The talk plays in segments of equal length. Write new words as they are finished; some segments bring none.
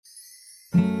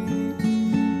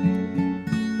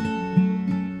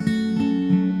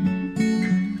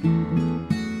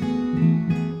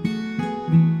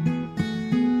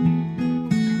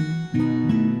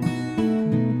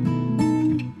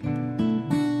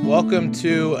Welcome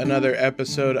to another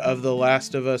episode of the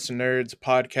Last of Us Nerds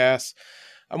podcast.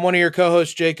 I'm one of your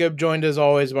co-hosts, Jacob, joined as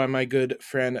always by my good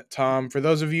friend, Tom. For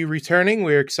those of you returning,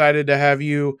 we're excited to have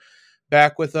you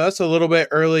back with us a little bit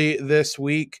early this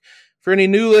week. For any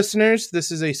new listeners,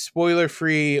 this is a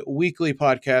spoiler-free weekly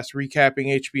podcast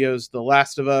recapping HBO's The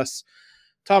Last of Us.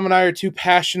 Tom and I are two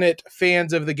passionate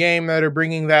fans of the game that are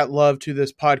bringing that love to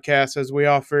this podcast as we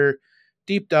offer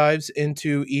deep dives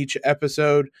into each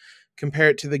episode, compare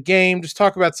it to the game, just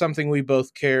talk about something we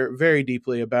both care very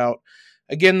deeply about.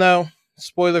 Again, though,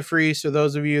 spoiler free, so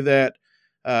those of you that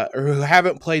or who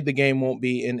haven't played the game won't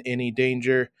be in any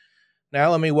danger. Now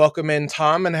let me welcome in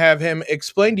Tom and have him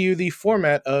explain to you the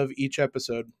format of each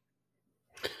episode.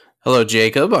 Hello,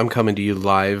 Jacob. I'm coming to you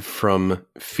live from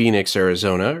Phoenix,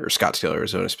 Arizona, or Scottsdale,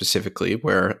 Arizona specifically,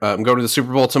 where I'm going to the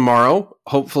Super Bowl tomorrow.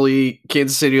 Hopefully,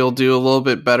 Kansas City will do a little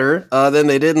bit better than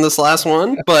they did in this last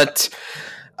one. But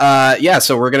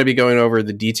so we're going to be going over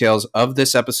the details of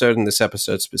this episode and this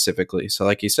episode specifically. So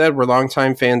like you said, we're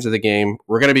longtime fans of the game.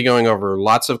 We're going to be going over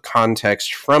lots of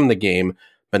context from the game,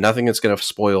 but nothing that's going to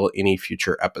spoil any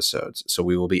future episodes. So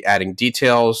we will be adding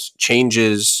details,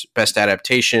 changes, best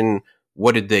adaptation.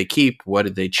 What did they keep? What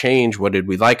did they change? What did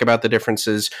we like about the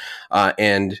differences?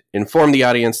 And inform the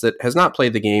audience that has not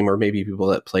played the game, or maybe people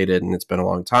that played it and it's been a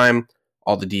long time,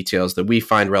 all the details that we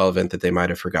find relevant that they might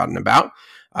have forgotten about.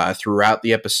 Throughout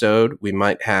the episode, we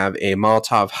might have a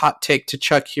Molotov hot take to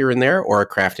chuck here and there, or a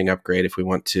crafting upgrade if we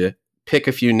want to pick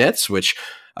a few nits, which,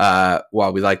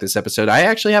 while we like this episode, I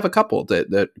actually have a couple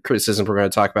that criticisms we're going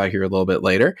to talk about here a little bit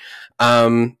later.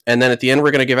 And then at the end,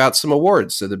 we're going to give out some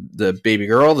awards. So the baby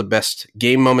girl, the best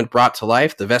game moment brought to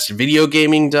life, the best video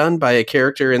gaming done by a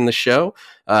character in the show,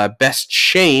 best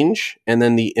change, and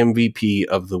then the MVP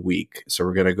of the week. So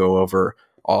we're going to go over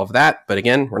all of that. But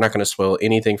again, we're not going to spoil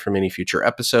anything from any future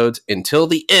episodes until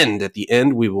the end. At the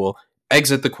end, we will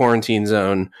exit the quarantine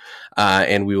zone,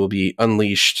 and we will be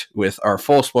unleashed with our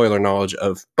full spoiler knowledge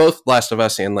of both Last of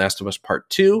Us and Last of Us Part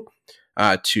 2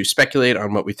 to speculate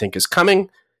on what we think is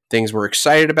coming, things we're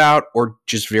excited about, or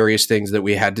just various things that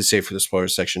we had to say for the spoiler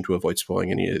section to avoid spoiling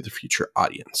any of the future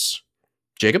audience.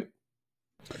 Jacob?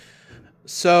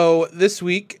 So this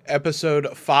week,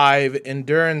 episode 5,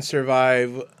 Endure and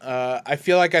Survive. I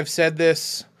feel like I've said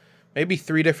this maybe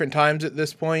 3 different times at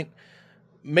this point.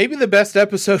 Maybe the best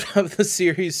episode of the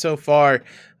series so far.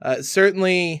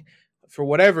 Certainly, for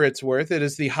whatever it's worth, it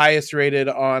is the highest rated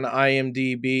on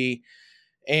IMDb.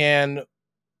 And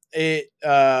it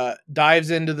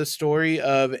dives into the story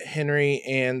of Henry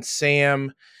and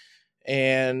Sam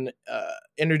and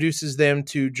introduces them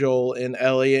to Joel and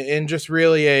Ellie. And just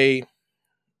really a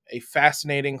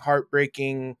fascinating,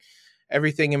 heartbreaking,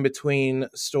 everything in between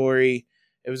story.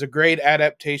 It was a great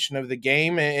adaptation of the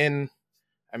game, and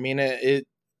I mean, it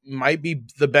might be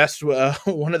the best,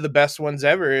 one of the best ones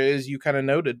ever, as you kind of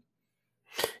noted.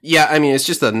 Yeah, I mean, it's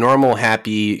just a normal,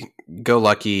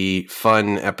 happy-go-lucky,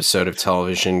 fun episode of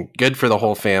television. Good for the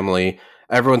whole family.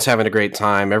 Everyone's having a great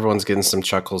time. Everyone's getting some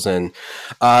chuckles in.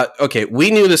 Okay,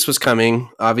 we knew this was coming,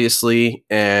 obviously,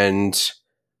 and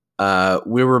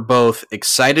we were both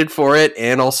excited for it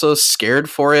and also scared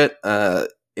for it.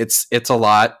 It's a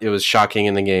lot. It was shocking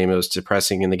in the game. It was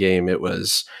depressing in the game. It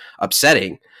was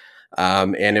upsetting.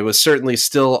 And it was certainly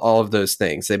still all of those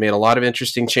things. They made a lot of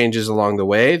interesting changes along the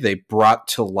way. They brought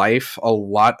to life a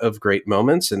lot of great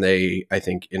moments, and they, I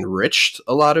think, enriched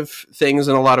a lot of things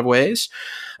in a lot of ways.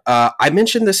 I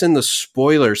mentioned this in the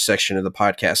spoiler section of the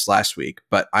podcast last week,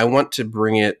 but I want to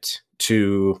bring it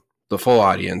to the full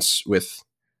audience with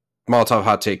Molotov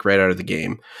hot take right out of the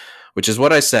game, which is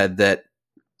what I said, that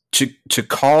to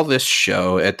call this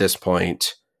show at this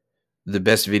point the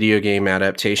best video game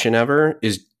adaptation ever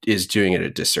is doing it a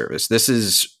disservice. This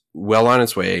is well on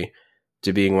its way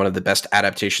to being one of the best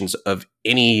adaptations of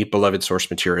any beloved source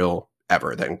material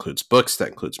ever. That includes books, that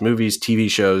includes movies, TV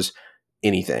shows,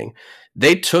 anything.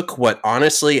 They took what,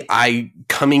 honestly,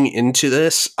 coming into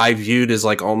this, I viewed as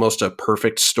like almost a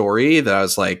perfect story that I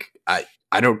was like, I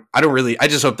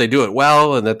just hope they do it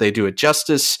well and that they do it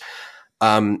justice.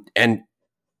 And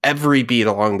every beat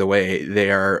along the way, they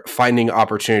are finding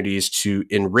opportunities to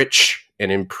enrich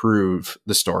and improve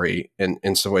the story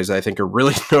in some ways that I think are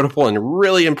really notable and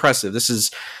really impressive. This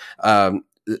is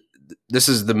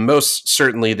the most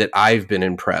certainly that I've been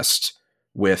impressed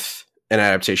with an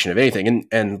adaptation of anything.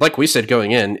 And like we said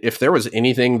going in, if there was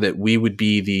anything that we would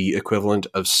be the equivalent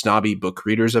of snobby book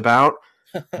readers about,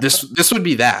 this would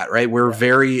be that, right? We're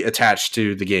very attached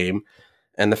to the game.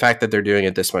 And the fact that they're doing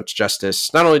it this much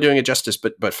justice, not only doing it justice,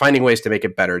 but finding ways to make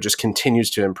it better, just continues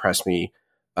to impress me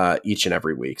each and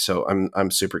every week. So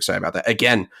I'm super excited about that.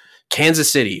 Again,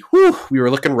 Kansas City, whew, we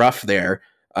were looking rough there.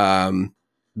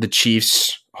 The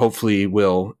Chiefs hopefully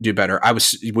will do better.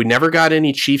 We never got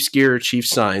any Chiefs gear or Chiefs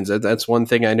signs. That's one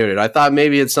thing I noted. I thought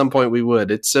maybe at some point we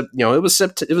would. It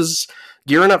was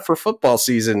gearing up for football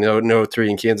season. No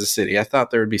 3 in Kansas City. I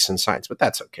thought there would be some signs, but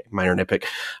that's okay. Minor nitpick.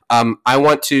 I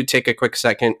want to take a quick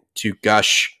second to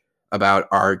gush about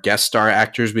our guest star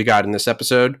actors we got in this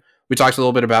episode. We talked a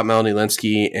little bit about Melanie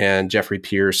Linsky and Jeffrey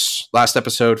Pierce last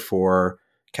episode for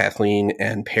Kathleen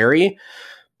and Perry.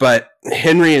 But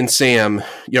Henry and Sam,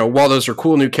 while those are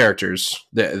cool new characters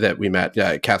that we met,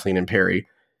 Kathleen and Perry,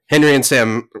 Henry and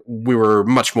Sam, we were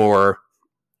much more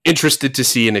interested to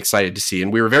see and excited to see.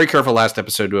 And we were very careful last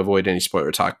episode to avoid any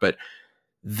spoiler talk. But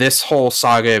this whole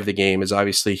saga of the game is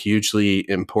obviously hugely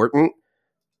important.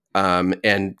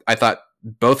 And I thought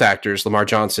both actors, Lamar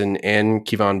Johnson and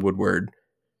Kevon Woodward,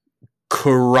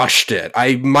 crushed it.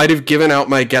 I might have given out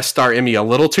my guest star Emmy a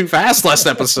little too fast last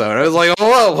episode. I was like,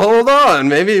 hold on.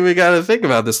 Maybe we got to think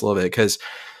about this a little bit because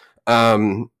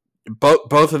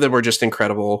both of them were just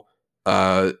incredible.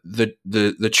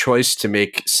 The choice to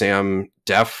make Sam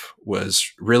deaf was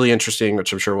really interesting,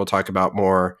 which I'm sure we'll talk about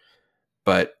more.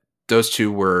 But those two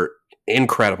were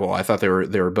incredible. I thought they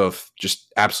were both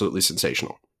just absolutely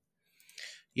sensational.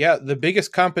 Yeah, the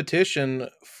biggest competition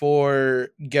for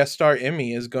guest star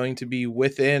Emmy is going to be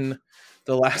within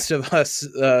The Last of Us,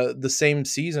 the same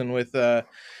season with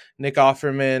Nick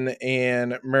Offerman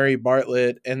and Murray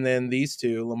Bartlett, and then these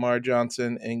two, Lamar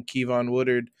Johnson and Kevon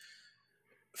Woodward.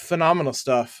 Phenomenal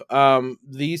stuff.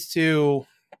 These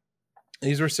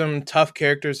were some tough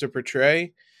characters to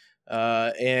portray,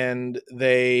 and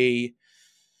they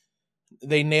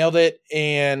nailed it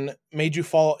and made you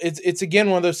fall. It's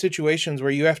again one of those situations where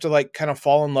you have to kind of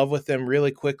fall in love with them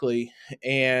really quickly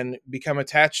and become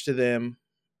attached to them,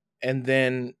 and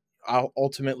then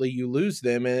ultimately you lose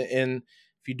them. And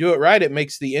if you do it right, it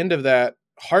makes the end of that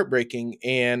heartbreaking.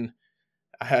 And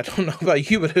I don't know about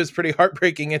you, but it was pretty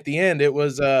heartbreaking at the end. It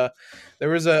was there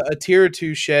was a tear or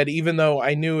two shed, even though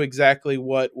I knew exactly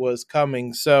what was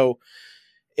coming. So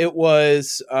it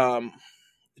was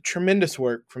tremendous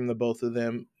work from the both of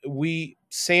them.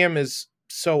 Sam is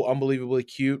so unbelievably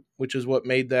cute, which is what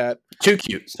made that too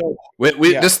cute. So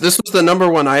This was the number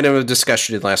one item of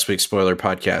discussion in last week's spoiler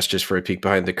podcast. Just for a peek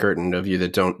behind the curtain of you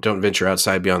that don't venture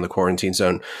outside beyond the quarantine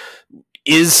zone,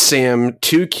 is Sam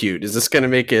too cute? Is this going to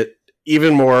make it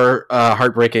even more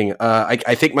heartbreaking?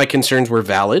 I think my concerns were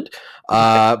valid,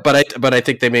 but I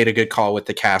think they made a good call with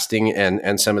the casting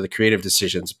and some of the creative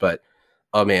decisions. But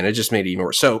oh man, it just made it even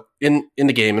worse. So in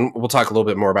the game, and we'll talk a little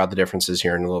bit more about the differences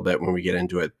here in a little bit when we get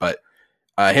into it. But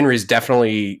Sam is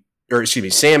definitely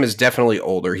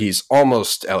older. He's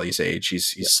almost Ellie's age.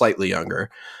 He's slightly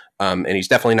younger, and he's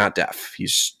definitely not deaf.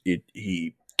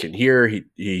 He can hear.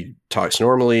 He talks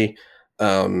normally.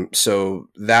 So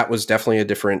that was definitely a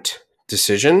different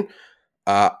decision.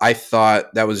 I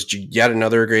thought that was yet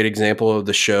another great example of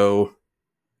the show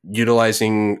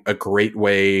utilizing a great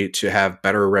way to have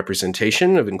better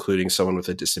representation of including someone with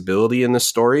a disability in the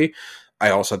story.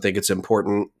 I also think it's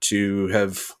important to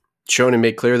have shown and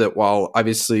made clear that while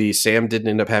obviously Sam didn't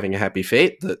end up having a happy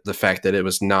fate, the fact that it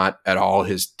was not at all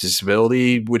his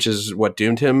disability, which is what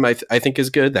doomed him, I think is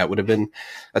good. That would have been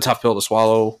a tough pill to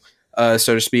swallow, so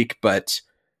to speak. But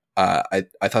I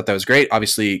thought that was great.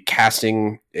 Obviously,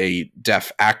 casting a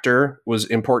deaf actor was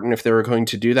important if they were going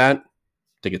to do that.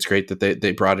 I think it's great that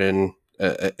they brought in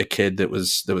a kid that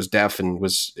was deaf, and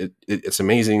it's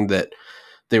amazing that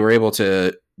they were able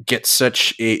to get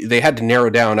they had to narrow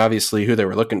down obviously who they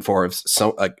were looking for.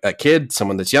 A kid,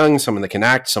 someone that's young, someone that can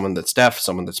act, someone that's deaf,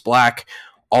 someone that's black.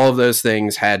 All of those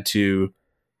things had to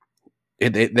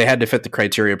fit the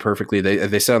criteria perfectly.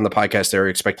 They said on the podcast they were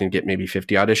expecting to get maybe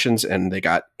 50 auditions, and they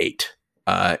got 8.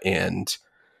 And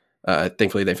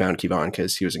thankfully they found Kevon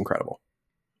because he was incredible.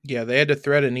 Yeah, they had to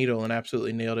thread a needle and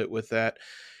absolutely nailed it with that.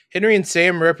 Henry and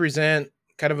Sam represent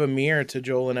kind of a mirror to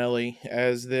Joel and Ellie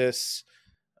as this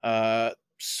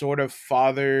sort of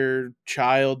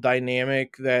father-child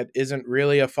dynamic that isn't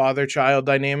really a father-child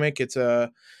dynamic. It's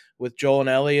with Joel and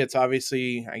Ellie, it's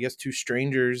obviously, I guess, two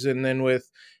strangers. And then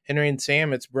with Henry and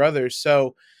Sam, it's brothers.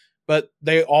 So, but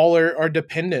they all are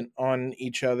dependent on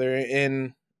each other.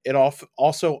 And it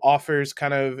also offers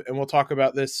kind of, and we'll talk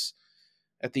about this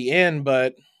at the end,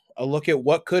 but a look at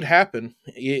what could happen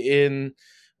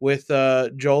with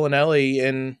Joel and Ellie,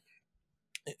 and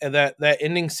that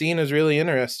ending scene is really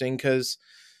interesting because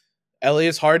Ellie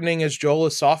is hardening as Joel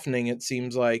is softening, it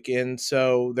seems like, and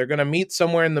so they're going to meet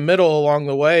somewhere in the middle along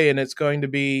the way, and it's going to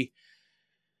be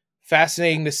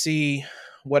fascinating to see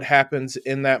what happens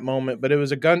in that moment, but it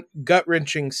was a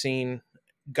gut-wrenching scene,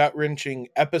 gut-wrenching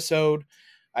episode.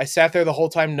 I sat there the whole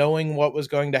time knowing what was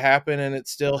going to happen, and it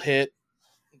still hit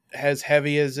as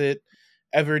heavy as it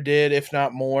ever did, if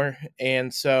not more.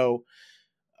 And so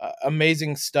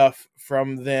amazing stuff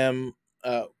from them.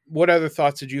 What other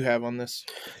thoughts did you have on this?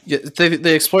 Yeah,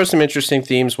 they explore some interesting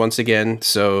themes once again.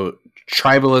 So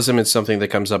tribalism is something that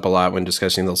comes up a lot when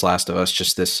discussing those Last of Us,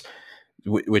 just this,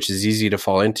 which is easy to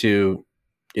fall into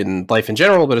in life in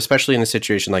general, but especially in a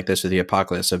situation like this with the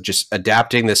apocalypse, of just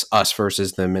adapting this us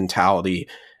versus them mentality,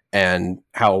 and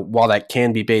how, while that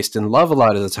can be based in love a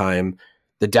lot of the time,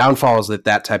 the downfalls that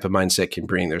that type of mindset can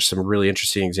bring. There's some really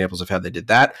interesting examples of how they did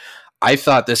that. I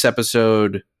thought this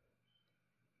episode,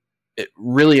 it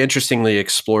really interestingly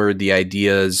explored the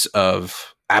ideas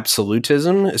of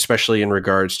absolutism, especially in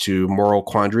regards to moral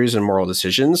quandaries and moral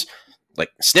decisions. Like,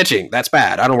 snitching, that's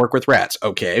bad. I don't work with rats.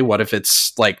 Okay, what if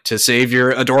it's like to save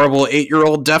your adorable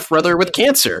 8-year-old deaf brother with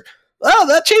cancer? Well,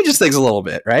 that changes things a little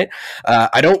bit, right?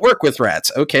 I don't work with rats.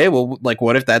 Okay, well, like,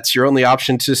 what if that's your only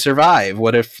option to survive?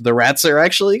 What if the rats are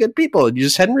actually good people and you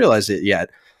just hadn't realized it yet?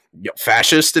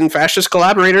 Fascist and fascist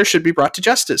collaborators should be brought to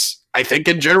justice. I think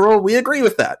in general we agree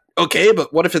with that. Okay,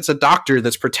 but what if it's a doctor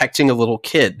that's protecting a little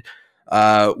kid?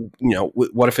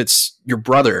 What if it's your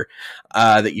brother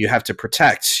that you have to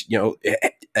protect?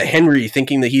 Henry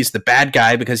thinking that he's the bad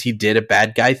guy because he did a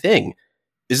bad guy thing.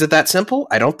 Is it that simple?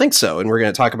 I don't think so, and we're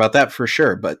going to talk about that for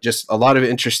sure. But just a lot of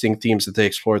interesting themes that they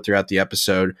explored throughout the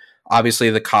episode. Obviously,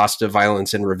 the cost of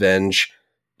violence and revenge.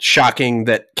 Shocking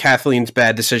that Kathleen's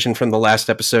bad decision from the last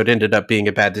episode ended up being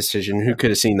a bad decision. Who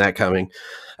could have seen that coming?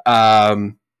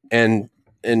 And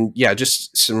yeah,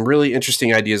 just some really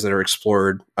interesting ideas that are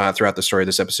explored throughout the story of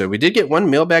this episode. We did get one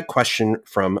mailbag question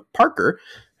from Parker,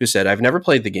 who said, I've never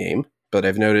played the game, but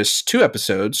I've noticed 2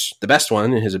 episodes, the best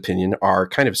one, in his opinion, are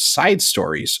kind of side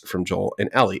stories from Joel and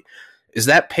Ellie. Is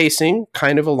that pacing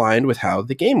kind of aligned with how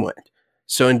the game went?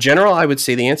 So in general, I would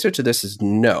say the answer to this is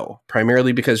no,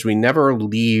 primarily because we never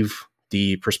leave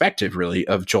the perspective, really,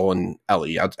 of Joel and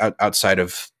Ellie outside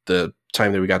of the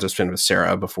time that we got to spend with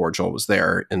Sarah before Joel was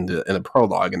there in the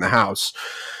prologue in the house.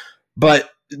 But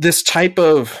this type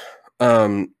of,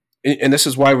 and this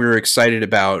is why we were excited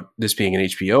about this being an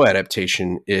HBO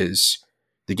adaptation, is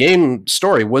the game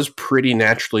story was pretty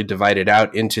naturally divided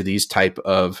out into these type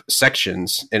of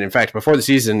sections. And in fact, before the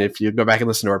season, if you go back and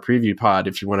listen to our preview pod,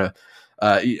 if you want to,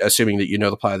 assuming that you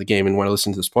know the plot of the game and want to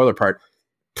listen to the spoiler part,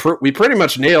 we pretty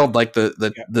much nailed like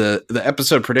the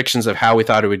episode predictions of how we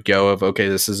thought it would go. Of, okay,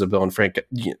 this is a Bill and Frank,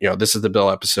 this is the Bill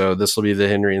episode. This will be the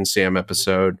Henry and Sam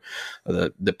episode,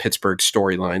 the Pittsburgh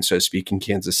storyline, so to speak, in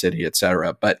Kansas City,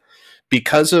 etc. But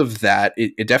because of that,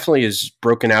 it definitely is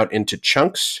broken out into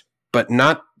chunks, but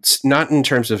not in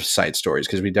terms of side stories,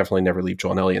 because we definitely never leave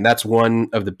Joel and Ellie, and that's one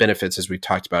of the benefits, as we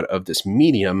talked about, of this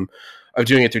medium of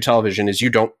doing it through television, is you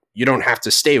don't have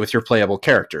to stay with your playable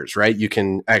characters, right? You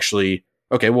can actually,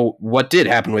 okay, well, what did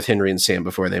happen with Henry and Sam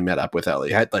before they met up with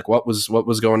Ellie? Like, what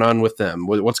was going on with them?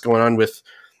 What's going on with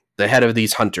the head of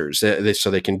these hunters,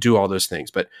 so they can do all those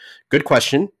things? But good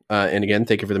question. And again,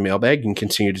 thank you for the mailbag. You can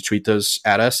continue to tweet those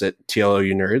at us at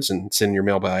TLOU Nerds and send your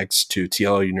mailbags to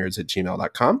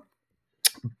tlounerds@gmail.com.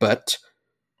 But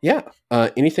yeah,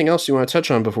 anything else you want to touch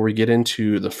on before we get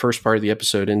into the first part of the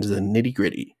episode, into the nitty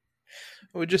gritty?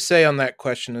 I would just say on that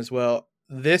question as well,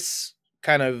 this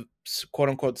kind of quote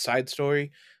unquote side story,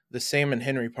 the Sam and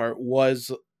Henry part,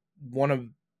 was one of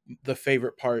the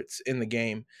favorite parts in the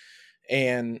game.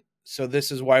 And so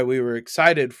this is why we were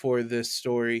excited for this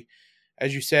story.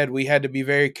 As you said, we had to be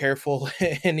very careful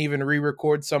and even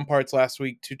re-record some parts last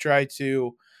week to try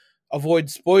to avoid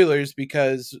spoilers,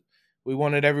 because we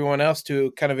wanted everyone else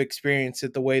to kind of experience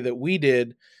it the way that we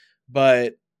did.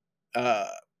 But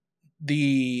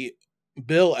the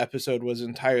Bill episode was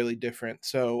entirely different.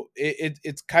 So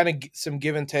it's kind of some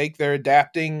give and take. They're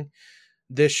adapting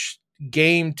this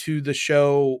game to the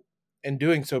show and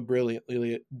doing so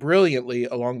brilliantly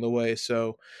along the way.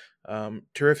 So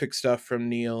terrific stuff from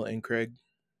Neil and Craig.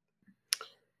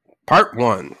 Part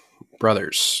 1,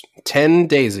 brothers. 10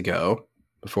 days ago,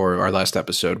 before our last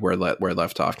episode where it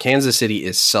left off, Kansas City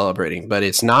is celebrating, but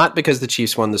it's not because the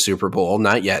Chiefs won the Super Bowl,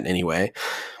 not yet anyway.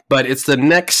 But it's the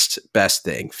next best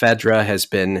thing. Fedra has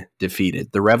been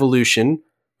defeated. The revolution,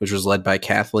 which was led by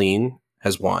Kathleen,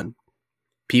 has won.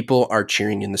 People are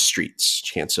cheering in the streets.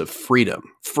 Chants of freedom,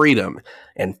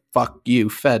 and fuck you,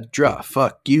 Fedra,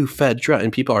 fuck you, Fedra.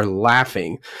 And people are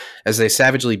laughing as they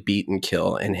savagely beat and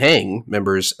kill and hang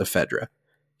members of Fedra.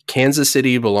 Kansas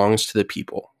City belongs to the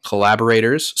people.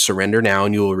 Collaborators, surrender now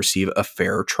and you will receive a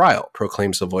fair trial,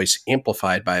 proclaims the voice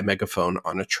amplified by a megaphone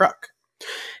on a truck.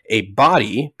 A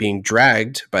body being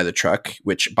dragged by the truck,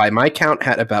 which by my count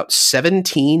had about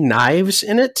 17 knives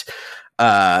in it.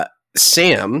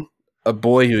 Sam, a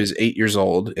boy who is 8 years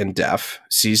old and deaf,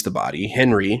 sees the body.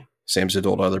 Henry, Sam's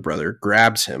adult other brother,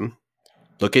 grabs him.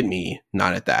 Look at me,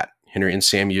 not at that. Henry and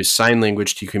Sam use sign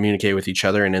language to communicate with each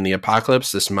other, and in the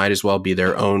apocalypse, this might as well be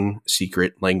their own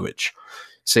secret language.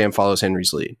 Sam follows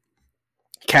Henry's lead.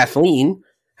 Kathleen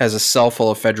has a cell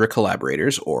full of Fedra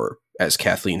collaborators, or as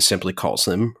Kathleen simply calls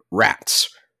them, rats.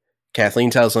 Kathleen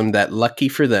tells them that lucky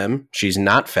for them, she's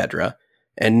not Fedra,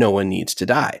 and no one needs to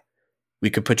die. We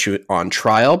could put you on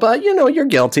trial, but you're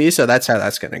guilty, so that's how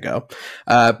that's going to go.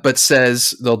 But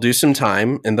says they'll do some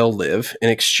time and they'll live in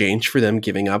exchange for them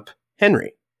giving up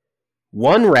Henry.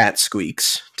 One rat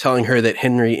squeaks, telling her that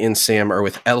Henry and Sam are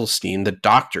with Edelstein, the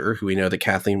doctor who we know that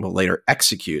Kathleen will later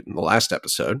execute in the last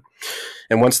episode.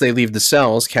 And once they leave the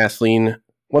cells, Kathleen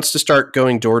wants to start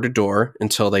going door to door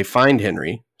until they find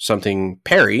Henry, something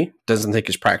Perry doesn't think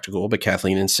is practical, but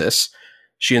Kathleen insists.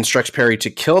 She instructs Perry to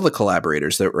kill the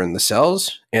collaborators that were in the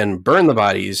cells and burn the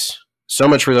bodies. So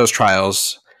much for those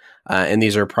trials. And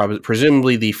these are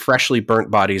presumably the freshly burnt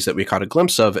bodies that we caught a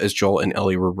glimpse of as Joel and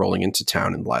Ellie were rolling into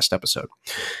town in the last episode.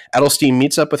 Edelstein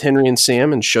meets up with Henry and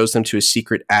Sam and shows them to a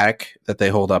secret attic that they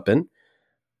hold up in.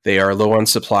 They are low on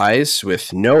supplies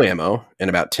with no ammo and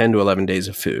about 10 to 11 days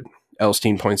of food.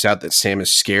 Edelstein points out that Sam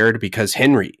is scared because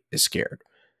Henry is scared.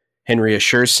 Henry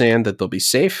assures Sam that they'll be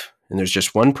safe, and there's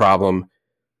just one problem.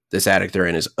 This attic they're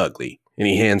in is ugly, and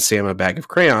he hands Sam a bag of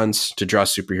crayons to draw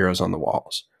superheroes on the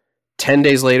walls. 10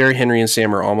 days later, Henry and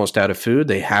Sam are almost out of food.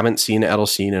 They haven't seen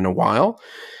Edelstein in a while,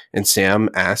 and Sam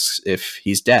asks if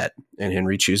he's dead, and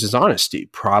Henry chooses honesty.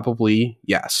 Probably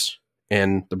yes,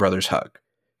 and the brothers hug.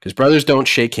 Because brothers don't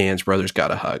shake hands, brothers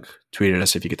gotta hug. Tweet at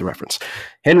us if you get the reference.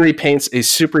 Henry paints a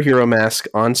superhero mask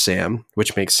on Sam,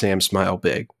 which makes Sam smile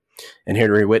big. And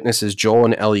Henry witnesses Joel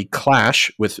and Ellie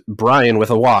clash with Brian with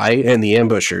a Y and the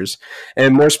ambushers,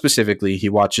 and more specifically, he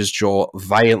watches Joel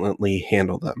violently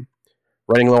handle them.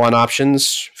 Running low on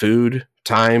options, food,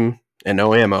 time, and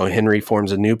no ammo, Henry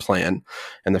forms a new plan,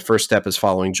 and the first step is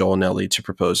following Joel and Ellie to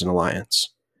propose an alliance.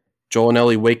 Joel and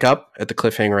Ellie wake up at the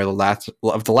cliffhanger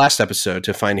of the last episode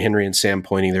to find Henry and Sam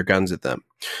pointing their guns at them.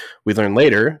 We learn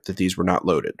later that these were not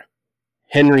loaded.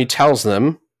 Henry tells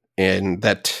them and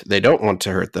that they don't want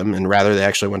to hurt them, and rather they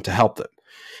actually want to help them.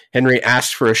 Henry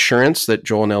asks for assurance that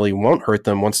Joel and Ellie won't hurt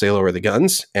them once they lower the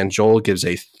guns, and Joel gives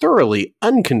a thoroughly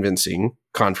unconvincing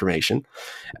confirmation.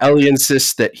 Ellie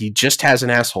insists that he just has an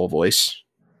asshole voice.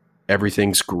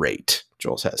 Everything's great,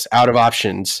 Joel says. Out of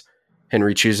options,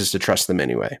 Henry chooses to trust them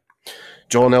anyway.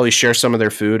 Joel and Ellie share some of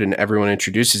their food, and everyone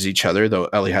introduces each other, though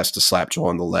Ellie has to slap Joel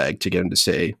on the leg to get him to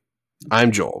say,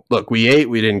 I'm Joel. Look, we ate,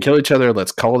 we didn't kill each other.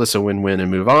 Let's call this a win-win and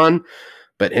move on.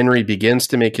 But Henry begins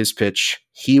to make his pitch.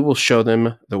 He will show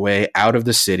them the way out of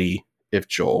the city if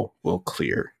Joel will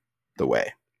clear the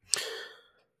way.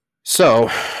 So,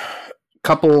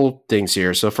 couple things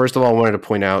here. So first of all, I wanted to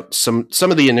point out some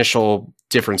of the initial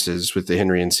differences with the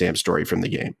Henry and Sam story from the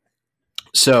game.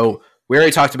 So we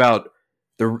already talked about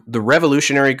the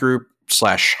revolutionary group /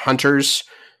 hunters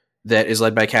that is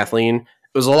led by Kathleen.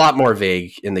 It was a lot more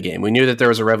vague in the game. We knew that there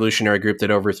was a revolutionary group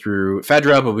that overthrew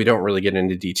Fedra, but we don't really get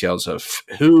into details of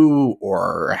who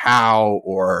or how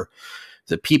or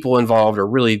the people involved or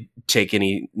really take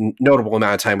any notable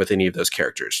amount of time with any of those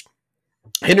characters.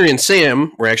 Henry and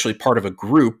Sam were actually part of a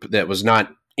group that was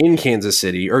not in Kansas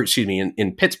City, or excuse me,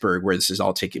 in Pittsburgh, where this is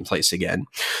all taking place again.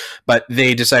 But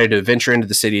they decided to venture into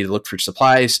the city to look for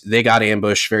supplies. They got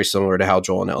ambushed, very similar to how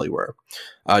Joel and Ellie were.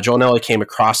 Joel and Ellie came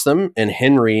across them, and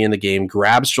Henry in the game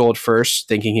grabs Joel at first,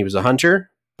 thinking he was a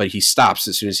hunter, but he stops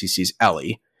as soon as he sees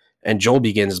Ellie. And Joel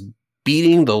begins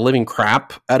beating the living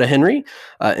crap out of Henry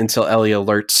until Ellie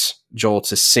alerts Joel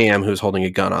to Sam, who's holding a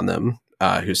gun on them.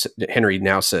 Henry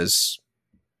now says,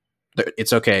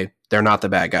 it's okay, they're not the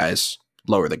bad guys.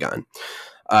 Lower the gun.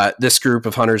 This group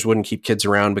of hunters wouldn't keep kids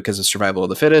around because of survival of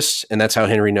the fittest, and that's how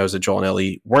Henry knows that Joel and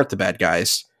Ellie weren't the bad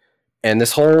guys. And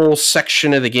this whole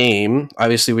section of the game,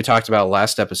 obviously we talked about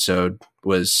last episode,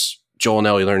 was Joel and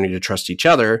Ellie learning to trust each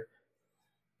other.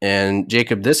 And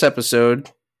Jacob, this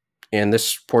episode and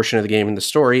this portion of the game in the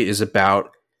story is about,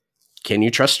 can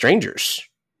you trust strangers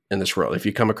in this world? If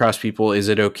you come across people, is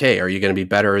it okay? Are you going to be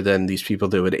better than these people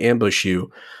that would ambush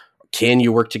you? Can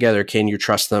you work together? Can you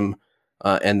trust them?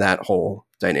 And that whole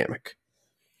dynamic.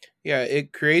 Yeah,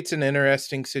 it creates an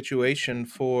interesting situation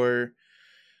for,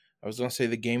 I was going to say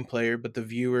the game player, but the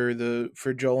viewer,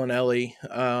 for Joel and Ellie,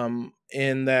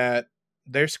 in that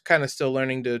they're kind of still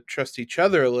learning to trust each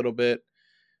other a little bit.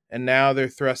 And now they're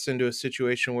thrust into a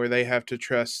situation where they have to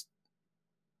trust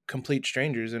complete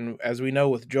strangers. And as we know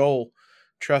with Joel,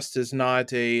 trust is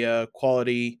not a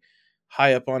quality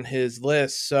high up on his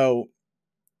list. So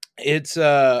it's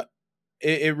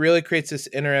it really creates this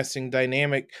interesting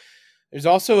dynamic. There's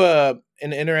also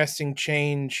an interesting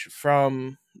change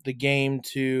from the game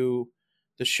to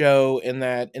the show, in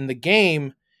that in the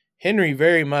game, Henry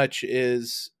very much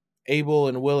is able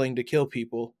and willing to kill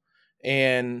people,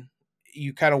 and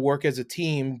you kind of work as a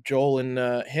team, Joel and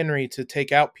Henry, to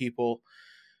take out people.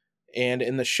 And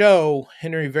in the show,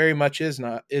 Henry very much is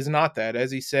not that.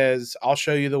 As he says, "I'll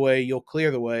show you the way, you'll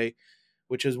clear the way,"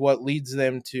 which is what leads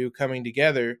them to coming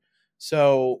together.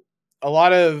 So a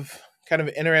lot of kind of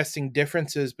interesting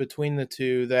differences between the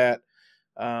two that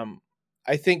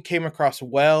I think came across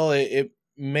well. It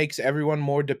makes everyone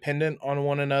more dependent on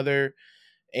one another,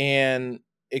 and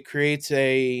it creates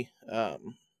a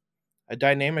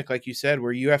dynamic, like you said,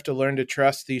 where you have to learn to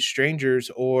trust these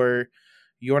strangers, or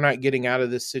you're not getting out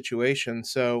of this situation.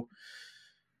 So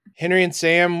Henry and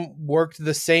Sam worked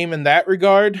the same in that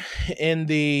regard in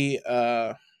the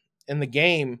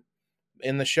game.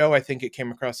 In the show, I think it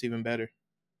came across even better.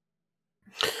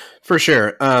 For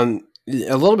sure. A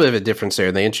little bit of a difference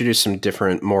there. They introduced some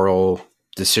different moral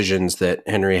decisions that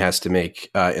Henry has to make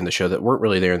in the show that weren't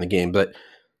really there in the game. But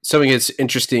something that's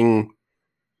interesting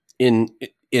in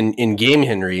game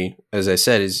Henry, as I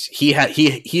said, is he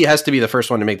has to be the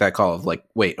first one to make that call of like,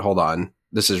 wait, hold on,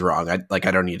 this is wrong. I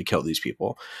don't need to kill these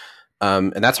people.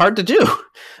 And that's hard to do.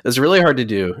 It's really hard to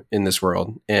do in this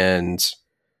world. And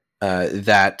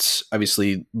that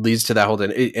obviously leads to that whole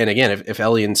thing. And again, if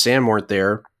Ellie and Sam weren't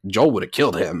there, Joel would have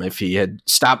killed him if he had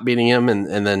stopped beating him,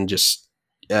 and then just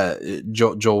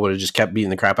Joel would have just kept beating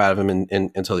the crap out of him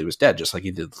until he was dead, just like he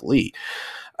did with Lee.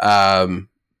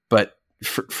 But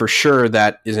for sure,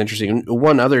 that is interesting.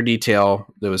 One other detail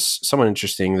that was somewhat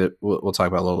interesting that we'll talk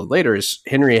about a little bit later is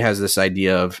Henry has this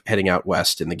idea of heading out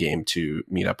west in the game to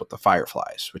meet up with the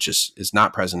Fireflies, which is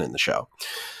not present in the show.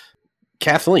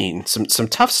 Kathleen, some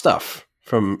tough stuff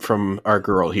from our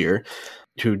girl here,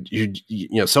 who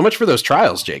so much for those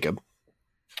trials, Jacob.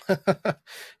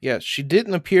 Yeah, she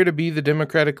didn't appear to be the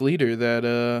Democratic leader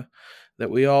that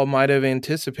we all might have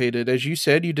anticipated. As you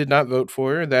said, you did not vote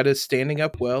for her. That is standing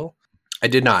up well. I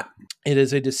did not. It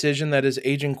is a decision that is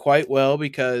aging quite well,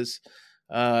 because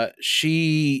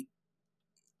she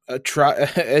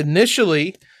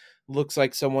initially looks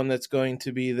like someone that's going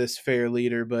to be this fair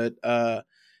leader, but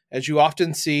as you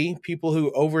often see, people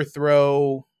who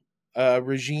overthrow a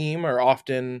regime are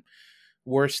often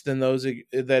worse than those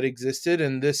that existed.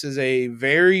 And this is a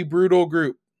very brutal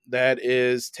group that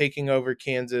is taking over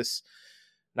Kansas.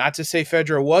 Not to say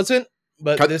Fedra wasn't,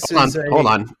 but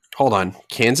hold on.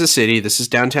 Kansas City. This is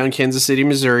downtown Kansas City,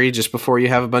 Missouri, just before you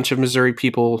have a bunch of Missouri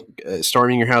people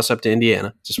storming your house up to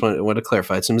Indiana. Just want to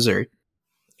clarify, it's in Missouri.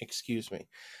 Excuse me.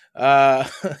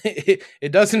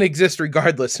 It doesn't exist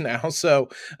regardless now. So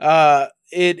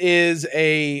it is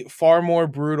a far more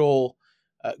brutal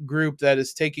group that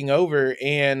is taking over.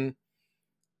 And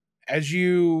as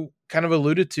you kind of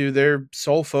alluded to, their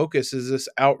sole focus is this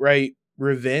outright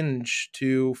revenge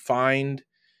to find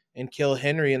and kill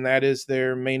Henry. And that is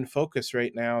their main focus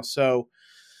right now. So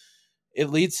it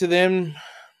leads to them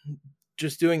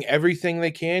just doing everything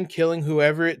they can, killing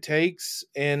whoever it takes,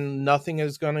 and nothing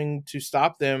is going to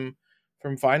stop them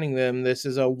from finding them. This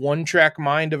is a one-track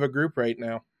mind of a group right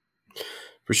now.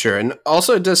 For sure. And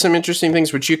also it does some interesting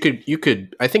things, which you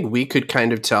could, I think we could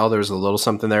kind of tell there was a little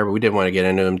something there, but we didn't want to get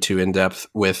into them too in depth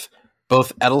with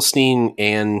both Edelstein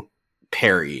and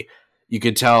Perry. You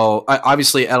could tell,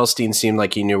 obviously Edelstein seemed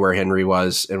like he knew where Henry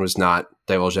was and was not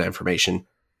divulging that information.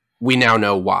 We now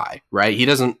know why, right? He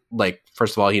doesn't,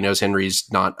 first of all, he knows Henry's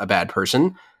not a bad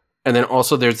person. And then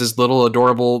also there's this little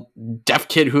adorable deaf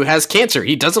kid who has cancer.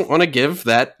 He doesn't want to give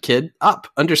that kid up,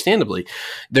 understandably.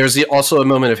 There's also a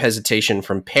moment of hesitation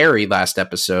from Perry last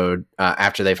episode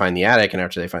after they find the attic and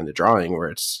after they find the drawing,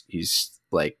 where he's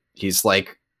like,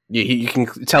 you can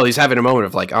tell he's having a moment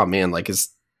of like, oh man,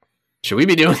 should we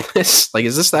be doing this?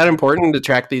 Is this that important to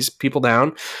track these people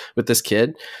down with this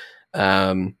kid?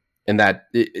 And that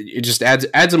it just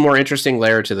adds a more interesting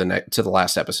layer to the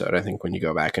last episode, I think, when you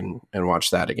go back and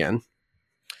watch that again.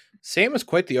 Sam is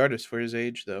quite the artist for his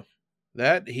age, though.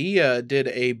 That he did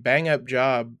a bang-up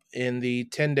job in the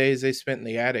 10 days they spent in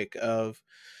the attic of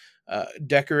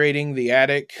decorating the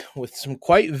attic with some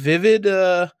quite vivid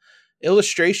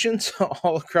illustrations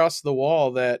all across the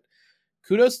wall. That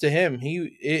kudos to him.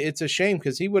 It's a shame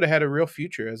because he would have had a real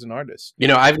future as an artist.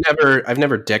 I've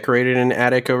never decorated an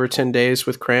attic over 10 days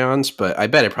with crayons, but I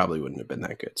bet it probably wouldn't have been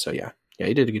that good. So yeah,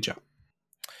 he did a good job.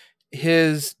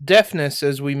 His deafness,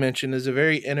 as we mentioned, is a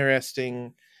very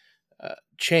interesting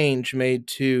change made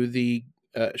to the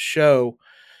show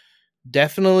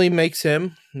definitely makes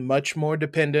him much more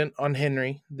dependent on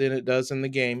Henry than it does in the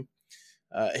game.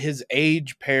 His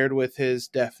age paired with his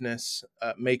deafness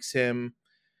makes him.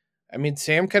 I mean,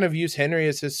 Sam kind of views Henry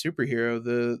as his superhero.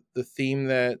 The theme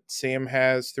that Sam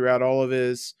has throughout all of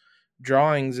his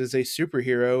drawings is a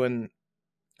superhero, and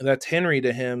that's Henry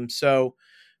to him. So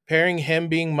pairing him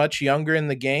being much younger in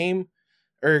the game,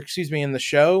 or excuse me, in the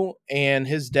show, and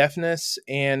his deafness,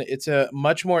 and it's a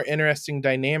much more interesting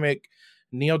dynamic.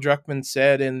 Neil Druckmann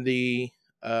said in the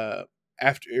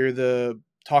after the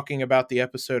talking about the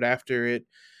episode after it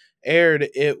aired,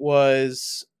 it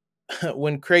was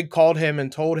when Craig called him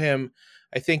and told him,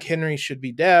 I think Henry should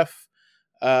be deaf.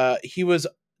 He was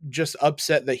just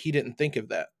upset that he didn't think of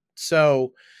that.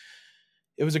 So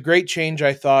it was a great change,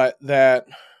 I thought, that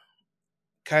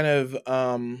kind of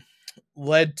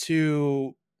led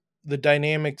to the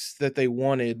dynamics that they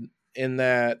wanted, in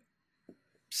that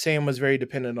Sam was very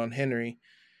dependent on Henry.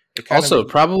 Also,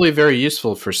 probably very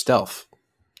useful for stealth.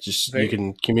 Just very, you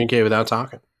can communicate without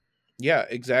talking. Yeah,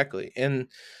 exactly. And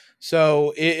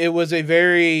so it was a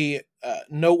very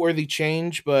noteworthy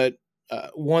change, but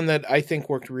one that I think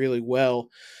worked really well.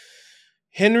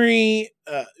 Henry,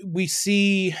 we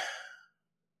see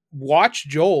watch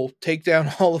Joel take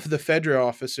down all of the Fedra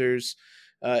officers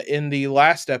in the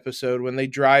last episode when they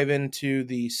drive into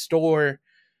the store,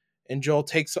 and Joel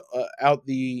takes out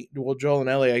Joel and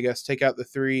Ellie, I guess, take out the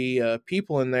three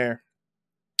people in there.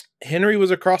 Henry was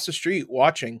across the street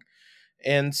watching.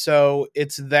 And so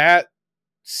it's that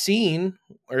scene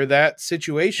or that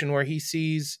situation where he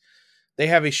sees they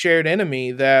have a shared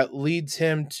enemy that leads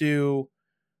him to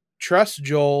trust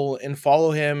Joel and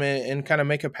follow him and kind of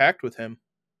make a pact with him.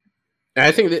 And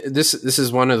I think this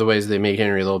is one of the ways they make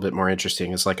Henry a little bit more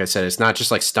interesting. It's like I said, it's not just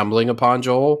like stumbling upon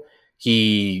Joel.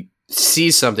 He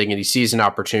sees something and he sees an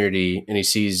opportunity and he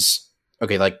sees,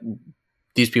 okay, like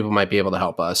these people might be able to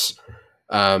help us.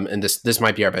 And this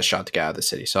might be our best shot to get out of the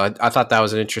city. So I thought that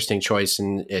was an interesting choice,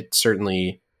 and it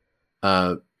certainly,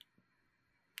 while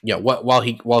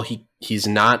he's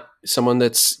not someone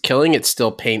that's killing, it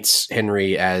still paints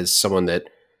Henry as someone that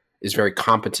is very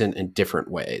competent in different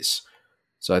ways.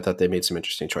 So I thought they made some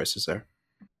interesting choices there.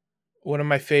 One of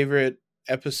my favorite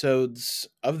episodes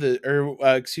of one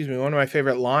of my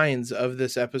favorite lines of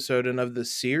this episode and of the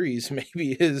series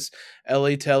maybe is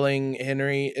Ellie telling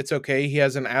Henry it's okay, he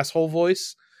has an asshole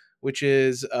voice, which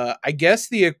is I guess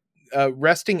the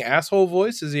resting asshole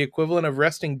voice is the equivalent of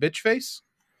resting bitch face.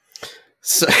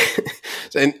 So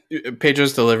and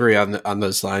Pedro's delivery on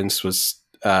those lines was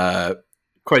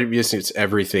quite amusing. It's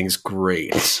everything's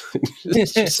great.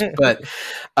 But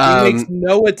he makes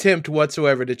no attempt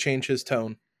whatsoever to change his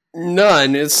tone.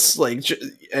 None. It's like,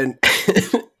 and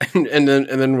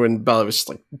then when Bella was just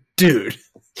like, dude,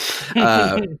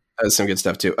 that's some good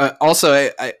stuff too.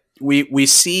 Also, we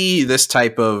see this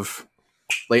type of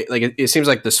like it seems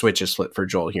like the switch is flipped for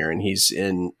Joel here, and he's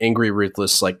in angry,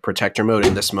 ruthless, like protector mode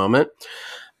in this moment.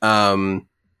 And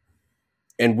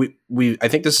we I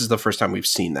think this is the first time we've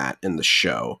seen that in the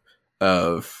show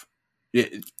of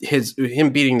him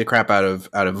beating the crap out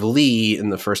of Lee in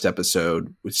the first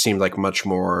episode, which seemed like much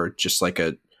more just like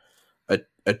a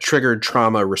triggered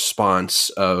trauma response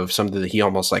of something that he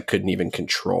almost like couldn't even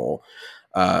control.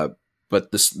 But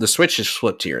the switch is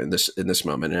flipped here in this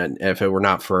moment, and if it were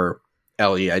not for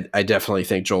Ellie, I definitely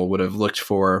think Joel would have looked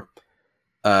for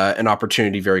an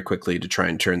opportunity very quickly to try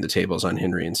and turn the tables on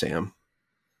Henry and Sam.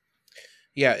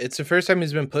 Yeah, it's the first time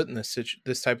he's been put in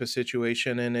this type of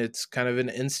situation, and it's kind of an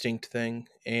instinct thing.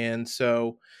 And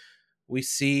so we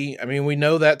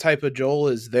know that type of Joel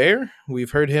is there.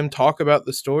 We've heard him talk about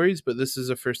the stories, but this is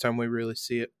the first time we really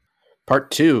see it.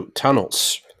 Part 2,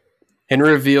 Tunnels.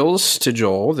 Henry reveals to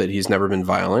Joel that he's never been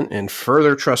violent, and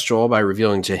further trusts Joel by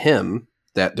revealing to him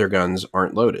that their guns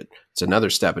aren't loaded. It's another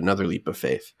step, another leap of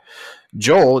faith.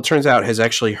 Joel, it turns out, has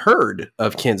actually heard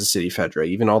of Kansas City Fedra,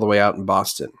 even all the way out in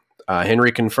Boston.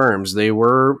 Henry confirms they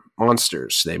were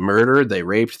monsters. They murdered, they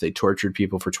raped, they tortured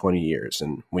people for 20 years.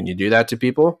 And when you do that to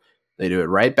people, they do it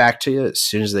right back to you as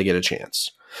soon as they get a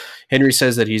chance. Henry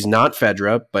says that he's not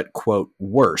Fedra, but, quote,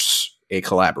 worse, a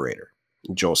collaborator.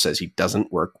 Joel says he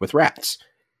doesn't work with rats.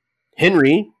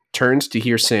 Henry turns to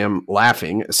hear Sam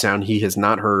laughing, a sound he has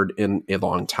not heard in a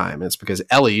long time. It's because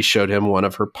Ellie showed him one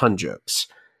of her pun jokes.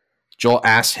 Joel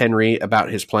asks Henry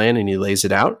about his plan, and he lays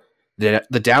it out.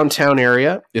 The downtown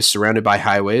area is surrounded by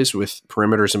highways with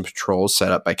perimeters and patrols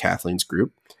set up by Kathleen's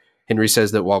group. Henry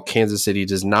says that while Kansas City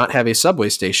does not have a subway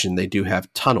station, they do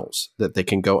have tunnels that they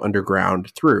can go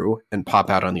underground through and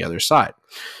pop out on the other side.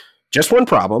 Just one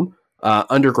problem.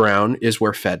 Underground is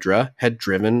where Fedra had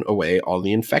driven away all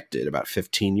the infected about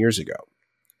 15 years ago.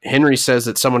 Henry says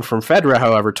that someone from Fedra,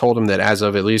 however, told him that as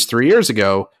of at least 3 years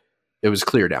ago, it was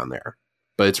clear down there.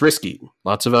 But it's risky.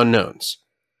 Lots of unknowns.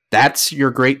 That's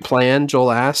your great plan,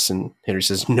 Joel asks. And Henry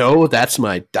says, no, that's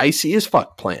my dicey as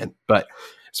fuck plan. But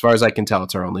as far as I can tell,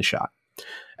 it's our only shot.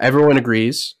 Everyone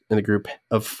agrees, and the group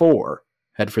of 4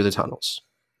 head for the tunnels.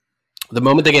 The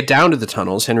moment they get down to the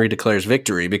tunnels, Henry declares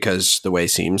victory because the way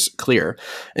seems clear.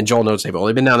 And Joel notes they've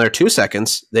only been down there 2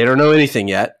 seconds. They don't know anything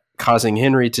yet, causing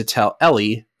Henry to tell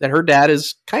Ellie that her dad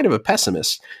is kind of a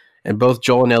pessimist. And both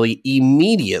Joel and Ellie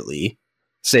immediately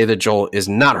say that Joel is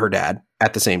not her dad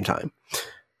at the same time.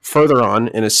 Further on,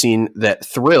 in a scene that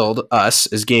thrilled us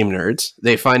as game nerds,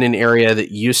 they find an area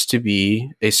that used to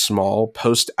be a small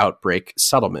post-outbreak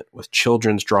settlement with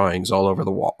children's drawings all over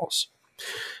the walls.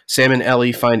 Sam and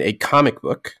Ellie find a comic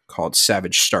book called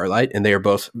Savage Starlight, and they are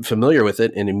both familiar with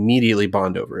it and immediately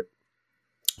bond over it.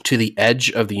 To the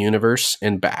edge of the universe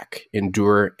and back,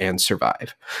 endure and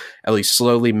survive. Ellie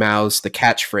slowly mouths the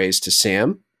catchphrase to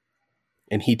Sam,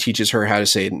 and he teaches her how to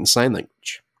say it in sign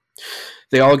language.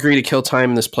 They all agree to kill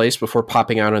time in this place before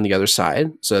popping out on the other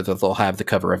side so that they'll have the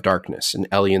cover of darkness. And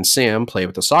Ellie and Sam play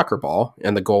with the soccer ball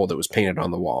and the goal that was painted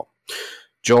on the wall.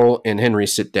 Joel and Henry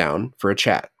sit down for a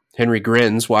chat. Henry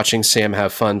grins watching Sam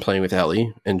have fun playing with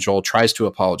Ellie, and Joel tries to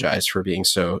apologize for being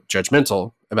so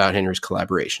judgmental about Henry's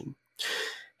collaboration.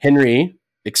 Henry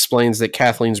explains that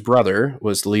Kathleen's brother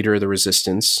was the leader of the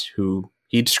resistance, who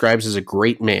he describes as a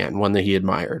great man, one that he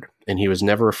admired. And he was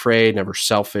never afraid, never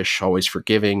selfish, always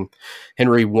forgiving.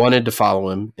 Henry wanted to follow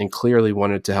him and clearly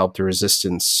wanted to help the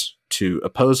resistance to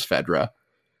oppose Fedra,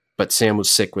 but Sam was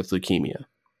sick with leukemia.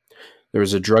 There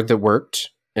was a drug that worked,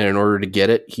 and in order to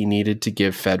get it, he needed to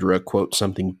give Fedra, quote,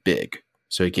 something big.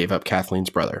 So he gave up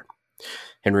Kathleen's brother.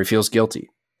 Henry feels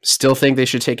guilty. Still think they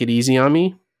should take it easy on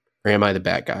me? Or am I the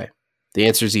bad guy? The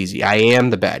answer is easy. I am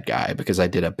the bad guy because I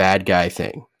did a bad guy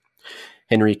thing.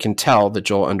 Henry can tell that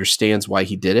Joel understands why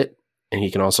he did it, and he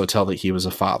can also tell that he was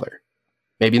a father.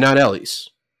 Maybe not Ellie's,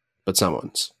 but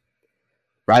someone's.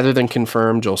 Rather than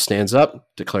confirm, Joel stands up,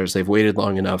 declares they've waited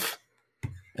long enough,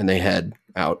 and they head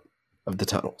out of the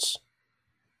tunnels.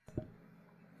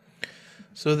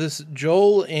 So this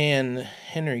Joel and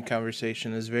Henry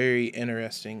conversation is very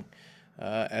interesting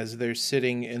as they're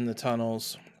sitting in the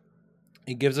tunnels.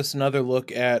 It gives us another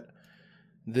look at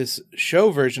this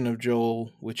show version of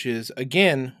Joel, which is,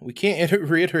 again, we can't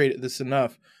reiterate this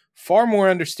enough, far more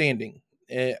understanding,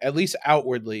 at least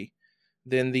outwardly,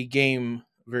 than the game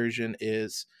version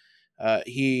is.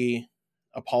 He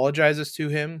apologizes to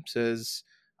him, says,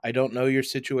 I don't know your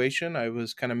situation. I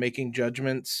was kind of making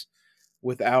judgments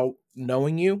without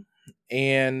knowing you.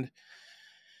 And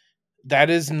that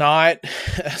is not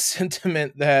a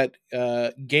sentiment that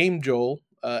game Joel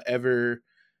ever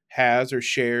has or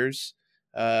shares.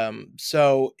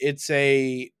 So it's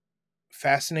a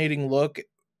fascinating look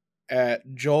at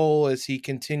Joel as he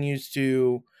continues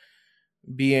to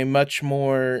be a much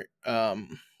more, I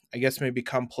guess maybe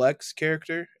complex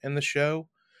character in the show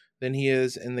than he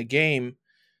is in the game.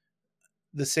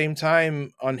 The same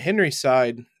time, on Henry's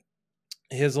side,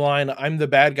 his line, I'm the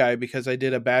bad guy because I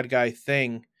did a bad guy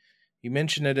thing. You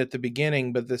mentioned it at the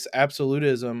beginning, but this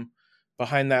absolutism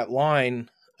behind that line,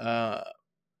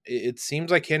 it seems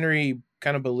like Henry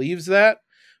kind of believes that,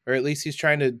 or at least he's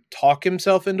trying to talk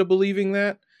himself into believing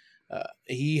that.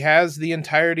 He has the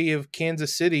entirety of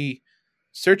Kansas City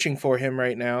searching for him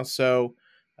right now, so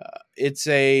it's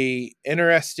a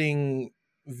interesting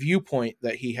viewpoint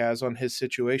that he has on his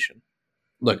situation.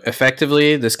 Look,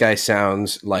 effectively, this guy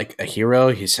sounds like a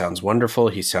hero. He sounds wonderful.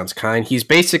 He sounds kind. He's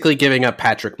basically giving up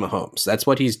Patrick Mahomes. That's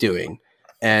what he's doing.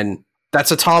 And that's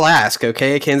a tall ask,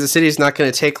 okay? Kansas City is not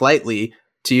going to take lightly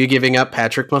to you giving up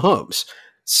Patrick Mahomes.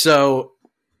 So,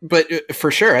 but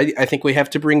for sure, I think we have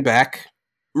to bring back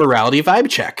morality vibe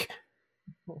check.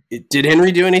 Did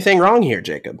Henry do anything wrong here,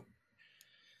 Jacob?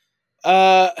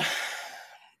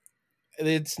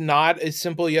 It's not a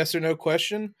simple yes or no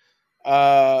question.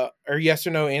 Or yes or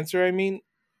no answer, I mean.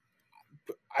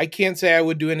 I can't say I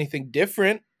would do anything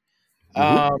different.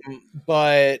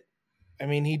 But I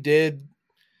mean, he did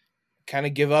kind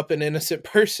of give up an innocent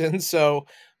person. So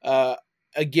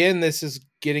again, this is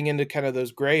getting into kind of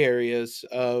those gray areas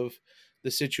of the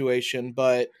situation.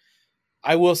 But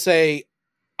I will say,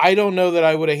 I don't know that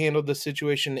I would have handled the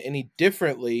situation any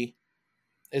differently.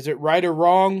 Is it right or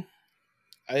wrong?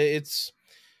 I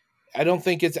don't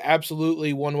think it's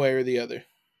absolutely one way or the other.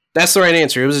 That's the right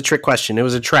answer. It was a trick question. It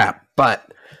was a trap,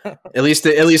 but at least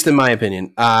in my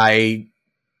opinion, I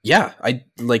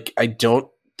don't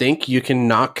think you can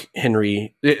knock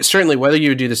Henry, certainly whether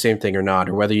you do the same thing or not,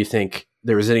 or whether you think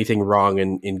there was anything wrong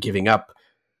in giving up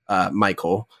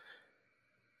Michael,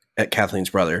 at Kathleen's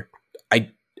brother.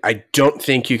 I don't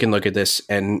think you can look at this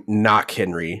and knock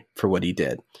Henry for what he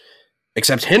did.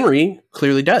 Except Henry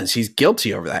clearly does. He's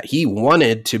guilty over that. He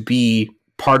wanted to be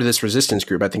part of this resistance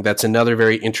group. I think that's another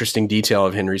very interesting detail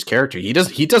of Henry's character. He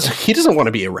doesn't want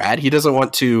to be a rat. He doesn't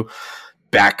want to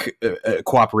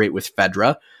cooperate with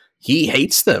Fedra. He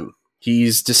hates them.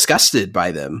 He's disgusted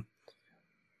by them.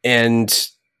 And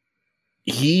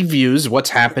he views what's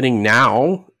happening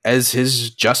now as his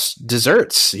just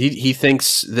desserts. He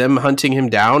thinks them hunting him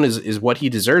down is what he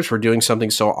deserves for doing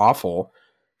something so awful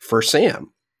for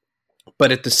Sam.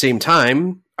 But at the same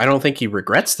time, I don't think he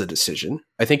regrets the decision.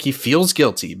 I think he feels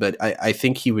guilty, but I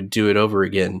think he would do it over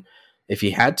again if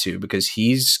he had to, because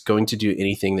he's going to do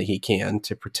anything that he can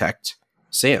to protect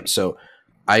Sam. So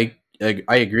I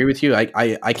agree with you.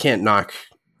 I can't knock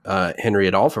Henry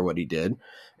at all for what he did.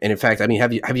 And in fact, I mean,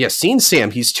 have you seen Sam?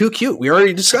 He's too cute. We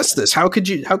already discussed this. How could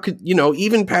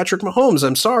even Patrick Mahomes,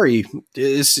 I'm sorry,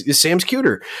 is Sam's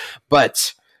cuter.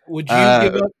 But would you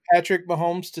give up Patrick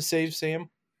Mahomes to save Sam?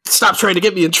 Stop trying to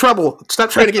get me in trouble. Stop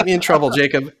trying to get me in trouble,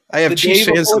 Jacob. I have Chiefs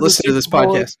fans that listen to this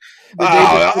podcast.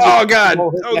 Oh God.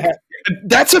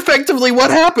 That's effectively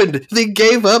what happened. They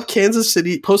gave up Kansas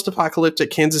City, post-apocalyptic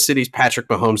Kansas City's Patrick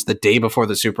Mahomes the day before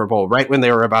the Super Bowl, right when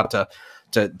they were about to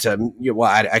well,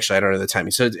 I don't know the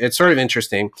timing. So it's sort of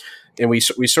interesting. And we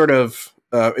sort of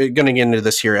going to get into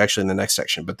this here actually in the next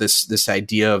section, but this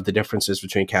idea of the differences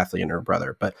between Kathleen and her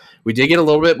brother. But we did get a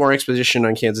little bit more exposition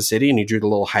on Kansas City, and he drew the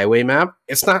little highway map.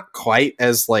 It's not quite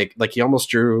as like he almost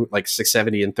drew like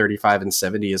 670 and 35 and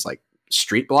 70 as like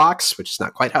street blocks, which is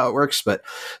not quite how it works, but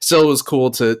still it was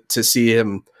cool to see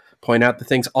him point out the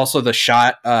things. Also, the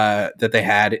shot that they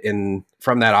had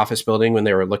from that office building when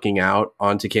they were looking out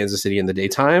onto Kansas City in the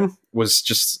daytime was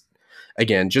just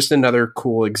another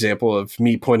cool example of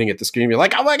me pointing at the screen and be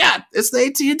like, oh my God, it's the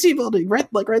AT&T building, right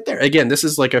there. Again, this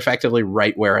is like effectively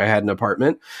right where I had an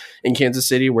apartment in Kansas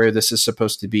City where this is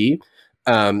supposed to be.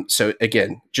 So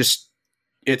again, just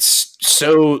it's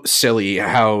so silly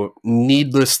how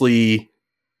needlessly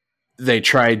they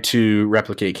tried to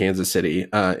replicate Kansas City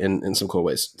in some cool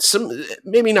ways. Some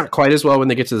maybe not quite as well when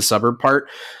they get to the suburb part,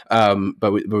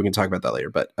 but we can talk about that later.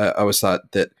 But I always thought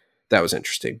that was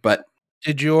interesting. But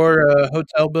did your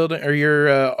hotel building or your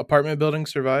apartment building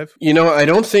survive? I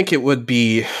don't think it would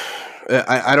be.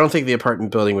 I don't think the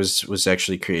apartment building was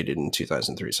actually created in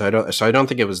 2003, so I don't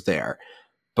think it was there.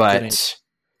 But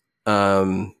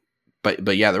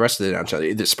But yeah, the rest of the downtown,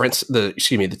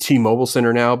 the T-Mobile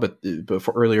Center now, but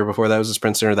before that was the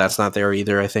Sprint Center. That's not there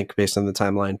either, I think, based on the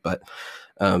timeline. But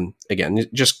again,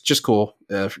 just cool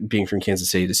being from Kansas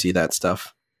City to see that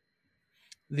stuff.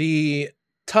 The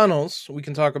tunnels, we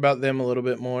can talk about them a little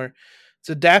bit more. It's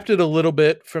adapted a little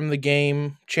bit from the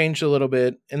game, changed a little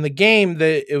bit. In the game,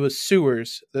 it was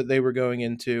sewers that they were going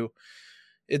into.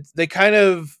 They kind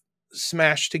of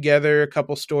smashed together a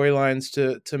couple storylines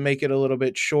to make it a little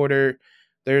bit shorter.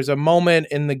 There's a moment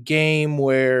in the game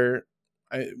where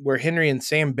Henry and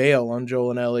Sam bail on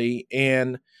Joel and Ellie,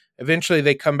 and eventually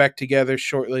they come back together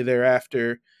shortly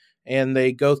thereafter, and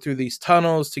they go through these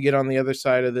tunnels to get on the other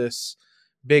side of this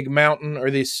big mountain,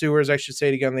 or these sewers, I should say,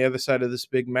 to get on the other side of this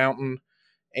big mountain.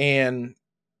 And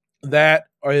that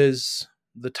is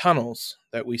the tunnels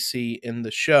that we see in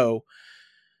the show.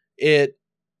 It,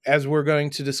 as we're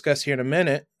going to discuss here in a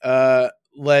minute,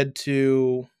 led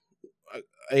to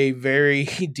a very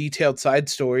detailed side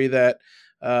story that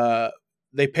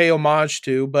they pay homage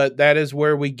to, but that is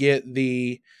where we get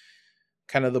the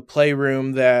kind of the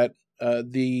playroom that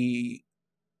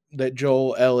that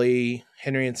Joel, Ellie,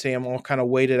 Henry, and Sam all kind of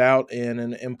waited out in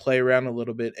and play around a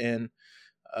little bit in.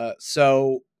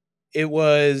 So it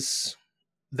was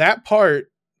that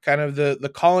part, kind of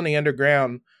the colony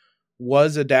underground,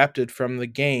 was adapted from the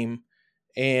game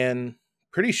and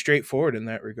pretty straightforward in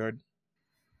that regard.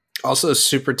 Also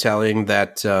super telling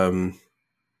that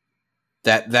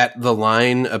that the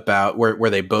line about where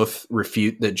they both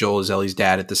refute that Joel is Ellie's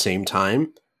dad at the same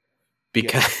time,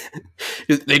 because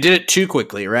they did it too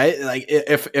quickly, right? Like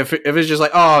if it's just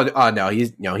like, oh no,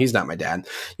 he's not my dad,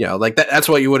 like that's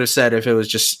what you would have said if it was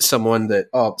just someone that,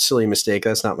 silly mistake,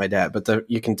 that's not my dad. But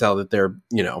you can tell that they're,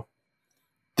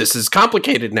 this is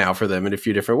complicated now for them in a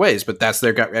few different ways, but that's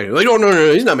their gut reaction. Like, oh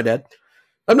no, he's not my dad.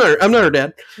 I'm not her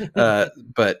dad.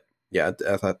 But yeah,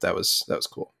 I thought that was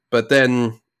cool. But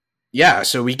then, yeah,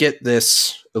 so we get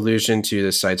this allusion to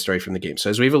this side story from the game. So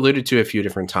as we've alluded to a few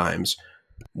different times,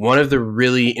 one of the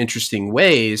really interesting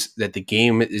ways that the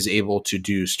game is able to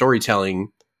do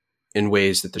storytelling in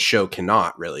ways that the show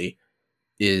cannot really,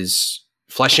 is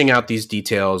fleshing out these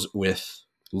details with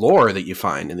lore that you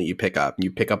find and that you pick up. You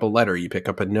pick up a letter, you pick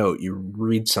up a note, you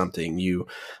read something, you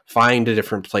find a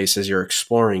different place as you're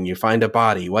exploring, you find a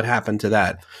body, what happened to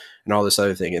that, and all this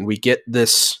other thing. And we get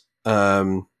this,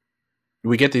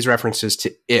 we get these references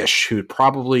to Ish, who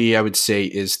probably, I would say,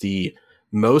 is the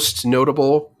most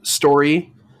notable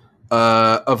story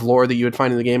of lore that you would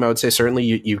find in the game. I would say certainly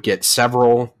you get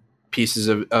several pieces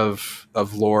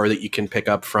of lore that you can pick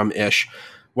up from Ish.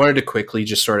 Wanted to quickly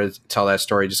just sort of tell that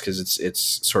story just because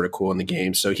it's sort of cool in the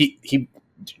game. So he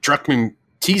Druckmann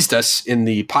teased us in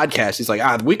the podcast. He's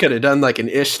like, we could have done like an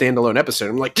Ish standalone episode.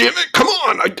 I'm like, damn it, come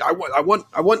on,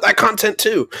 I want that content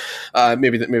too.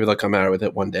 Maybe they'll come out with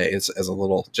it one day as a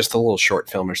little short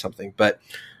film or something. But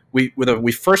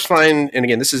we first find, and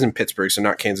again, this is in Pittsburgh, so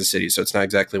not Kansas City, so it's not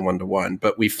exactly 1-to-1,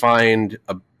 but we find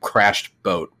a crashed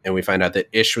boat, and we find out that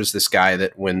Ish was this guy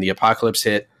that when the apocalypse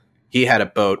hit, he had a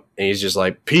boat, and he's just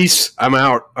like, peace, I'm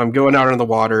out. I'm going out on the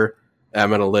water. I'm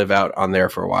going to live out on there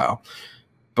for a while.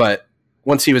 But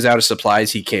once he was out of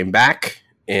supplies, he came back,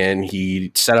 and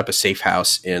he set up a safe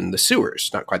house in the sewers.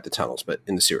 Not quite the tunnels, but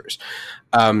in the sewers.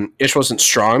 Ish wasn't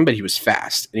strong, but he was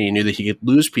fast, and he knew that he could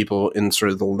lose people in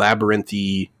sort of the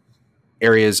labyrinthy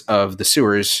areas of the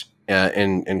sewers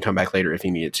and come back later if he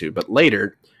needed to. But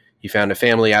later, he found a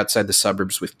family outside the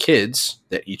suburbs with kids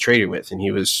that he traded with, and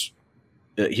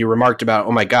he remarked about,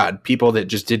 oh my God, people that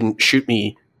just didn't shoot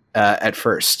me at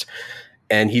first.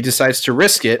 And he decides to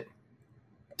risk it,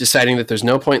 deciding that there's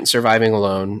no point in surviving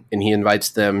alone, and he invites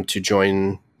them to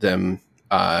join them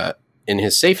in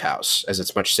his safe house, as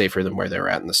it's much safer than where they were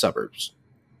at in the suburbs.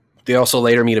 They also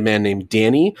later meet a man named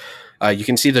Danny. You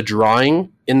can see the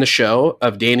drawing in the show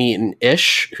of Danny and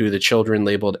Ish, who the children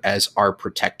labeled as our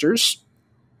protectors.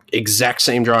 Exact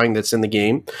same drawing that's in the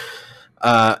game.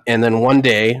 And then one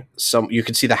day, you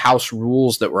could see the house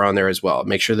rules that were on there as well.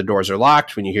 Make sure the doors are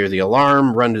locked. When you hear the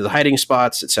alarm, run to the hiding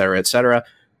spots, etc., etc.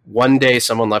 One day,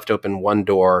 someone left open one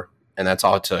door, and that's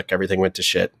all it took. Everything went to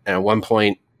shit. And at one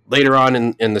point, later on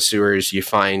in the sewers, you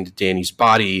find Danny's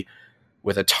body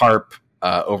with a tarp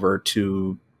over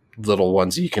two little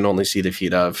ones that you can only see the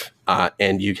feet of.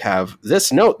 And you have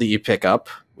this note that you pick up,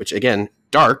 which, again,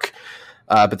 dark.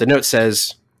 But the note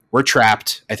says, we're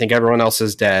trapped. I think everyone else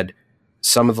is dead.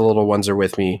 Some of the little ones are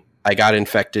with me. I got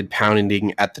infected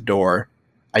pounding at the door.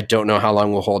 I don't know how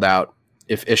long we'll hold out.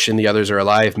 If Ish and the others are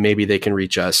alive, maybe they can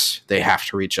reach us. They have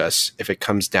to reach us. If it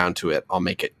comes down to it, I'll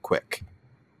make it quick.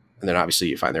 And then obviously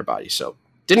you find their bodies. So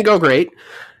didn't go great.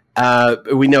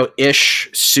 We know Ish,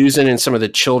 Susan, and some of the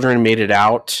children made it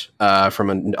out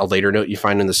from a later note you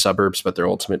find in the suburbs, but their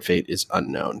ultimate fate is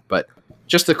unknown. But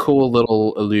just a cool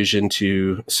little allusion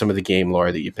to some of the game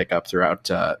lore that you pick up throughout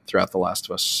The Last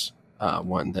of Us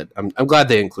one that I'm glad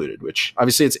they included, which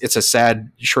obviously it's a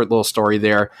sad, short little story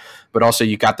there, but also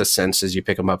you got the sense as you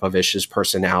pick them up of Ish's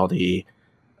personality.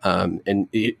 And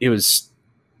it was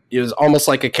almost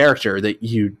like a character that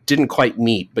you didn't quite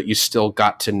meet, but you still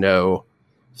got to know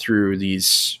through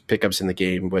these pickups in the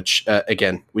game, which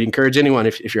again, we encourage anyone,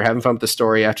 if you're having fun with the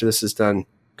story after this is done,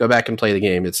 go back and play the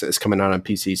game. It's coming out on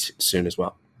PC soon as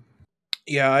well.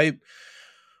 Yeah, I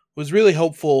was really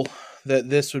hopeful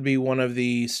that this would be one of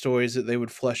the stories that they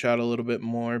would flesh out a little bit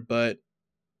more, but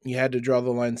you had to draw the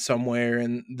line somewhere,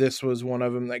 and this was one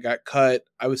of them that got cut.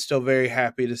 I was still very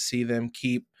happy to see them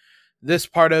keep this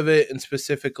part of it, and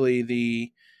specifically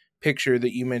the picture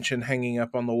that you mentioned hanging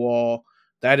up on the wall.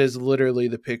 That is literally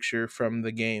the picture from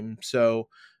the game. So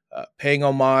paying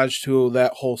homage to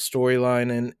that whole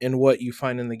storyline and what you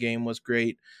find in the game was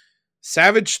great.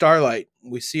 Savage Starlight.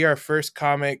 We see our first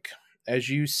comic, as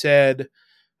you said,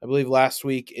 I believe last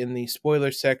week in the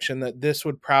spoiler section, that this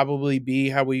would probably be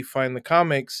how we find the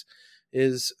comics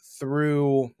is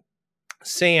through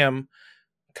Sam.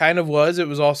 Kind of was. It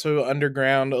was also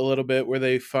underground a little bit where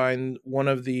they find one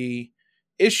of the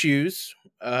issues.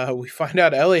 We find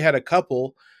out Ellie had a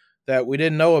couple that we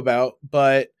didn't know about,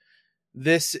 but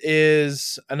this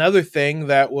is another thing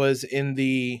that was in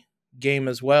the game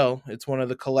as well. It's one of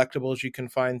the collectibles you can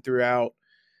find throughout,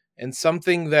 and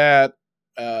something that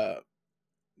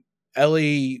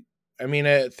Ellie,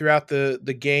 throughout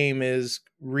the game is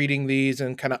reading these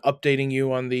and kind of updating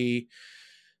you on the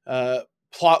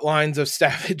plot lines of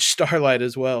Savage Starlight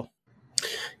as well.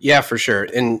 Yeah, for sure.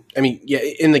 And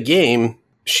in the game,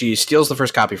 she steals the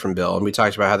first copy from Bill, and we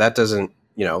talked about how that doesn't,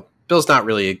 Bill's not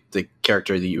really the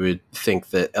character that you would think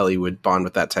that Ellie would bond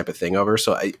with that type of thing over.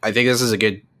 So I think this is a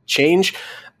good change.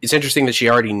 It's interesting that she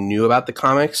already knew about the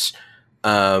comics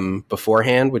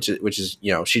beforehand, which is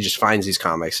she just finds these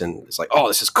comics and it's like, oh,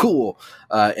 this is cool.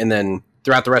 And then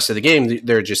throughout the rest of the game,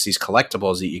 there are just these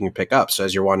collectibles that you can pick up. So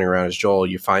as you're wandering around as Joel,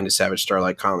 you find a Savage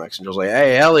Starlight comics, and Joel's like,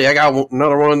 "Hey, Ellie, I got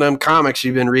another one of them comics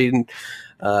you've been reading,"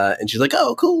 and she's like,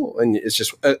 "Oh, cool!" And it's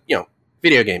just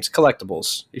video games,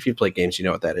 collectibles. If you play games, you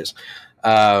know what that is.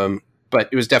 But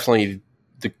it was definitely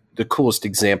the coolest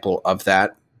example of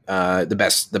that. The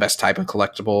best type of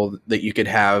collectible that you could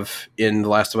have in The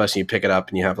Last of Us, and you pick it up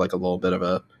and you have like a little bit of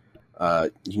a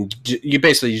you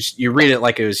basically you read it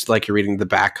like it was like you're reading the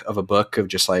back of a book of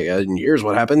just like here's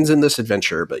what happens in this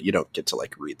adventure, but you don't get to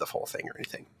like read the whole thing or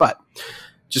anything. But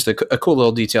just a cool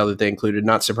little detail that they included,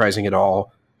 not surprising at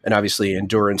all. And obviously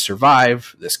endure and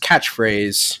survive, this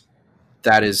catchphrase,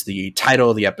 that is the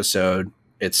title of the episode.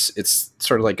 It's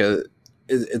sort of like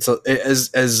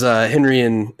as Henry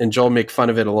and Joel make fun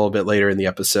of it a little bit later in the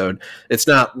episode. It's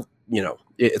not,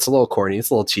 it's a little corny, it's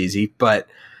a little cheesy, but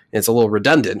it's a little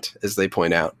redundant, as they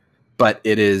point out. But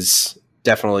it is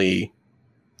definitely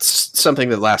something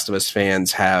that Last of Us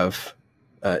fans have.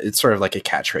 It's sort of like a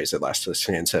catchphrase that Last of Us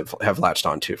fans have latched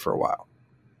onto for a while.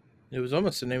 It was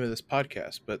almost the name of this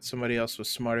podcast, but somebody else was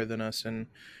smarter than us and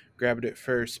grabbed it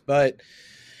first. But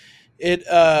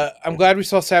I'm glad we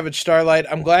saw Savage Starlight.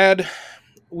 I'm glad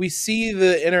we see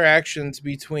the interactions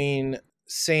between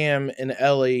Sam and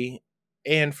Ellie.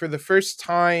 And for the first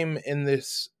time in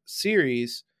this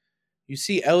series, you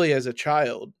see Ellie as a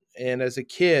child. And as a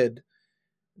kid,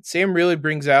 Sam really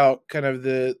brings out kind of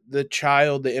the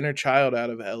child, the inner child out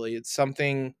of Ellie. It's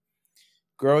something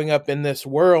growing up in this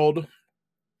world,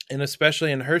 and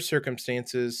especially in her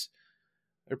circumstances,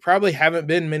 there probably haven't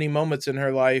been many moments in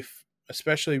her life,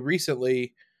 especially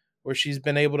recently, where she's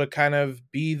been able to kind of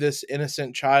be this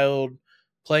innocent child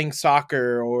playing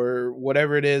soccer or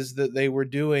whatever it is that they were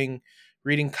doing,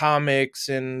 reading comics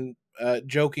and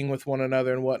joking with one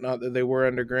another and whatnot, that they were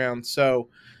underground. So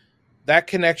that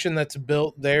connection that's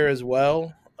built there as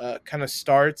well kind of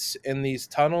starts in these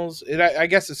tunnels. I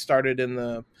guess it started in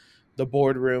the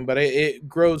boardroom, but it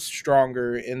grows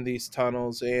stronger in these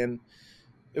tunnels. And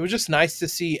it was just nice to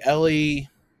see Ellie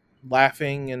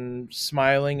laughing and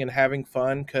smiling and having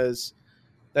fun, because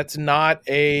that's not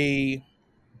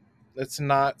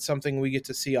something we get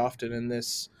to see often in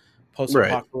this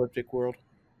post-apocalyptic world.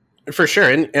 For sure.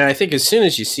 And I think as soon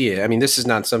as you see it, I mean, this is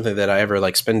not something that I ever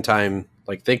like spend time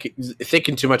like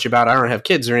thinking too much about. I don't have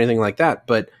kids or anything like that,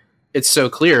 but it's so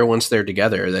clear once they're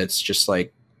together that it's just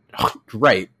like,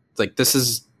 right. Like, this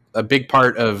is a big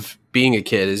part of being a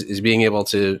kid is being able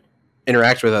to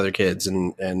interact with other kids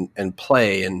and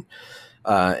play and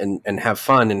have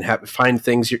fun and find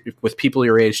things with people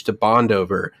your age to bond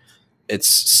over. It's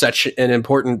such an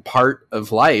important part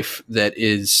of life that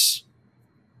is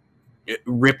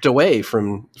ripped away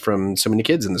from so many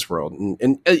kids in this world.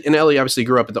 And Ellie obviously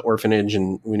grew up at the orphanage,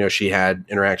 and we know she had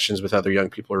interactions with other young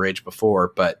people her age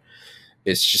before, but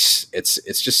it's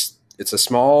a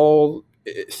small,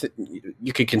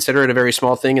 you could consider it a very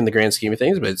small thing in the grand scheme of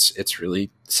things, but it's really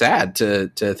sad to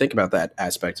think about that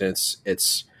aspect. And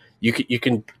it's you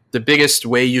can the biggest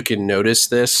way you can notice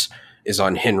this is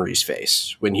on Henry's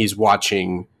face when he's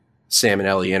watching Sam and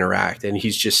Ellie interact, and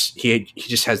he just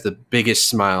has the biggest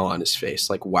smile on his face,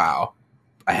 like, wow,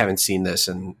 I haven't seen this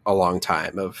in a long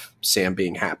time, of Sam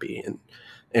being happy and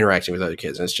interacting with other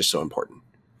kids, and it's just so important.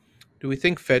 Do we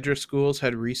think Fedra schools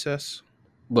had recess?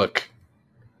 Look,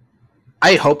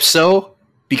 I hope so,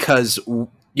 because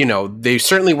they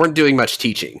certainly weren't doing much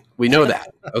teaching. We know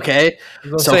that, okay?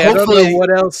 So hopefully,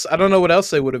 I don't know what else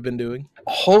they would have been doing.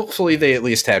 Hopefully they at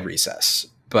least had recess,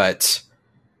 but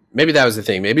maybe that was the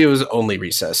thing. Maybe it was only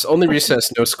recess. Only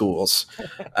recess, no schools.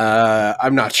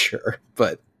 I'm not sure,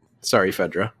 but sorry,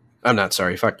 Fedra. I'm not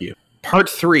sorry. Fuck you. Part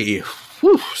 3,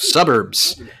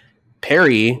 suburbs.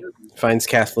 Perry finds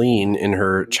Kathleen in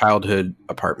her childhood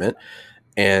apartment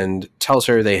and tells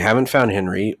her they haven't found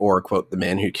Henry, or, quote, the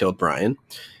man who killed Brian.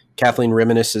 Kathleen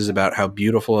reminisces about how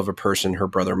beautiful of a person her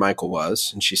brother Michael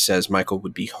was, and she says Michael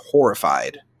would be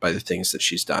horrified by the things that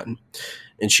she's done.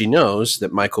 And she knows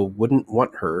that Michael wouldn't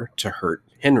want her to hurt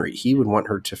Henry. He would want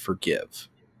her to forgive.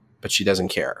 But she doesn't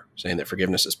care, saying that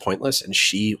forgiveness is pointless, and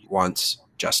she wants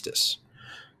justice.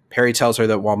 Perry tells her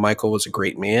that while Michael was a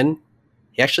great man,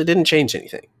 he actually didn't change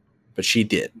anything. But she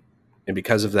did. And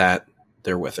because of that,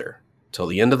 they're with her. Till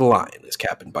the end of the line, as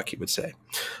Captain Bucky would say.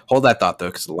 Hold that thought, though,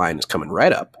 because the line is coming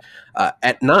right up.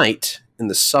 At night, in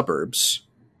the suburbs,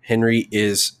 Henry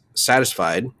is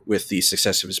satisfied with the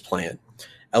success of his plan.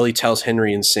 Ellie tells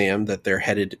Henry and Sam that they're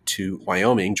headed to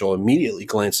Wyoming. Joel immediately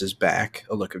glances back,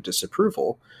 a look of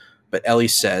disapproval, but Ellie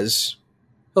says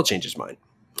he'll change his mind.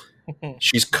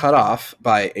 She's cut off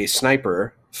by a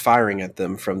sniper firing at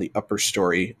them from the upper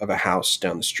story of a house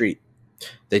down the street.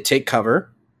 They take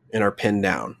cover and are pinned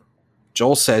down.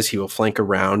 Joel says he will flank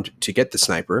around to get the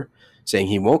sniper, saying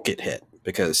he won't get hit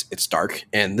because it's dark,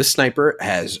 and this sniper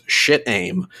has shit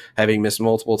aim, having missed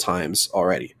multiple times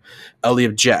already. Ellie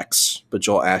objects, but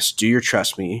Joel asks, "Do you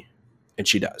trust me?" And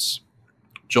she does.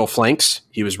 Joel flanks.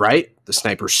 He was right. The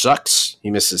sniper sucks.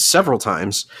 He misses several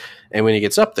times, and when he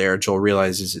gets up there, Joel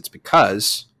realizes it's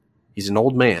because he's an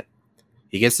old man.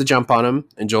 He gets the jump on him,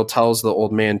 and Joel tells the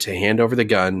old man to hand over the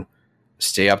gun,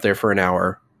 stay up there for an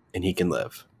hour, and he can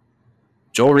live.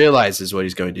 Joel realizes what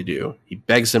he's going to do. He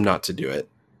begs him not to do it,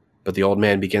 but the old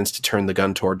man begins to turn the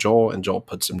gun toward Joel, and Joel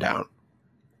puts him down.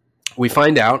 We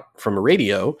find out from a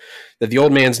radio that the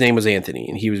old man's name was Anthony,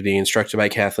 and he was being instructed by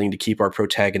Kathleen to keep our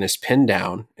protagonist pinned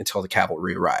down until the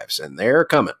cavalry arrives, and they're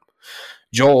coming.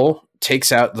 Joel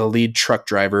takes out the lead truck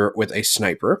driver with a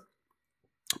sniper,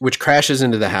 which crashes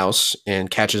into the house and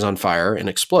catches on fire and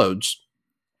explodes.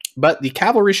 But the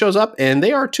cavalry shows up, and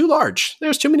they are too large.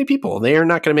 There's too many people. They are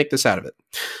not going to make this out of it.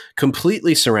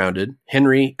 Completely surrounded,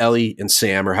 Henry, Ellie, and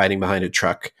Sam are hiding behind a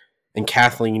truck, and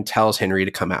Kathleen tells Henry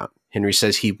to come out. Henry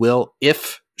says he will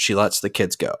if she lets the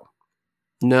kids go.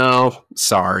 No,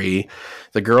 sorry.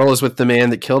 The girl is with the man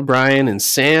that killed Brian, and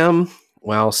Sam,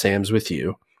 well, Sam's with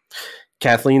you.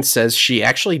 Kathleen says she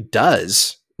actually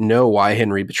does know why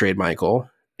Henry betrayed Michael,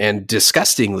 and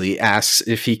disgustingly asks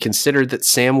if he considered that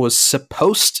Sam was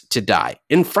supposed to die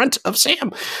in front of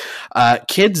Sam.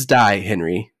 Kids die,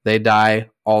 Henry. They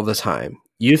die all the time.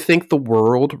 You think the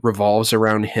world revolves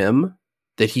around him?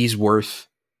 That he's worth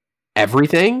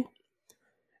everything?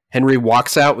 Henry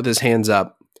walks out with his hands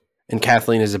up, and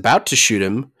Kathleen is about to shoot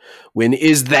him when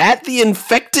is that the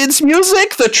infected's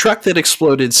music? The truck that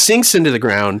exploded sinks into the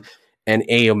ground, and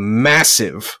a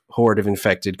massive horde of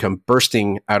infected come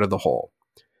bursting out of the hole.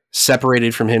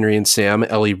 Separated from Henry and Sam,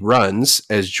 Ellie runs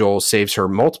as Joel saves her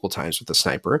multiple times with a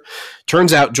sniper.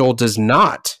 Turns out Joel does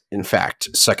not, in fact,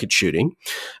 suck at shooting.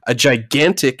 A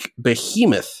gigantic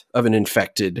behemoth of an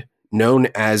infected, known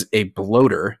as a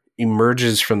bloater,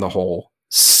 emerges from the hole,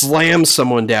 slams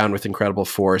someone down with incredible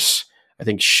force, I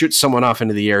think shoots someone off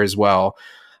into the air as well,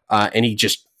 and he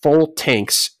just full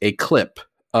tanks a clip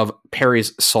of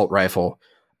Perry's assault rifle.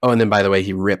 Oh, and then, by the way,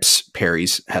 he rips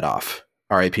Perry's head off.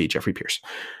 R.I.P. Jeffrey Pierce.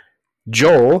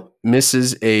 Joel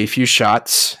misses a few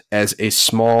shots as a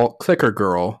small clicker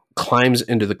girl climbs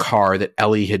into the car that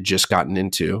Ellie had just gotten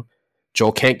into.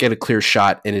 Joel can't get a clear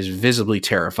shot and is visibly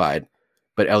terrified,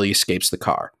 but Ellie escapes the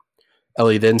car.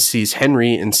 Ellie then sees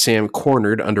Henry and Sam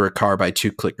cornered under a car by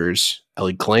two clickers.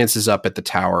 Ellie glances up at the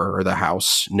tower or the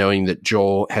house, knowing that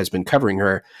Joel has been covering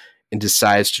her, and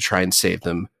decides to try and save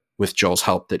them with Joel's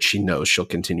help that she knows she'll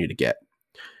continue to get.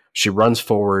 She runs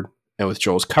forward, and with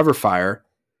Joel's cover fire,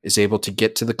 is able to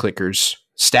get to the clickers,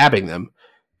 stabbing them,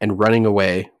 and running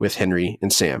away with Henry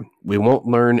and Sam. We won't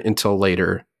learn until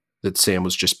later that Sam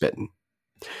was just bitten.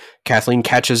 Kathleen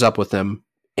catches up with them,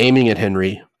 aiming at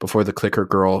Henry before the clicker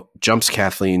girl jumps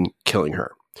Kathleen, killing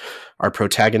her. Our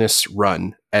protagonists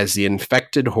run as the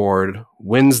infected horde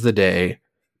wins the day,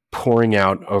 pouring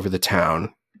out over the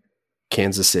town.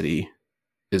 Kansas City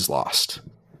is lost.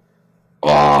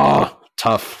 Oh,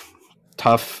 tough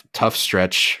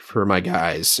stretch for my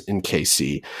guys in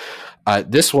KC.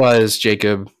 This was,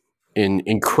 Jacob, an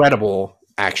incredible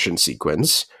action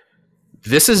sequence.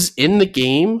 This is in the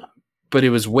game, but it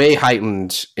was way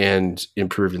heightened and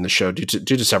improved in the show due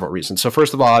to several reasons. So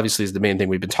first of all, obviously, is the main thing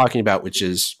we've been talking about, which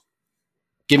is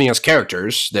giving us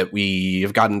characters that we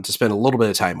have gotten to spend a little bit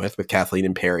of time with Kathleen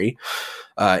and Perry,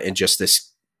 and just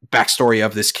this backstory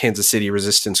of this Kansas City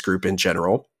resistance group in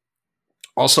general.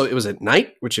 Also, it was at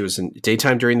night, which it was in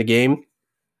daytime during the game.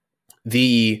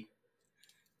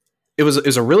 It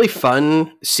was a really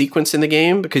fun sequence in the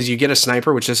game because you get a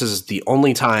sniper, which this is the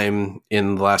only time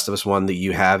in The Last of Us 1 that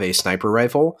you have a sniper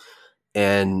rifle.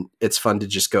 And it's fun to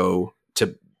just go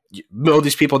to mow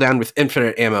these people down with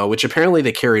infinite ammo, which apparently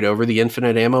they carried over the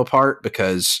infinite ammo part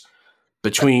because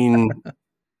between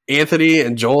Anthony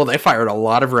and Joel, they fired a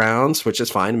lot of rounds, which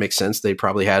is fine. It makes sense. They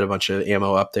probably had a bunch of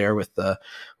ammo up there with the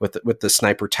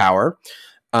sniper tower.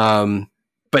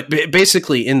 But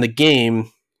basically in the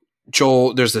game,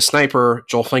 there's the sniper.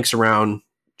 Joel flanks around.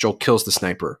 Joel kills the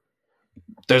sniper.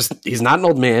 He's not an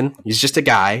old man. He's just a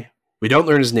guy. We don't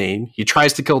learn his name. He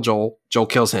tries to kill Joel. Joel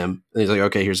kills him. And he's like,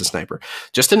 okay, here's a sniper.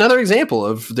 Just another example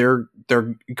of they're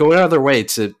going out of their way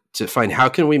to find how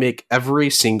can we make every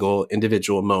single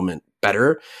individual moment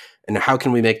better, and how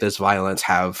can we make this violence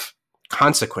have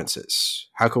consequences?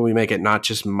 How can we make it not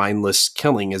just mindless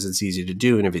killing as it's easy to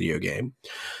do in a video game?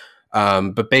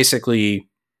 But basically,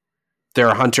 there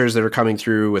are hunters that are coming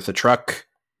through with a truck.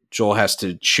 Joel has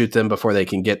to shoot them before they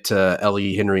can get to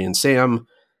Ellie, Henry, and Sam.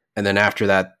 And then after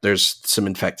that, there's some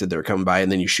infected that are coming by,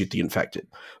 and then you shoot the infected.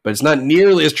 But it's not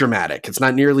nearly as dramatic. It's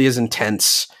not nearly as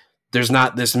intense. There's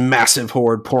not this massive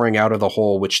horde pouring out of the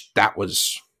hole, which that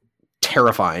was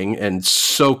terrifying and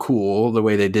so cool the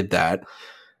way they did that.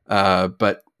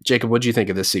 But Jacob, what do you think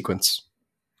of this sequence?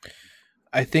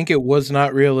 I think it was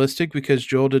not realistic because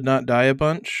Joel did not die a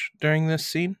bunch during this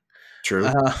scene. True.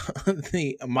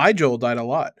 My Joel died a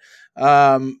lot.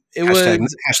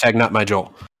 Hashtag not my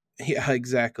Joel. Yeah,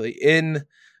 exactly. In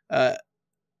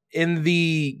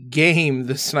the game,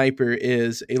 the sniper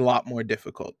is a lot more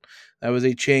difficult. That was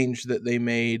a change that they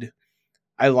made.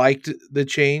 I liked the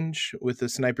change with the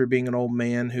sniper being an old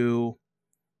man who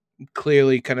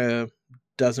clearly kind of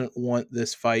doesn't want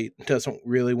this fight, doesn't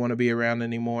really want to be around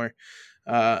anymore.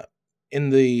 In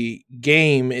the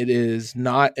game, it is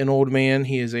not an old man.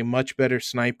 He is a much better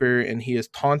sniper, and he is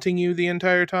taunting you the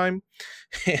entire time.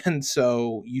 And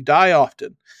so you die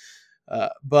often.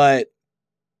 But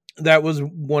that was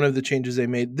one of the changes they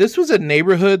made. This was a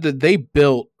neighborhood that they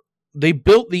built. They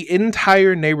built the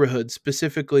entire neighborhood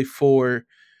specifically for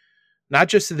not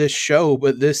just this show,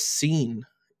 but this scene.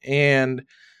 And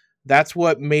that's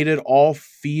what made it all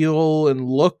feel and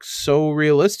look so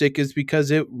realistic, is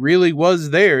because it really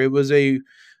was there. It was a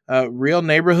real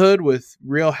neighborhood with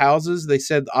real houses. They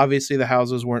said obviously the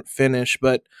houses weren't finished,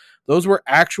 but those were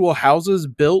actual houses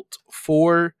built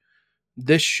for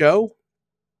this show.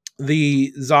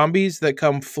 The zombies that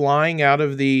come flying out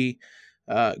of the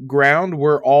ground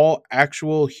were all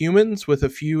actual humans, with a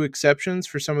few exceptions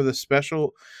for some of the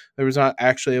special. There was not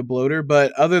actually a bloater,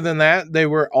 but other than that, they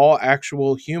were all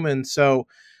actual humans. So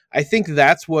I think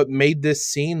that's what made this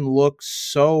scene look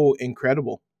so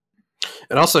incredible.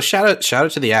 And also shout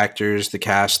out to the actors, the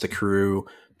cast, the crew,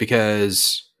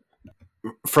 because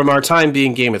from our time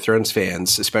being Game of Thrones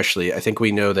fans, especially, I think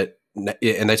we know that,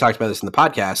 and they talked about this in the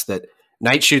podcast, that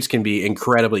night shoots can be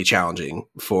incredibly challenging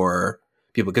for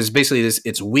people, because basically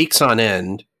it's weeks on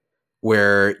end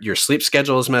where your sleep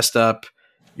schedule is messed up,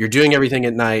 you're doing everything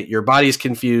at night, your body's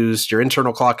confused, your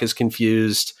internal clock is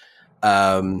confused,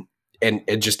 and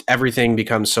just everything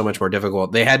becomes so much more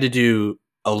difficult. They had to do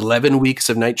 11 weeks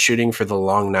of night shooting for the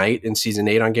long night in season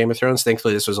 8 on Game of Thrones.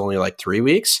 Thankfully, this was only like 3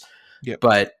 weeks. Yep.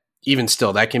 But even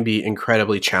still, that can be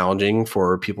incredibly challenging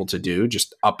for people to do,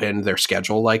 just upend their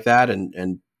schedule like that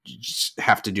and just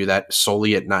have to do that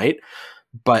solely at night.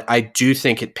 But I do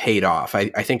think it paid off. I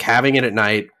think having it at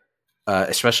night,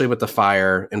 especially with the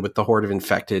fire and with the horde of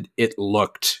infected, it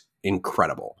looked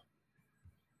incredible.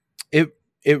 It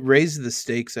raised the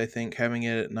stakes, I think, having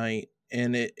it at night,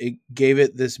 and it gave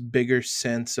it this bigger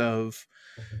sense of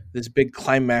this big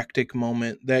climactic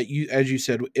moment that, you, as you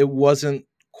said, it wasn't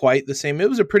quite the same. It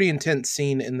was a pretty intense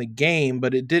scene in the game,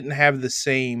 but it didn't have the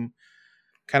same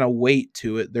kind of weight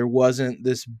to it. There wasn't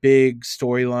this big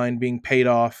storyline being paid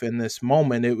off in this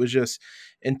moment. It was just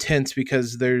intense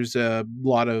because there's a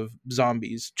lot of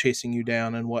zombies chasing you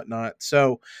down and whatnot.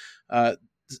 So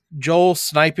Joel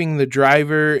sniping the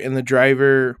driver and the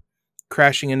driver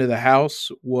crashing into the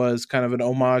house was kind of an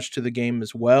homage to the game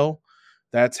as well.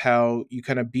 That's how you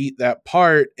kind of beat that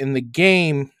part. In the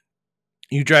game,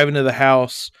 you drive into the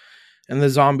house and the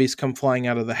zombies come flying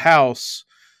out of the house.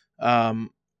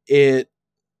 It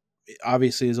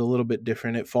obviously is a little bit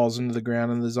different. It falls into the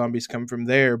ground and the zombies come from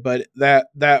there. But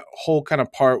that whole kind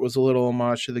of part was a little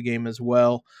homage to the game as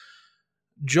well.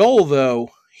 Joel,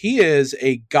 though, he is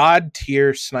a god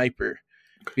tier sniper,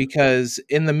 because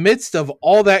in the midst of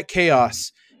all that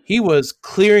chaos, he was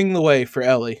clearing the way for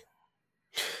Ellie.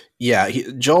 Yeah,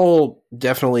 Joel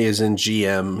definitely is in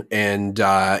GM, and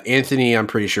Anthony, I'm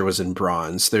pretty sure, was in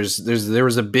bronze. There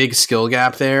was a big skill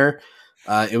gap there.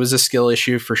 It was a skill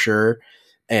issue for sure,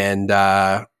 and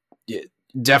I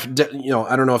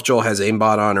don't know if Joel has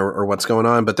aimbot on or what's going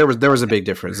on, but there was a big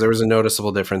difference. There was a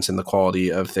noticeable difference in the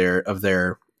quality of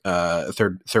their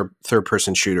third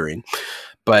person shooting.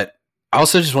 But I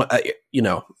also just want,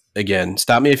 again,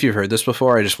 stop me if you've heard this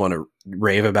before. I just want to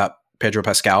rave about Pedro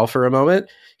Pascal for a moment.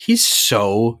 He's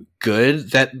so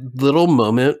good. That little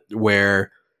moment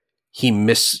where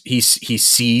he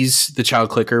sees the child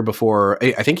clicker before,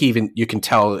 I think you can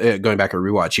tell, going back a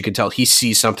rewatch, you can tell he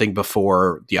sees something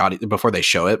before they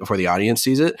show it, before the audience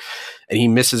sees it, and he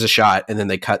misses a shot, and then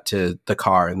they cut to the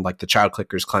car and like the child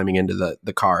clicker's climbing into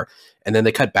the car, and then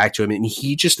they cut back to him and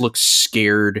he just looks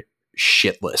scared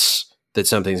shitless that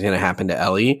something's going to happen to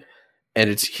Ellie.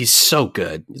 And he's so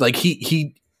good. Like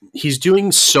he's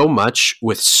doing so much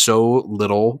with so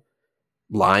little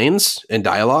lines and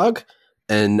dialogue.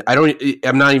 And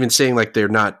I'm not even saying like they're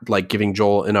not like giving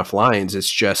Joel enough lines.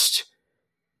 It's just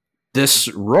this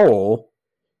role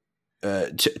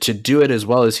to do it as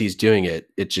well as he's doing it,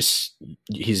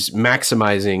 he's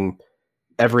maximizing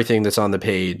everything that's on the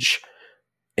page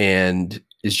and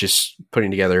is just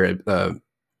putting together a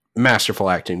masterful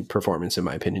acting performance, in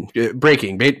my opinion.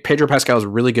 Breaking. Pedro Pascal is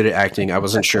really good at acting. I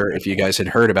wasn't sure if you guys had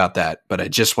heard about that, but I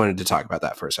just wanted to talk about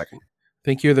that for a second. I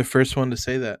think you're the first one to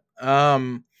say that.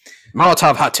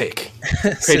 Molotov hot take.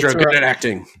 Pedro good at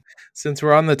acting. Since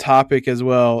we're on the topic as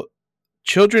well,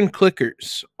 children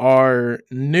clickers are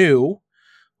new.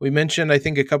 We mentioned, I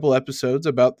think, a couple episodes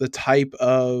about the type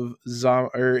of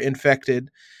infected,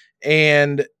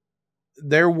 and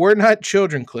there were not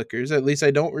children clickers. At least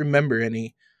I don't remember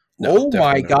any. No, oh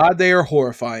my God, they are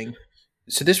horrifying.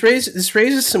 So this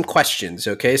raises some questions.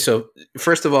 Okay, so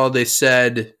first of all, they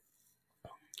said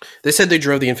they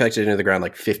drove the infected into the ground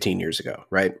like 15 years ago,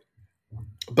 right?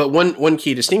 But one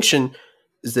key distinction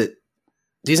is that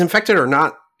these infected are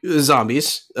not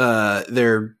zombies.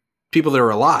 They're people that are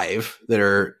alive that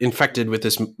are infected with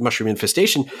this mushroom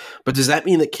infestation. But does that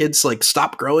mean that kids like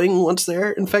stop growing once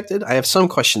they're infected? I have some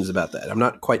questions about that. I'm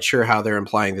not quite sure how they're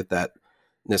implying that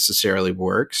necessarily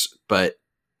works, but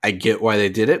I get why they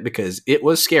did it because it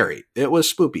was scary. It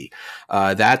was spoopy.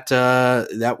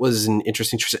 That was an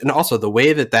interesting twist. And also the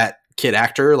way that kid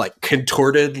actor like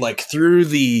contorted like through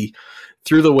the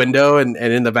window and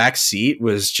in the back seat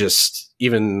was just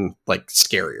even like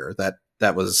scarier.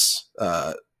 That was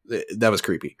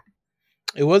creepy.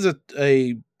 It was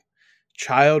a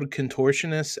child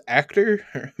contortionist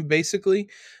actor, basically,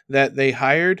 that they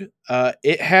hired.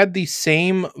 It had the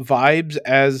same vibes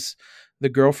as the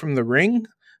girl from The Ring.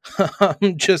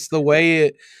 Just the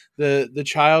way the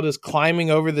child is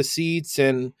climbing over the seats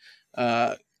and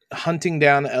hunting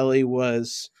down Ellie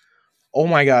was, oh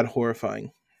my God,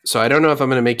 horrifying. So I don't know if I'm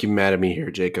going to make you mad at me here,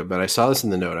 Jacob, but I saw this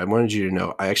in the note. I wanted you to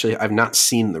know I've not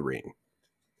seen The Ring.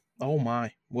 Oh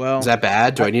my. Well, is that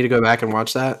bad? Do I need to go back and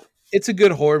watch that? It's a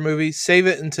good horror movie. Save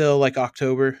it until like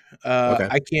October. Okay.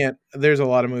 I can't. There's a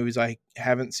lot of movies I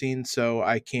haven't seen, so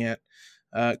I can't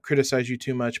criticize you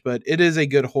too much. But it is a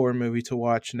good horror movie to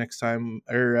watch next time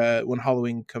or when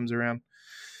Halloween comes around.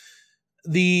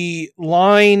 The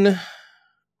line.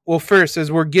 Well, first,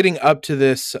 as we're getting up to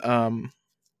this,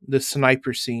 the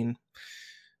sniper scene,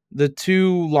 the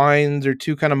two lines or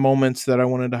two kind of moments that I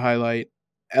wanted to highlight.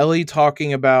 Ellie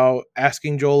talking about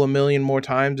asking Joel a million more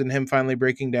times and him finally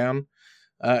breaking down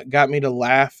got me to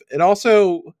laugh. It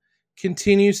also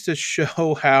continues to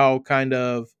show how kind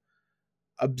of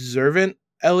observant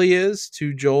Ellie is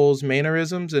to Joel's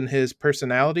mannerisms and his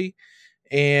personality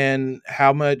and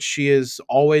how much she is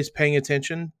always paying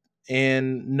attention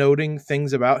and noting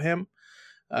things about him.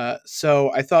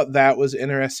 So I thought that was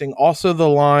interesting. Also, the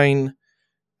line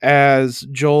as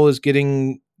Joel is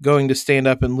going to stand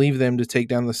up and leave them to take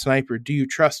down the sniper. Do you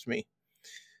trust me?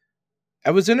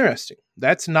 That was interesting.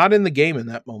 That's not in the game in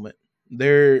that moment.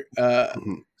 There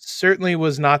certainly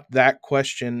was not that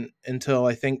question until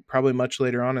I think probably much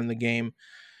later on in the game.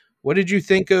 What did you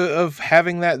think of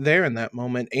having that there in that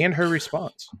moment and her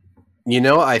response? You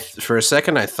know, for a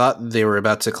second I thought they were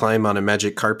about to climb on a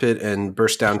magic carpet and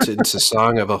burst down into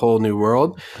song of a whole new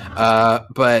world.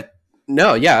 But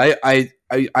no, yeah, I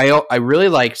really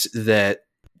liked that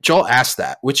Joel asked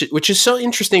that, which is so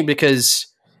interesting because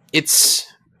it's,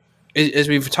 as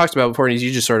we've talked about before, and as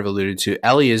you just sort of alluded to,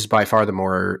 Ellie is by far the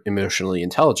more emotionally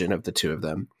intelligent of the two of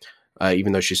them,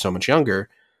 even though she's so much younger.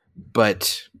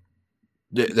 But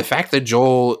the fact that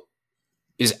Joel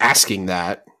is asking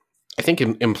that, I think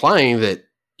implying that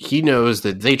he knows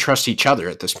that they trust each other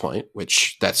at this point,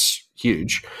 which that's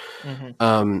huge.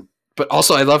 Mm-hmm. But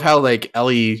also I love how like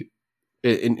Ellie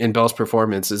in Belle's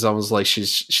performance is almost like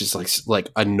she's like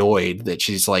annoyed that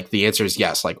she's like, the answer is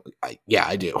yes. Like, yeah,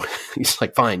 I do. He's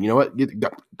like, fine. You know what?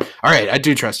 All right. I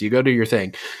do trust you. Go do your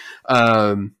thing.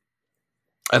 I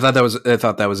thought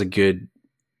that was a good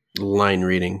line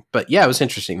reading, but yeah, it was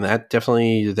interesting. That didn't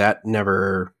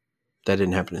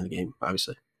happen in the game,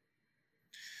 obviously.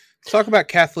 Let's talk about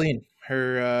Kathleen,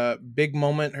 her big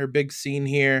moment, her big scene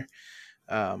here.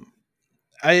 I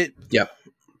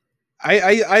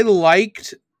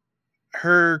liked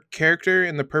her character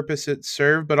and the purpose it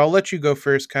served, but I'll let you go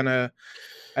first. I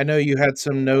know you had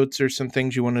some notes or some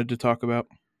things you wanted to talk about.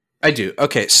 I do.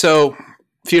 Okay, so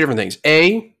a few different things.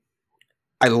 I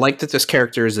like that this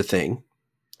character is a thing.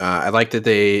 I like that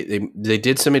they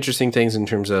did some interesting things in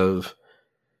terms of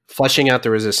fleshing out the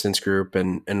resistance group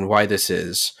and why this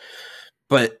is.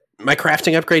 But my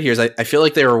crafting upgrade here is I feel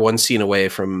like they were one scene away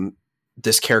from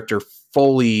this character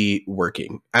fully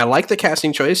working. I like the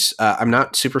casting choice. I'm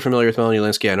not super familiar with Melanie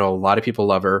Linsky. I know a lot of people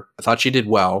love her. I thought she did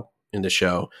well in the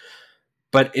show.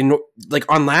 But in like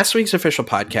on last week's official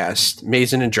podcast,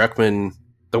 Mason and Druckmann,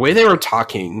 the way they were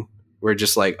talking were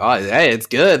just like, oh, hey, it's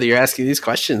good that you're asking these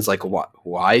questions. Like,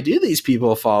 why do these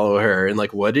people follow her? And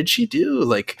like, what did she do?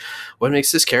 Like, what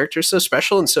makes this character so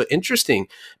special and so interesting?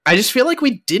 I just feel like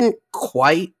we didn't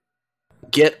quite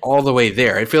get all the way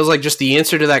there. It feels like just the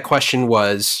answer to that question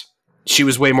was she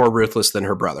was way more ruthless than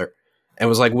her brother and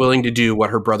was like willing to do what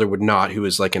her brother would not, who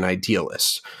was like an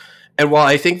idealist. And while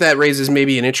I think that raises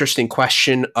maybe an interesting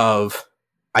question of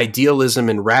idealism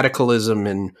and radicalism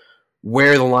and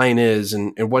where the line is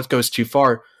and what goes too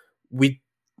far,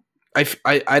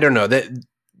 I don't know that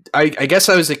I guess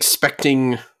I was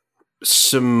expecting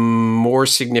some more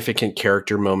significant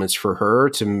character moments for her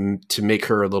to make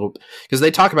her a little, because they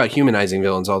talk about humanizing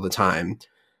villains all the time.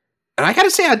 And I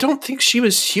gotta say, I don't think she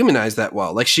was humanized that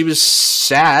well. Like, she was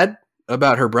sad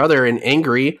about her brother and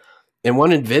angry and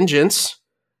wanted vengeance.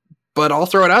 But I'll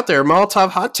throw it out there, Molotov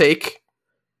hot take.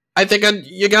 I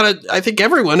think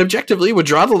everyone objectively would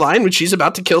draw the line when she's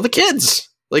about to kill the kids.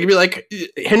 Like, it'd be like,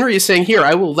 Henry is saying, here,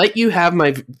 I will let you have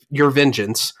your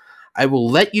vengeance. I will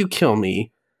let you kill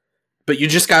me, but you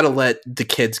just got to let the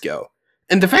kids go.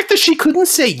 And the fact that she couldn't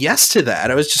say yes to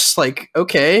that, I was just like,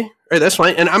 okay, all right, that's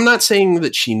fine. And I'm not saying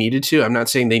that she needed to. I'm not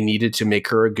saying they needed to make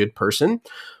her a good person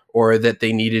or that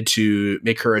they needed to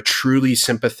make her a truly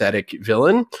sympathetic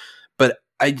villain. But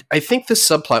I think the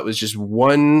subplot was just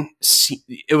one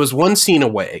scene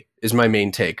away, is my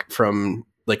main take, from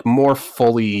like more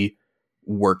fully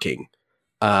working.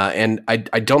 And I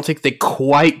don't think they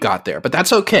quite got there, but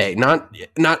that's okay. Not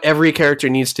every character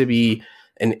needs to be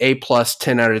an A+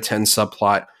 10 out of 10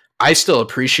 subplot. I still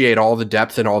appreciate all the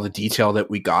depth and all the detail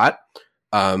that we got.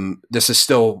 This is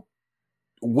still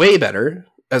way better,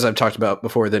 as I've talked about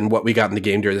before, than what we got in the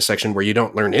game during the section where you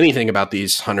don't learn anything about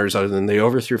these hunters other than they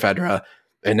overthrew Fedra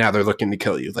and now they're looking to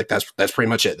kill you. Like, that's pretty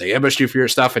much it. They ambushed you for your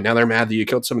stuff and now they're mad that you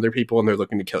killed some of their people and they're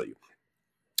looking to kill you.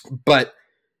 But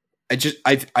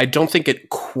I don't think it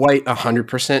quite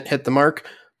 100% hit the mark,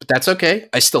 but that's okay.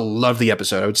 I still love the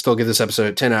episode. I would still give this episode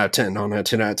a 10 out of 10 on a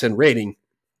 10 out of 10 rating.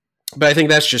 But I think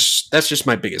that's just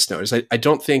my biggest note. Is I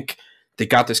don't think they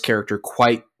got this character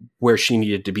quite where she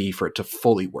needed to be for it to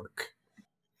fully work.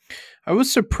 I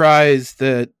was surprised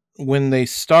that when they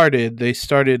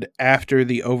started after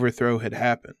the overthrow had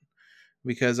happened,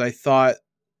 because I thought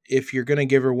if you're going to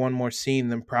give her one more scene,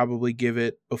 then probably give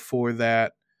it before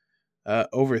that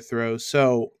overthrow.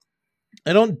 So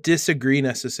I don't disagree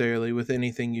necessarily with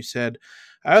anything you said.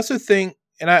 I also think,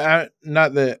 and I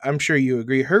not that I'm sure you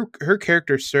agree, her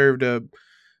character served a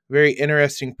very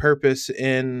interesting purpose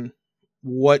in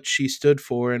what she stood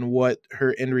for and what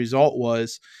her end result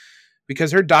was,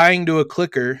 because her dying to a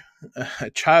clicker, a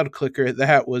child clicker at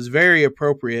that, was very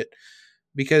appropriate,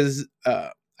 because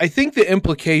I think the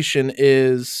implication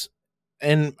is,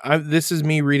 and this is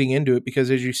me reading into it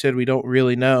because, as you said, we don't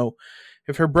really know,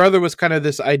 if her brother was kind of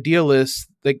this idealist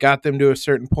that got them to a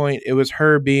certain point, it was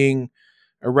her being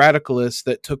a radicalist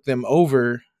that took them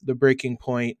over the breaking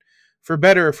point, for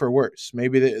better or for worse.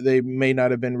 Maybe they may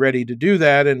not have been ready to do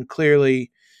that, and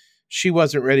clearly she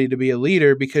wasn't ready to be a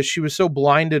leader because she was so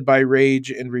blinded by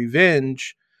rage and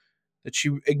revenge that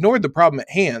she ignored the problem at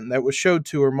hand that was showed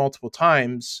to her multiple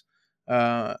times.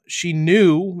 She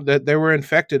knew that they were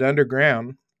infected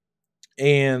underground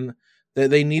and that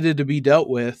they needed to be dealt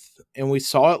with. And we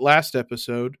saw it last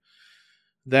episode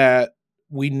that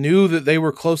we knew that they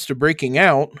were close to breaking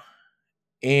out.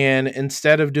 And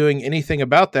instead of doing anything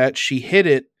about that, she hid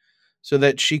it so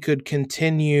that she could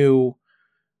continue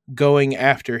going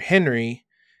after Henry.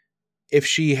 If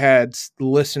she had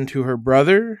listened to her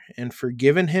brother and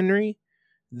forgiven Henry,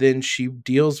 then she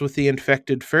deals with the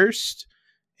infected first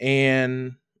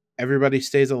and everybody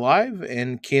stays alive,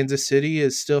 and Kansas City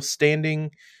is still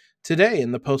standing today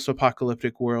in the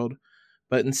post-apocalyptic world.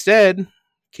 But instead,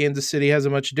 Kansas City has a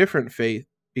much different fate,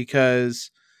 because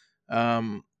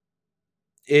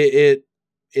it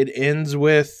ends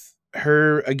with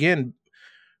her again.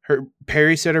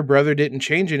 Perry said her brother didn't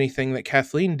change anything that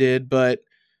Kathleen did, but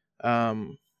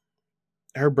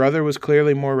her brother was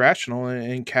clearly more rational,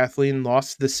 and Kathleen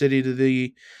lost the city to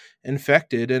the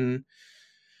infected. And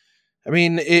I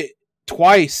mean,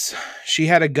 twice she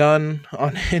had a gun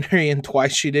on Henry and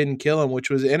twice she didn't kill him, which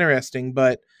was interesting,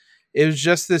 but it was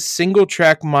just this single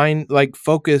track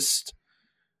focus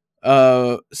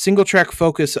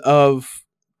of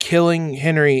killing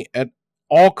Henry at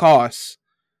all costs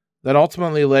that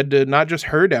ultimately led to not just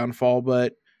her downfall,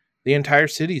 but the entire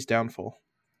city's downfall.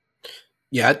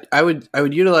 Yeah, I would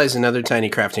utilize another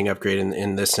tiny crafting upgrade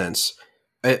in this sense.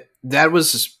 That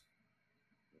was,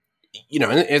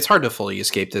 and it's hard to fully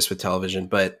escape this with television,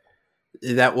 but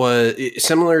that was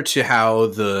similar to how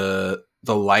the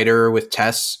lighter with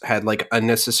Tess had like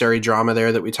unnecessary drama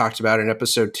there that we talked about in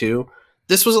episode 2.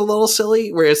 This was a little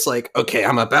silly where it's like, okay,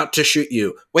 I'm about to shoot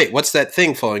you. Wait, what's that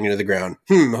thing falling into the ground?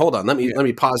 Hold on. Let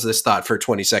me pause this thought for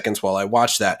 20 seconds while I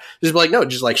watch that. Just be like, no,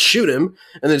 just like shoot him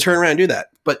and then turn around and do that.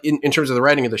 But in terms of the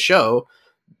writing of the show,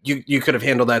 you could have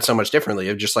handled that so much differently.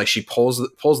 Of just like she pulls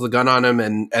the gun on him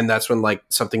and that's when like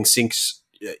something sinks.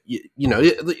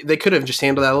 They could have just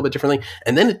handled that a little bit differently.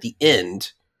 And then at the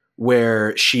end,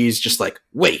 where she's just like,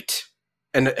 wait,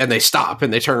 and they stop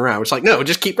and they turn around. It's like, no,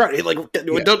 just keep running. Like,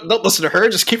 don't listen to her.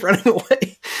 Just keep running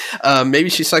away. Maybe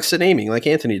she sucks at aiming like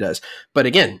Anthony does. But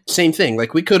again, same thing.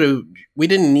 Like we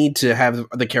didn't need to have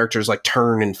the characters like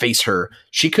turn and face her.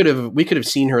 We could have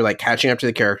seen her like catching up to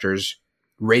the characters,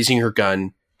 raising her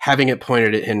gun, having it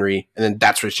pointed at Henry, and then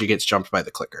that's where she gets jumped by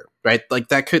the clicker, right? Like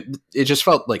it just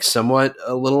felt like somewhat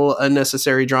a little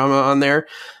unnecessary drama on there.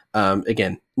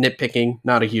 Again, nitpicking,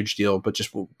 not a huge deal, but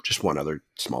just one other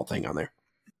small thing on there.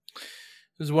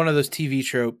 It was one of those TV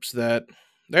tropes that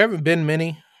there haven't been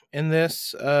many in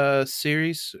this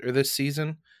series or this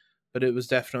season, but it was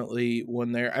definitely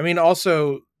one there. I mean,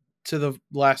 also to the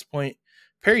last point,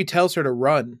 Perry tells her to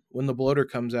run when the bloater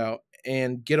comes out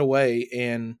and get away,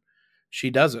 and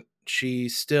she doesn't. She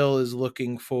still is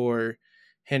looking for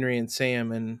Henry and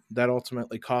Sam, and that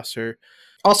ultimately costs her.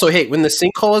 Also, hey, when the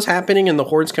sinkhole is happening and the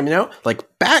horde's coming out, like,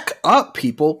 back up,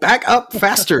 people. Back up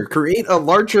faster. Create a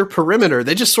larger perimeter.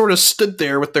 They just sort of stood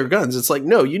there with their guns. It's like,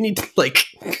 no, you need to, like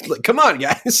come on,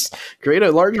 guys. Create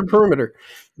a larger perimeter.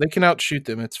 They can outshoot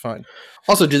them. It's fine.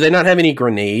 Also, do they not have any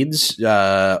grenades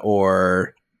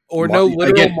or no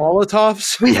literal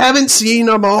Molotovs? We haven't seen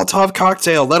a Molotov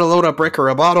cocktail, let alone a brick or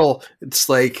a bottle. It's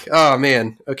like, oh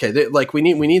man, okay. We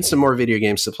need some more video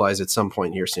game supplies at some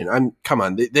point here soon. Come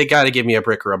on, they got to give me a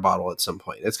brick or a bottle at some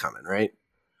point. It's coming, right?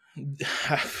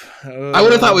 I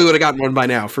would have thought we would have gotten one by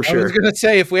now for sure. I was gonna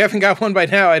say if we haven't got one by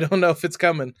now, I don't know if it's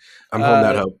coming. I'm holding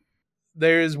that hope.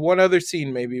 There's one other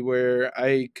scene maybe where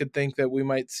I could think that we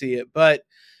might see it, but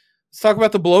let's talk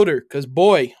about the bloater because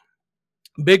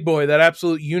Big Boy, that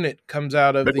absolute unit comes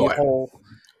out of the hole,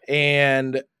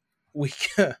 and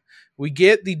we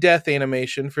get the death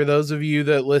animation. For those of you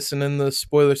that listened in the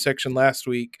spoiler section last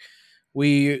week,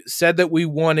 we said that we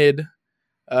wanted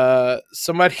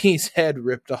somebody's head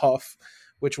ripped off,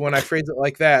 which when I phrase it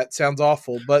like that sounds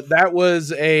awful, but that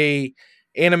was a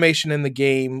animation in the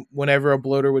game. Whenever a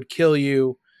bloater would kill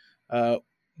you,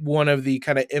 one of the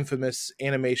kind of infamous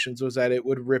animations was that it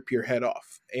would rip your head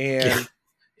off, and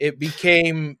it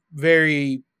became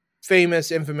very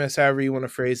famous, infamous, however you want to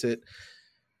phrase it.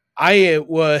 I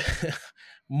was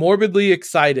morbidly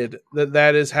excited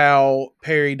that is how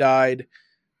Perry died.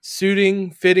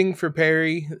 Fitting for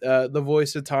Perry, the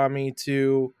voice of Tommy,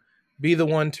 to be the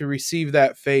one to receive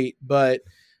that fate. But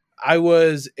I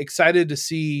was excited to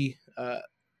see,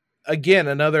 again,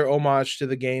 another homage to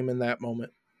the game in that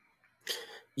moment.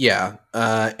 Yeah,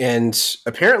 and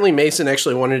apparently Mason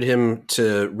actually wanted him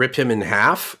to rip him in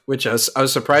half, which I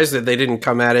was surprised that they didn't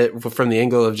come at it from the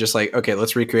angle of just like, okay,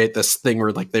 let's recreate this thing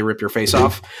where like they rip your face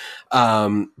off.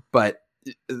 But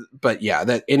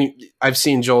yeah, I've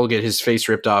seen Joel get his face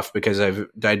ripped off because I've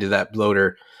died to that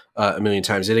bloater a million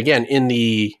times. And again, in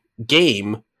the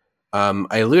game,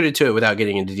 I alluded to it without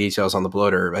getting into details on the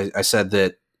bloater. I said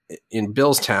that in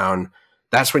Billstown,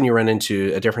 that's when you run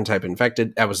into a different type of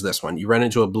infected. That was this one. You run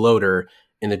into a bloater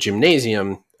in the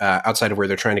gymnasium outside of where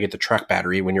they're trying to get the truck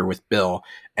battery when you're with Bill.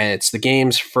 And it's the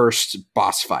game's first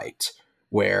boss fight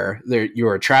where you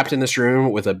are trapped in this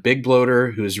room with a big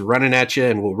bloater who's running at you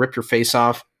and will rip your face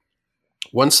off.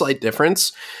 One slight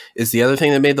difference is the other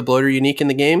thing that made the bloater unique in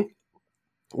the game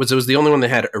was it was the only one that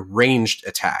had a ranged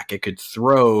attack. It could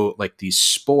throw like these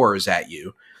spores at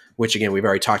you, which again, we've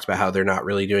already talked about how they're not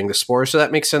really doing the spores. So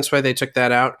that makes sense why they took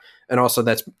that out. And also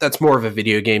that's more of a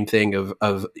video game thing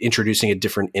of introducing a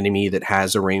different enemy that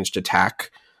has a ranged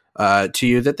attack to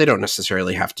you that they don't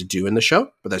necessarily have to do in the show.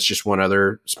 But that's just one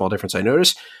other small difference I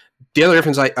noticed. The other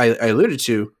difference I alluded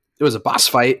to, it was a boss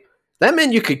fight. That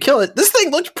meant you could kill it. This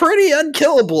thing looked pretty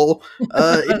unkillable.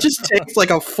 It just takes like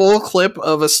a full clip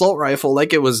of assault rifle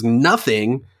like it was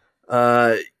nothing.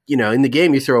 In the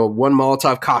game, you throw one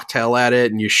Molotov cocktail at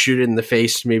it and you shoot it in the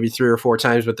face maybe 3 or 4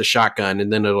 times with the shotgun,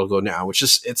 and then it'll go down, which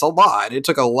is, it's a lot. It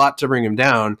took a lot to bring him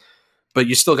down, but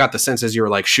you still got the sense as you were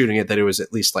like shooting it that it was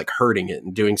at least like hurting it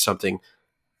and doing something.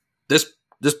 This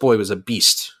boy was a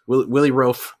beast. Willie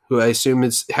Rofe, who I assume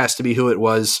has to be who it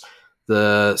was,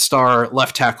 the star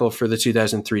left tackle for the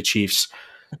 2003 Chiefs.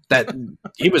 That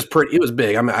he was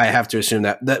big. I mean, I have to assume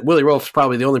that Willie Rolf's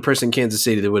probably the only person in Kansas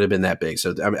City that would have been that big.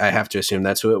 So I have to assume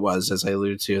that's who it was, as I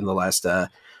alluded to in the last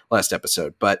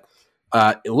episode. But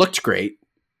it looked great.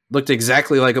 Looked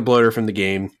exactly like a bloater from the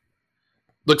game.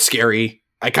 Looked scary.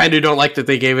 I kind of don't like that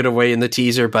they gave it away in the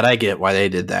teaser, but I get why they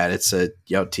did that. It's a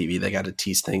TV. They got to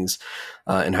tease things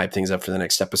and hype things up for the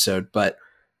next episode. But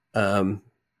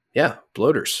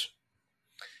bloaters.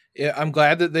 Yeah, I'm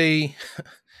glad that they.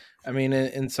 I mean,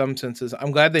 in some senses,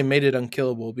 I'm glad they made it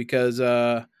unkillable because,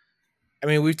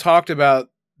 we've talked about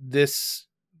this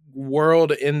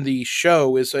world in the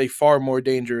show is a far more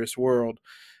dangerous world.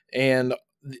 And,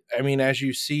 as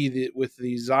you see with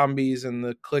the zombies and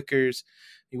the clickers,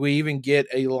 we even get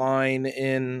a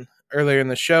line earlier in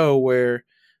the show where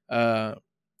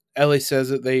Ellie says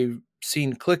that they've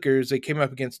seen clickers. They came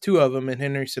up against two of them, and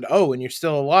Henry said, "Oh, and you're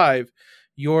still alive.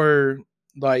 You're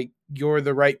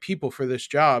the right people for this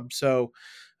job." So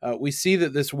we see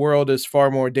that this world is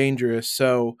far more dangerous.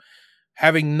 So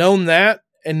having known that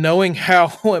and knowing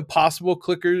how impossible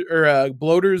clickers or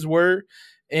bloaters were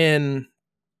in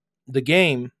the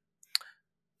game,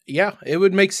 yeah, it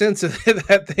would make sense if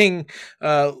that thing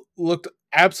looked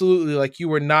absolutely like you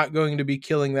were not going to be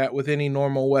killing that with any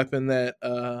normal weapon that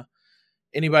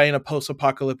anybody in a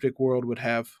post-apocalyptic world would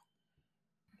have.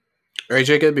 All right,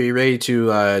 Jacob, are you ready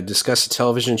to discuss a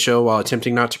television show while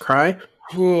attempting not to cry?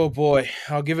 Oh, boy.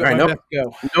 I'll give it my best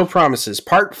go. No promises.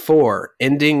 Part 4,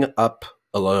 Ending Up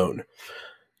Alone.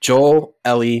 Joel,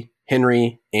 Ellie,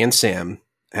 Henry, and Sam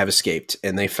have escaped,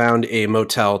 and they found a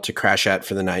motel to crash at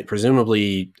for the night,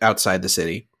 presumably outside the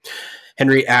city.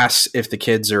 Henry asks if the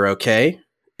kids are okay,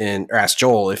 or asks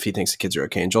Joel if he thinks the kids are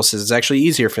okay, and Joel says it's actually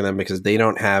easier for them because they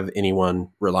don't have anyone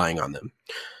relying on them.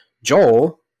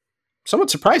 Joel, somewhat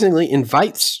surprisingly,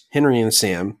 invites Henry and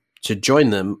Sam to join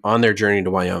them on their journey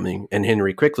to Wyoming, and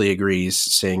Henry quickly agrees,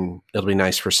 saying it'll be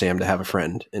nice for Sam to have a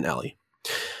friend in Ellie.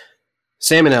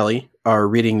 Sam and Ellie are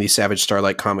reading the Savage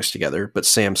Starlight comics together, but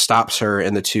Sam stops her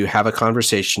and the two have a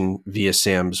conversation via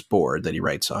Sam's board that he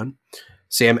writes on.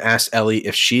 Sam asks Ellie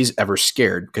if she's ever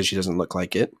scared because she doesn't look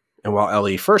like it. And while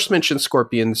Ellie first mentions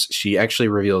scorpions, she actually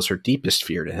reveals her deepest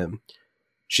fear to him.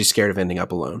 She's scared of ending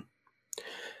up alone.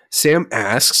 Sam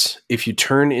asks, if you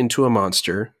turn into a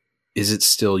monster, is it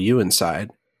still you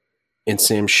inside? And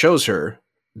Sam shows her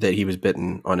that he was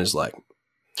bitten on his leg.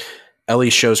 Ellie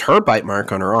shows her bite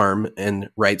mark on her arm and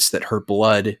writes that her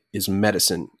blood is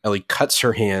medicine. Ellie cuts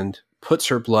her hand, puts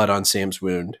her blood on Sam's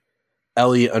wound.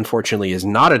 Ellie, unfortunately, is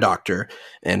not a doctor,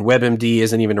 and WebMD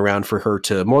isn't even around for her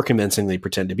to more convincingly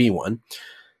pretend to be one.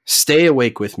 Stay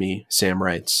awake with me, Sam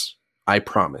writes. I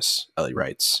promise, Ellie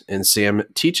writes. And Sam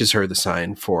teaches her the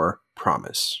sign for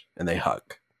promise, and they hug.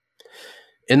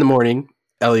 In the morning,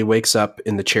 Ellie wakes up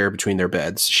in the chair between their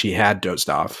beds. She had dozed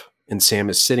off, and Sam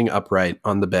is sitting upright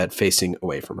on the bed facing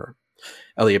away from her.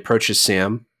 Ellie approaches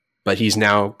Sam, but he's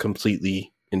now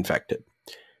completely infected.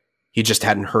 He just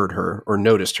hadn't heard her or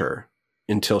noticed her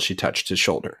until she touched his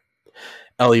shoulder.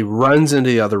 Ellie runs into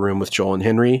the other room with Joel and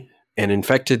Henry, and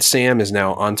infected Sam is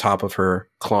now on top of her,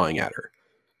 clawing at her.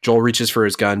 Joel reaches for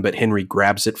his gun, but Henry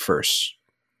grabs it first.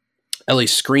 Ellie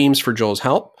screams for Joel's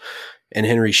help, and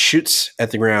Henry shoots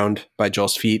at the ground by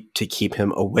Joel's feet to keep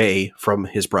him away from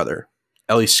his brother.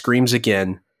 Ellie screams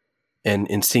again, and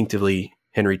instinctively,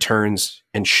 Henry turns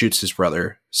and shoots his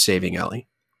brother, saving Ellie.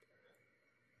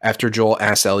 After Joel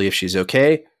asks Ellie if she's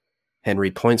okay,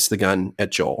 Henry points the gun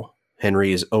at Joel.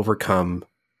 Henry is overcome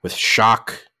with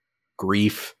shock,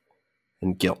 grief,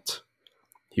 and guilt.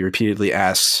 He repeatedly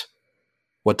asks,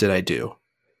 "What did I do?"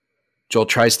 Joel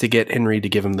tries to get Henry to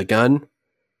give him the gun,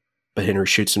 but Henry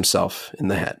shoots himself in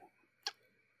the head.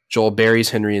 Joel buries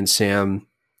Henry and Sam,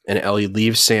 and Ellie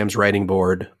leaves Sam's writing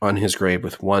board on his grave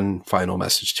with one final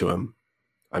message to him: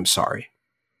 I'm sorry.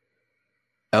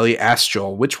 Ellie asks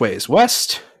Joel which way is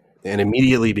west, and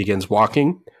immediately begins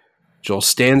walking. Joel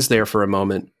stands there for a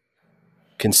moment,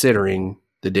 considering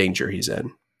the danger he's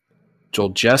in. Joel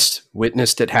just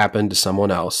witnessed it happen to someone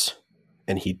else,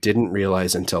 and he didn't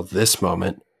realize until this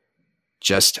moment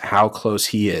just how close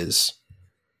he is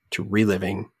to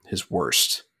reliving his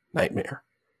worst nightmare.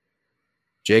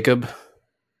 Jacob,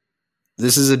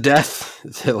 this is a death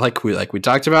that, like we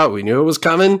talked about, we knew it was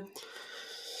coming.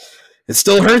 It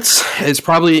still hurts. It's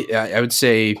probably, I would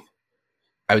say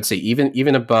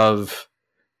even above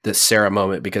the Sarah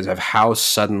moment because of how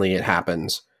suddenly it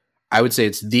happens. I would say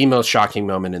it's the most shocking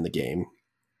moment in the game,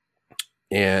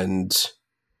 and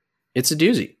it's a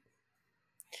doozy.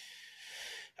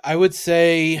 I would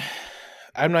say,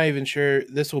 I'm not even sure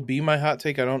this will be my hot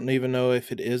take. I don't even know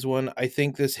if it is one. I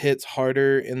think this hits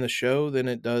harder in the show than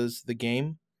it does the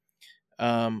game.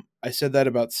 I said that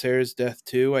about Sarah's death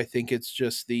too. I think it's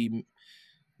just the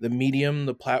medium,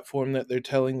 the platform that they're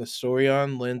telling the story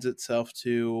on lends itself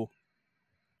to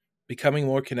becoming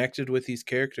more connected with these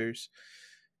characters.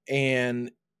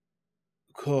 And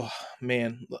oh,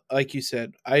 man, like you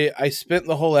said, I spent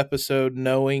the whole episode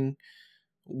knowing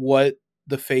what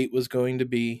the fate was going to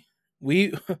be.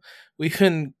 We we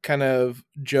even kind of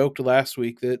joked last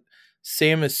week that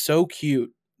Sam is so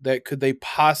cute that could they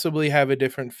possibly have a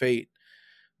different fate,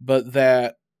 but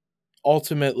that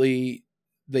ultimately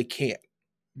they can't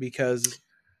because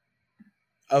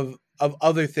of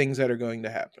other things that are going to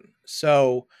happen.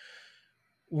 So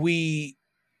we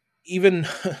even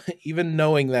even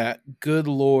knowing that, good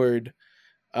lord,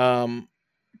 um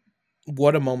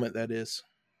what a moment that is.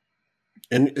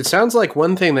 And it sounds like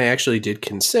one thing they actually did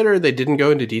consider, they didn't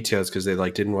go into details because they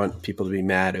didn't want people to be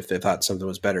mad if they thought something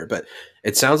was better, but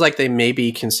it sounds like they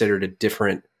maybe considered a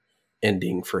different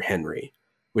ending for Henry,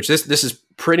 which this is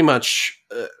pretty much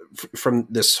from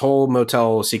this whole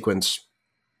motel sequence,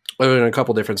 other than a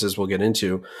couple differences we'll get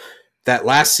into. That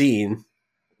last scene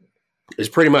is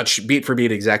pretty much beat for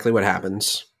beat exactly what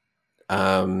happens.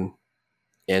 And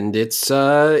it's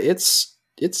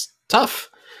tough,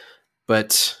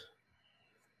 but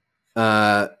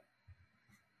we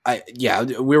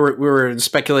were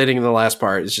speculating in the last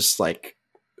part. It's just like,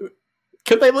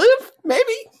 could they live?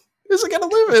 Maybe. Is it gonna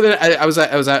live? And I was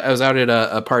out at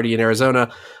a party in Arizona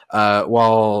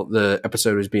while the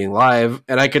episode was being live,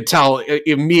 and I could tell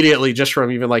immediately just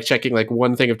from even checking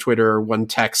one thing of Twitter or one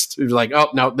text. It was like, oh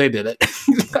no, they did it.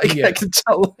 I could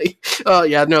tell. Oh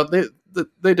yeah, no, they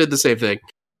did the same thing.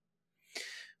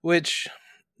 Which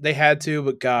they had to,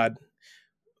 but God,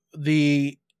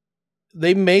 they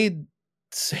made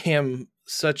Sam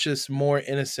such a more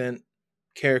innocent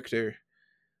character,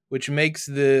 which makes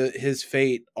his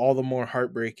fate all the more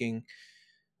heartbreaking.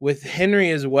 With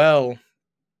Henry as well,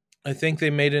 I think they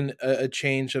made a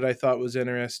change that I thought was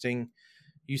interesting.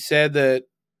 You said that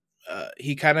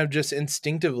he kind of just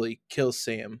instinctively kills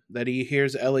Sam, that he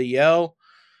hears Ellie yell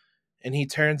and he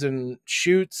turns and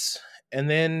shoots, and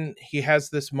then he has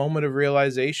this moment of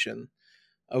realization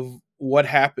of what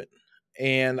happened.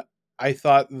 And I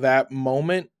thought that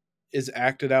moment is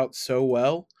acted out so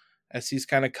well as he's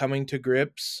kind of coming to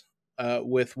grips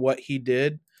with what he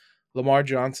did. Lamar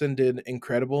Johnson did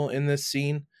incredible in this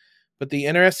scene. But the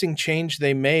interesting change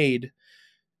they made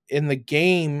in the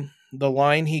game, the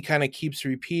line he kind of keeps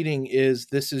repeating is,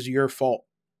 "This is your fault."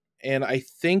 And I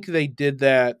think they did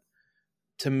that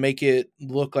to make it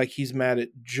look like he's mad at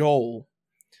Joel.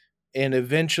 And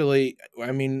eventually,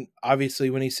 I mean,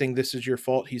 obviously when he's saying "this is your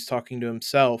fault," he's talking to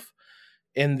himself.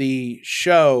 In the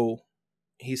show,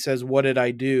 he says, "What did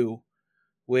I do?"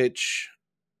 Which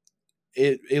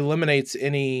it eliminates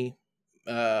any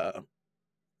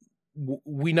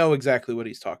we know exactly what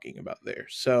he's talking about there.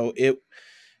 So it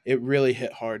really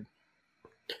hit hard.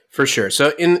 For sure.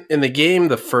 So in the game,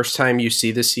 the first time you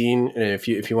see the scene, and if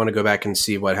you want to go back and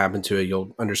see what happened to it,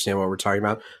 you'll understand what we're talking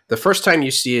about. The first time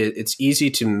you see it, it's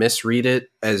easy to misread it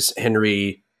as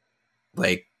Henry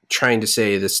trying to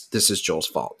say this is Joel's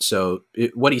fault. So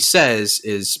what he says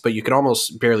is, but you can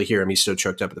almost barely hear him. He's so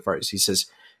choked up at the farts. He says,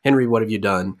 "Henry, what have you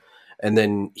done?" And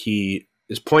then he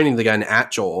is pointing the gun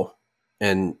at Joel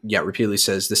and repeatedly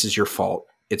says, "This is your fault.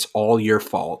 It's all your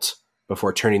fault,"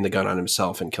 before turning the gun on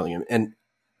himself and killing him. And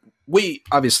we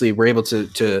obviously were able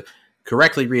to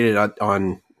correctly read it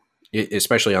on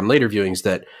especially on later viewings,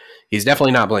 that he's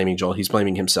definitely not blaming Joel. He's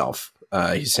blaming himself.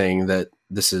 He's saying that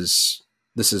this is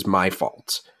my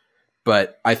fault.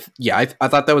 But I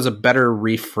thought that was a better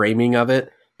reframing of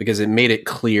it, because it made it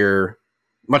clear,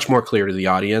 much more clear to the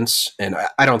audience. And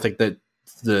I don't think that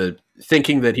the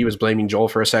thinking that he was blaming Joel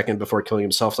for a second before killing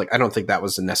himself, I don't think that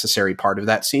was a necessary part of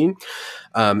that scene.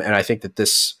 And I think that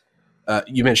this,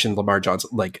 you mentioned Lamar Johnson.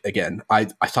 Again, I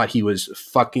thought he was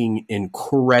fucking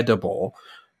incredible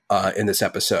in this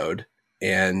episode,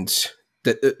 and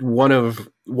that one of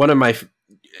my,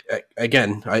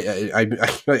 again, sorry,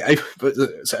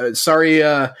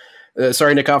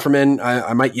 Nick Offerman,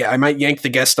 I might yank the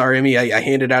guest star Emmy. I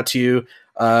handed out to you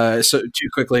so too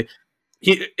quickly.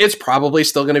 It's probably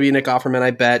still going to be Nick Offerman, I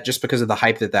bet, just because of the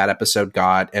hype that episode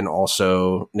got, and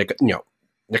also Nick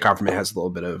Offerman has a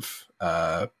little bit of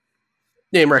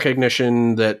name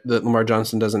recognition that Lamar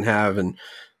Johnson doesn't have,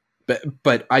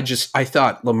 but I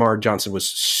thought Lamar Johnson was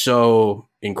so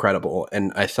incredible,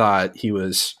 and I thought he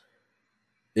was,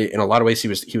 in a lot of ways,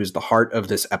 he was the heart of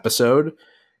this episode,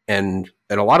 and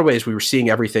in a lot of ways we were seeing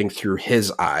everything through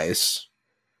his eyes,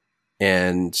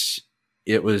 and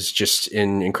it was just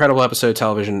an incredible episode of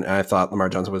television. And I thought Lamar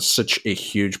Johnson was such a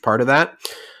huge part of that.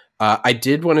 I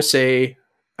did want to say,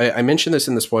 I mentioned this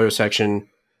in the spoiler section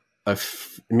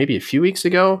maybe a few weeks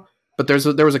ago, but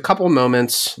there was a couple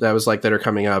moments that was like that are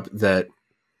coming up that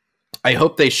I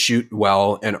hope they shoot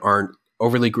well and aren't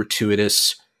overly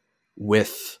gratuitous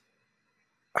with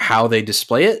how they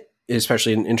display it,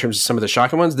 especially in terms of some of the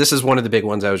shocking ones. This is one of the big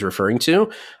ones I was referring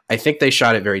to. I think they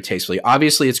shot it very tastefully.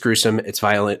 Obviously, it's gruesome, it's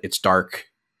violent, it's dark.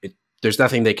 There's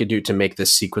nothing they could do to make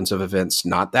this sequence of events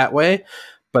not that way,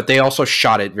 but they also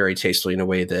shot it very tastefully in a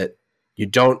way that you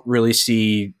don't really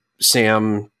see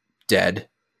Sam dead.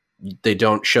 They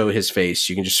don't show his face.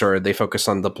 You can just they focus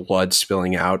on the blood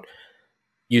spilling out.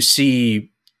 You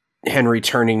see Henry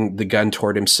turning the gun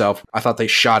toward himself. I thought they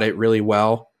shot it really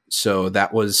well. So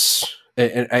that was,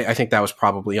 and I think that was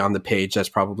probably on the page. That's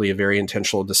probably a very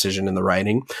intentional decision in the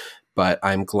writing, but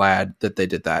I'm glad that they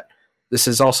did that. This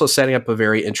is also setting up a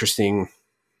very interesting,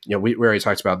 we already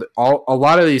talked about that. A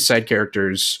lot of these side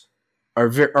characters are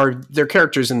they're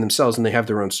characters in themselves, and they have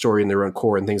their own story and their own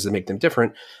core and things that make them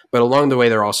different. But along the way,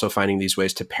 they're also finding these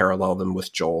ways to parallel them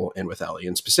with Joel and with Ellie,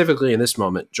 and specifically in this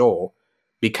moment, Joel,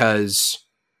 because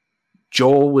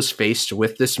Joel was faced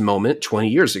with this moment 20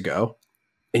 years ago,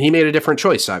 and he made a different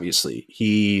choice. Obviously,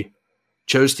 he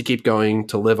chose to keep going,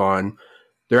 to live on.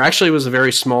 There actually was a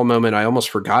very small moment I almost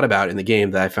forgot about in the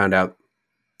game that I found out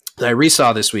that I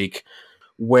resaw this week,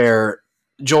 where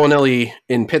Joel and Ellie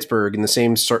in Pittsburgh, in the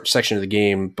same section of the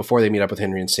game, before they meet up with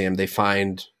Henry and Sam, they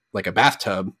find like a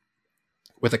bathtub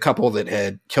with a couple that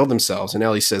had killed themselves. And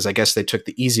Ellie says, I guess they took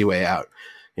the easy way out.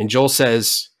 And Joel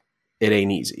says, it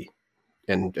ain't easy.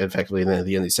 And effectively, then at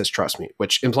the end, he says, trust me,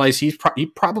 which implies he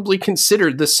probably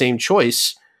considered the same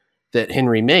choice that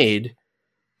Henry made,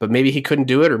 but maybe he couldn't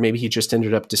do it, or maybe he just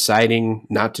ended up deciding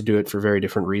not to do it for very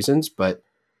different reasons. But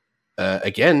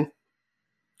again,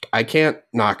 I can't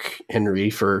knock Henry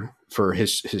for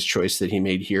his choice that he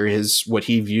made here. What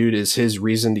he viewed as his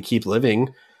reason to keep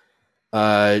living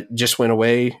just went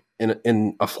away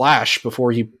in a flash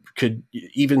before he could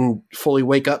even fully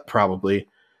wake up, probably.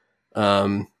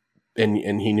 And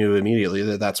he knew immediately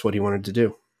that that's what he wanted to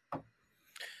do.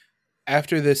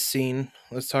 After this scene,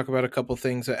 let's talk about a couple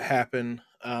things that happen.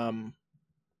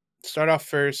 Start off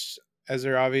first, as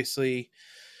they're obviously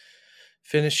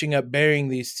finishing up burying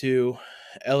these two,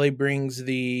 Ellie brings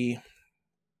the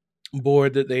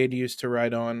board that they had used to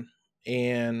write on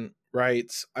and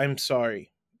writes, I'm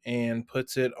sorry, and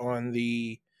puts it on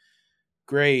the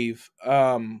grave.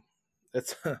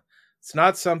 It's it's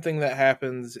not something that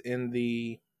happens in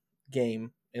the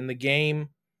game. In the game,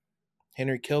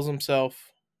 Henry kills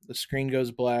himself, the screen goes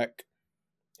black,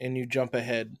 and you jump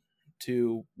ahead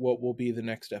to what will be the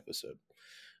next episode.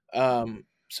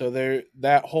 So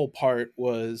that whole part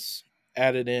was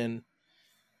added in.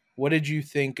 What did you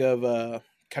think of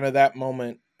kind of that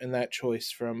moment and that choice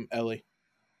from Ellie?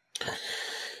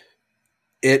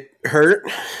 It hurt.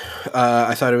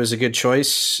 I thought it was a good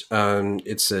choice.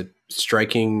 It's a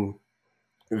striking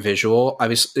visual.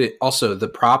 Obviously, also the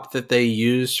prop that they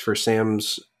used for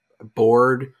Sam's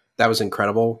board, that was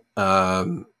incredible.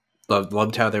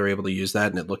 Loved how they were able to use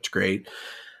that, and it looked great.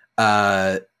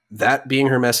 That being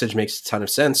her message makes a ton of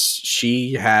sense.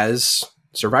 She has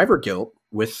survivor guilt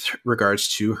with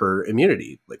regards to her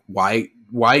immunity. Like, why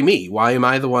me? Why am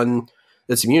I the one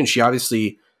that's immune? She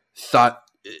obviously thought,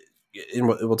 and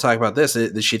we'll talk about this,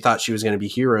 that she thought she was going to be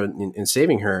hero in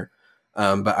saving her.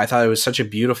 But I thought it was such a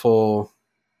beautiful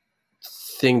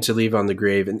thing to leave on the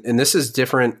grave. And this is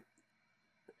different.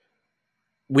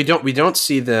 We don't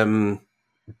see them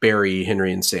bury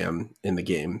Henry and Sam in the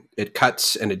game. It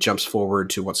cuts and it jumps forward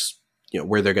to what's,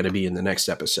 where they're going to be in the next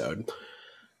episode.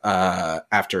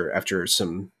 After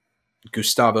some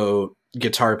Gustavo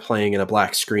guitar playing in a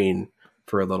black screen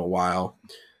for a little while.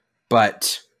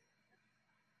 But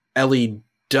Ellie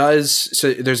does,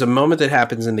 so there's a moment that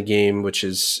happens in the game, which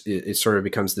is, it sort of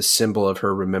becomes the symbol of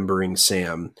her remembering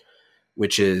Sam,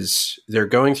 which is they're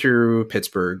going through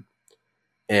Pittsburgh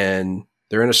and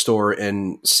they're in a store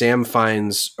and Sam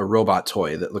finds a robot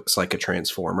toy that looks like a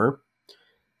transformer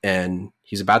and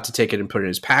he's about to take it and put it in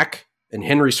his pack. And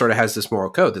Henry sort of has this moral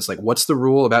code that's like, what's the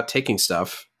rule about taking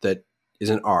stuff that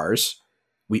isn't ours?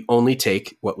 We only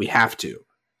take what we have to.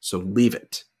 So leave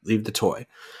the toy.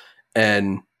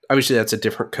 And obviously that's a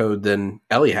different code than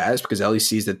Ellie has, because Ellie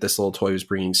sees that this little toy was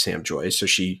bringing Sam joy. So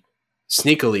she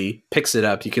sneakily picks it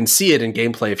up. You can see it in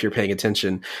gameplay if you're paying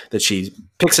attention, that she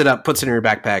picks it up, puts it in her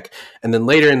backpack. And then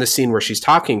later in the scene where she's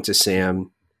talking to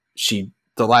Sam,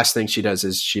 the last thing she does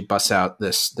is she busts out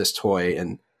this toy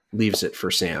and leaves it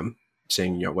for Sam,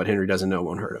 saying, what Henry doesn't know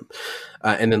won't hurt him.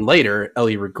 And then later,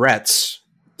 Ellie regrets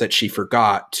that she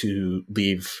forgot to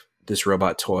leave this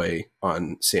robot toy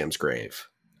on Sam's grave.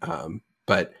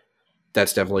 But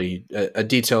that's definitely a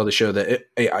detail to show that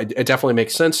it definitely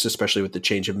makes sense, especially with the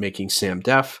change of making Sam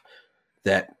deaf,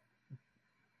 that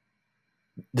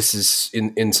this is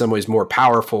in some ways more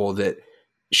powerful, that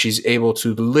she's able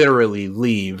to literally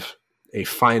leave a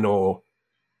final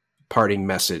parting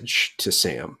message to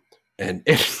Sam. And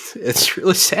it's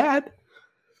really sad.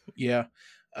 Yeah.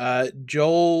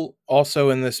 Joel, also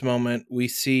in this moment, we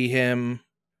see him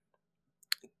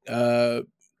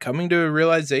coming to a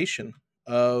realization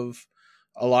of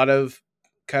a lot of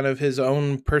kind of his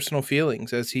own personal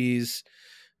feelings as he's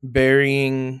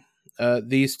burying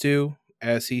these two,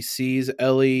 as he sees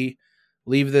Ellie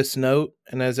leave this note,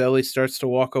 and as Ellie starts to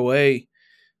walk away.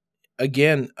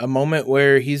 Again, a moment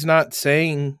where he's not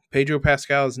saying, Pedro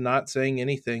Pascal is not saying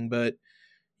anything, but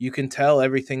you can tell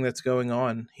everything that's going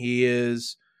on. He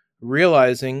is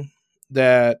realizing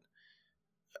that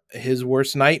his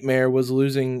worst nightmare was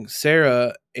losing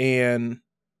Sarah, and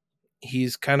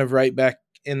he's kind of right back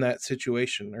in that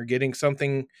situation, or getting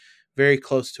something very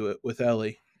close to it with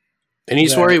Ellie. And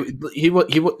he's worried.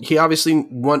 He obviously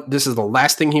this is the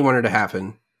last thing he wanted to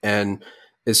happen. And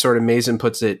as sort of Mason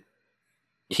puts it,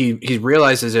 he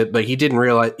realizes it, but he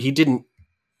doesn't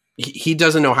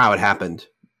know how it happened,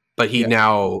 but he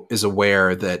now is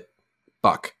aware that,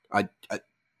 fuck,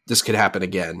 this could happen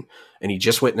again. And he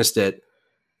just witnessed it.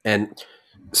 And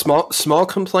small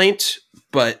complaint,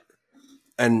 but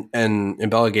and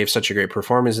Bella gave such a great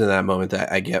performance in that moment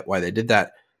that I get why they did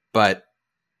that. But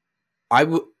I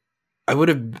would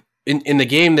have in the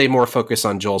game, they more focus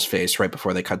on Joel's face right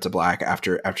before they cut to black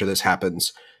after this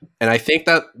happens. And I think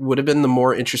that would have been the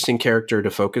more interesting character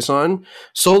to focus on,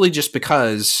 solely just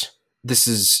because this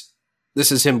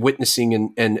is him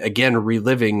witnessing and again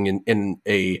reliving in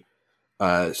a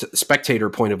spectator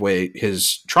point of way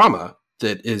his trauma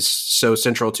that is so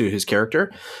central to his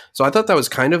character. So I thought that was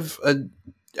kind of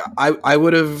I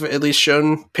would have at least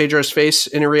shown Pedro's face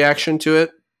in a reaction to it,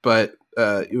 but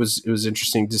it was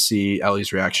interesting to see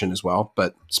Ellie's reaction as well.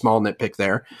 But small nitpick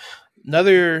there.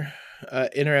 Another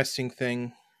interesting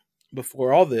thing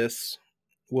before all this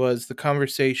was the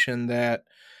conversation that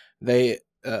they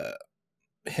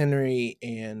Henry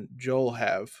and Joel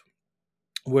have,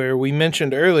 where we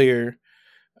mentioned earlier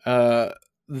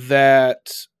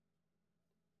that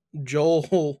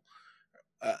Joel,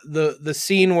 the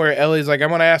scene where Ellie's like, I'm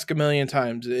going to ask a million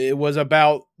times, it was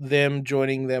about them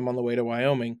joining them on the way to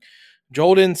Wyoming.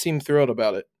 Joel didn't seem thrilled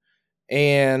about it.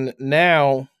 And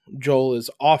now Joel is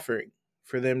offering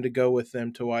for them to go with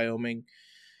them to Wyoming.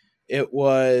 It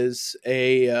was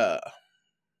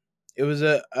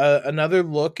another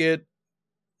look at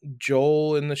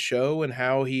Joel in the show and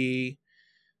how he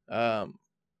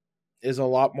is a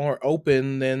lot more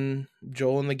open than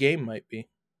Joel in the game might be.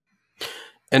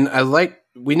 And I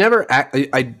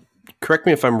correct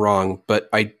me if I'm wrong, but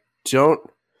I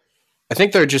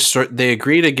think they're just they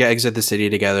agree to exit the city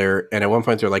together. And at one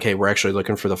point they're like, hey, we're actually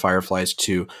looking for the Fireflies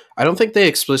too. I don't think they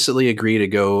explicitly agree to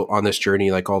go on this journey,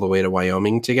 like all the way to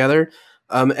Wyoming together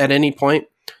at any point.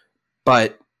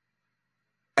 But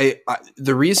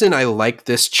the reason I like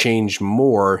this change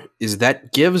more is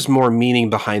that gives more meaning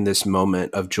behind this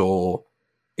moment of Joel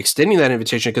extending that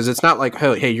invitation, because it's not like,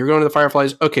 hey, you're going to the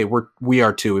Fireflies. Okay, we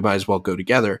are too. We might as well go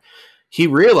together. He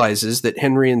realizes that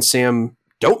Henry and Sam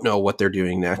don't know what they're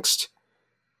doing next.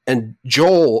 And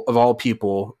Joel, of all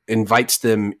people, invites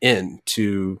them in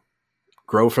to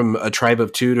grow from a tribe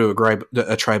of 2 to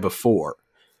a tribe of 4.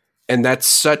 And that's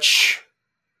such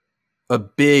a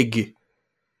big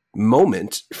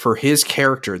moment for his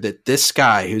character, that this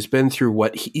guy who's been through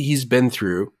what he's been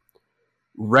through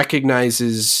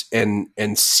recognizes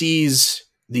and sees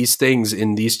these things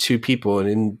in these two people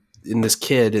and in this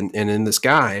kid and in this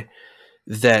guy,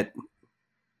 that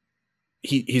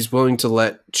he's willing to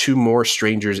let 2 more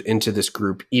strangers into this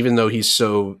group, even though he's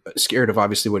so scared of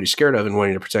obviously what he's scared of and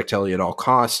wanting to protect Ellie at all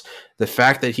costs. The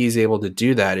fact that he's able to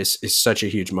do that is such a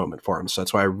huge moment for him. So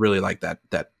that's why I really like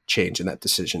that change and that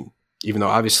decision, even though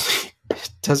obviously it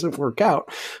doesn't work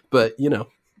out, but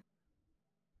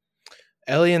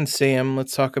Ellie and Sam,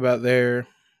 let's talk about their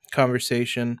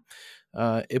conversation.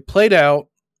 It played out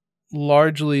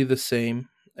largely the same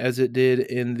as it did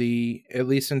at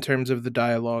least in terms of the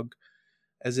dialogue,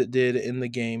 as it did in the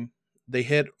game. They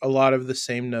hit a lot of the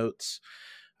same notes.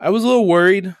 I was a little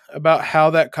worried about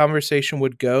how that conversation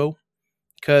would go,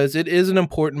 because it is an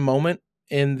important moment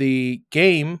in the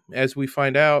game. As we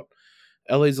find out,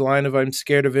 Ellie's line of "I'm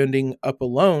scared of ending up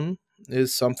alone"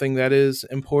 is something that is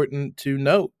important to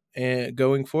note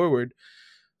going forward.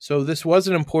 So this was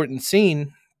an important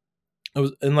scene.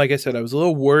 And like I said, I was a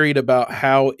little worried about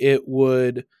how it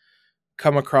would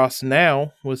come across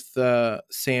now with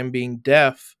Sam being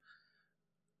deaf,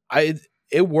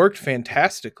 it worked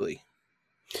fantastically.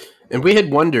 And we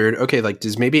had wondered, okay, like,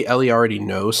 does maybe Ellie already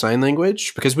know sign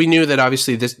language? Because we knew that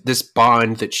obviously this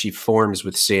bond that she forms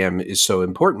with Sam is so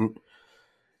important.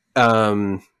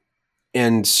 And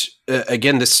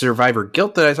again, this survivor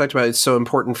guilt that I talked about is so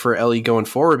important for Ellie going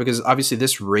forward, because obviously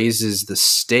this raises the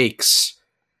stakes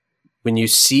when you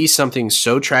see something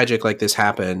so tragic like this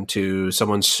happen to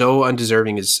someone so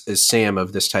undeserving as Sam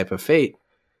of this type of fate.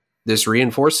 This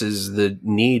reinforces the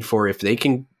need for, if they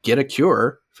can get a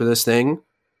cure for this thing,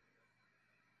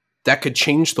 that could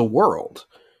change the world.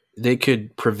 They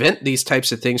could prevent these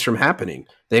types of things from happening.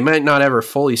 They might not ever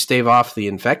fully stave off the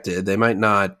infected. They might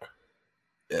not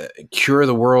cure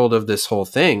the world of this whole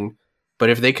thing. But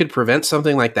if they could prevent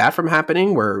something like that from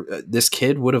happening, where this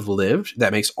kid would have lived,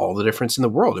 that makes all the difference in the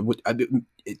world.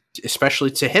 Especially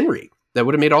to Henry. That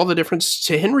would have made all the difference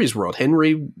to Henry's world.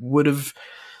 Henry would have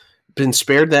been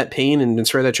spared that pain and been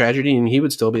spared that tragedy, and he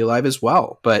would still be alive as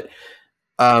well. But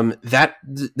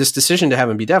this decision to have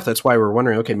him be deaf, that's why we're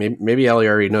wondering, okay, maybe Ellie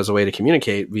already knows a way to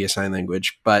communicate via sign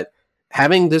language. But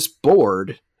having this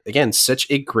board, again, such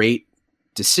a great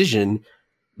decision,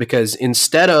 because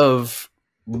instead of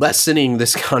lessening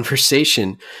this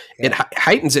conversation, it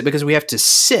heightens it, because we have to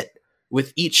sit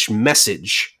with each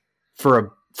message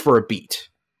for a beat.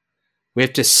 We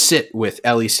have to sit with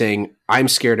Ellie saying, "I'm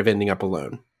scared of ending up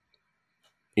alone."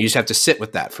 You just have to sit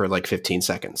with that for like 15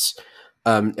 seconds.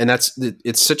 And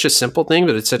it's such a simple thing,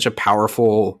 but it's such a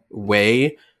powerful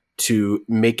way to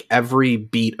make every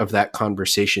beat of that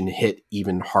conversation hit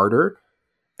even harder.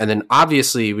 And then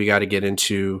obviously we got to get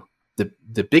into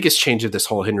the biggest change of this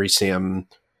whole Henry Sam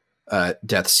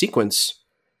death sequence,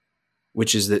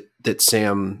 which is that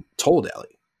Sam told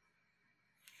Ellie.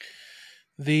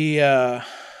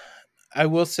 I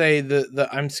will say the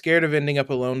I'm scared of ending up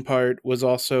alone part was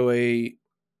also a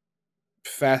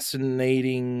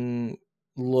fascinating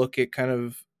look at kind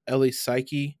of Ellie's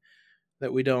psyche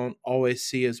that we don't always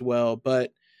see as well.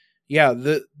 But yeah,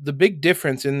 the big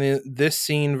difference in this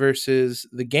scene versus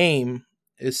the game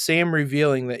is Sam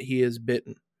revealing that he is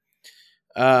bitten.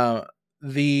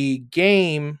 The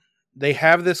game, they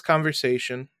have this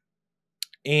conversation,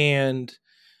 and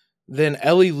then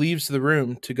Ellie leaves the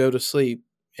room to go to sleep,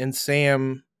 and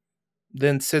Sam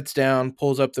then sits down,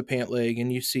 pulls up the pant leg,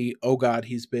 and you see, oh God,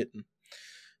 he's bitten.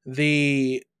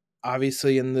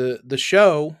 Obviously in the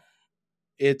show,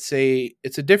 it's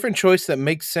a different choice that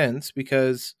makes sense,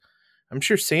 because I'm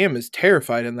sure Sam is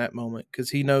terrified in that moment because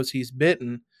he knows he's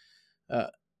bitten.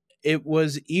 It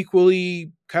was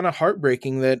equally kind of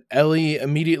heartbreaking that Ellie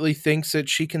immediately thinks that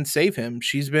she can save him.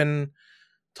 She's been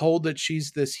told that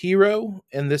she's this hero,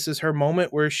 and this is her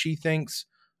moment where she thinks,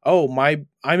 oh,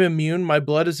 I'm immune, my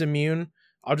blood is immune,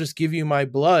 I'll just give you my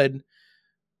blood.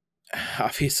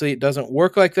 Obviously it doesn't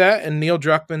work like that, and Neil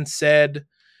Druckmann said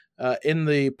in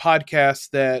the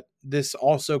podcast that this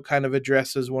also kind of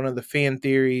addresses one of the fan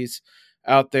theories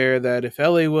out there, that if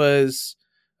Ellie was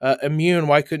immune,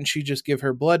 why couldn't she just give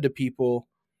her blood to people?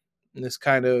 And this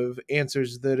kind of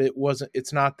answers that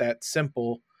it's not that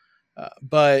simple.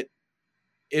 But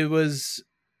it was,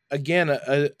 again,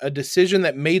 a decision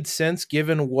that made sense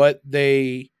given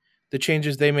the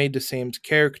changes they made to Sam's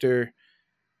character.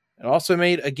 It also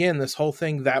made, again, this whole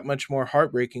thing that much more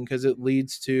heartbreaking, because it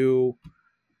leads to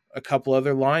a couple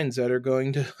other lines that are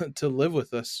going to live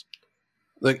with us.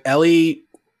 Look, Ellie,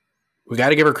 we got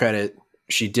to give her credit.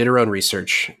 She did her own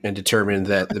research and determined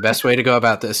that the best way to go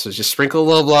about this is just sprinkle a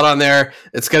little blood on there.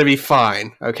 It's going to be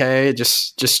fine. Okay.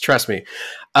 Just trust me.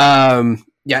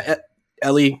 Yeah.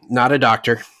 Ellie, not a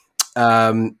doctor.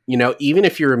 Even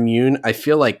if you're immune, I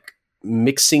feel like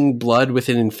mixing blood with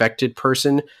an infected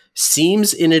person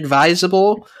seems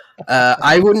inadvisable.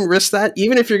 I wouldn't risk that.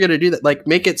 Even if you're going to do that, like,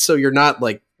 make it so you're not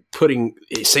like putting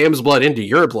Sam's blood into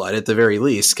your blood at the very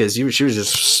least, because she was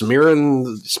just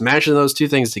smashing those two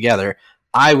things together.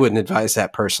 I wouldn't advise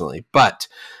that personally. But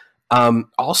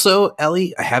also,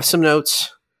 Ellie, I have some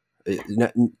notes.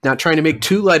 Not trying to make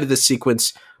too light of this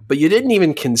sequence, but you didn't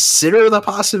even consider the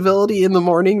possibility in the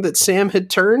morning that Sam had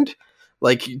turned.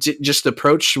 Like, just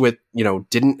approached with,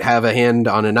 didn't have a hand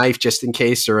on a knife just in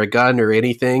case, or a gun or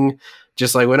anything.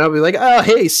 Just like went up and be like, oh,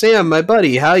 hey, Sam, my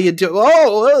buddy, how you do?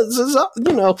 Oh, this is,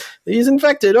 he's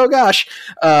infected. Oh, gosh.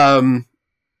 Come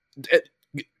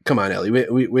on, Ellie.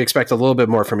 We expect a little bit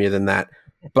more from you than that.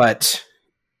 But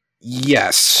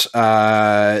yes,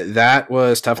 that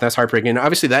was tough. That's heartbreaking. And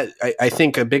obviously, that I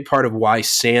think a big part of why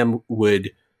Sam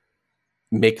would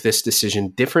make this decision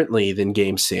differently than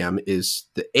Game Sam is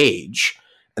the age,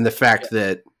 and the fact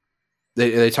that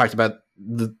they talked about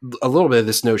a little bit of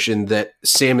this notion that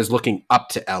Sam is looking up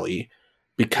to Ellie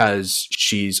because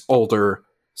she's older,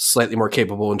 slightly more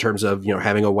capable in terms of,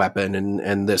 having a weapon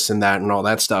and this and that and all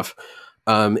that stuff.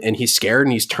 And he's scared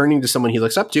and he's turning to someone he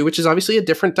looks up to, which is obviously a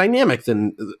different dynamic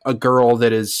than a girl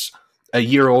that is a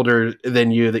year older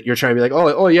than you, that you're trying to be like,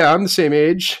 oh yeah, I'm the same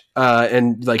age.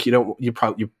 And like,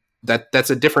 that's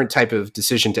a different type of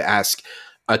decision to ask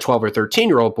a 12 or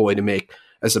 13-year-old boy to make,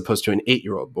 as opposed to an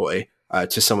 8-year-old boy,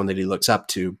 to someone that he looks up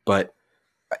to. But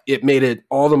it made it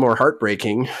all the more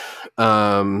heartbreaking.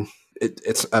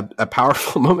 It's a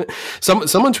powerful moment.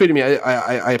 Someone tweeted me.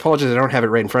 I apologize, I don't have it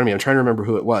right in front of me. I'm trying to remember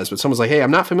who it was, but someone's like, "Hey,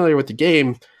 I'm not familiar with the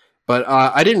game, but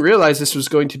I didn't realize this was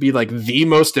going to be like the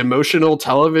most emotional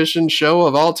television show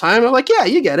of all time." I'm like, "Yeah,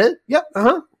 you get it. Yep,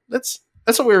 That's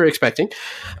what we were expecting."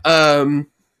 As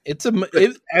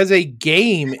a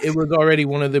game, it was already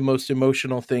one of the most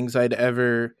emotional things I'd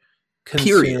ever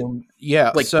consumed. Period.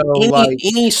 Yeah, like so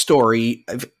any story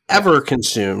I've ever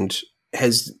consumed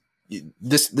has.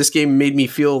 This game made me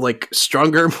feel like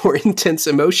stronger, more intense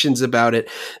emotions about it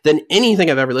than anything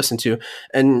I've ever listened to.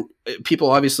 And people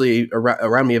obviously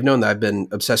around me have known that I've been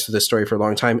obsessed with this story for a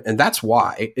long time. And that's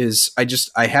why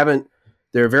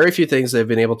there are very few things that have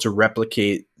been able to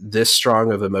replicate this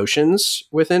strong of emotions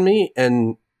within me.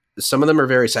 And some of them are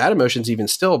very sad emotions even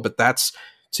still, but that's,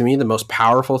 to me, the most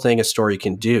powerful thing a story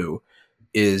can do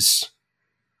is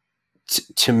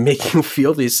to make you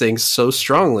feel these things so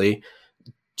strongly.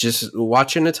 Just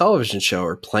watching a television show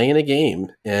or playing a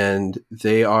game, and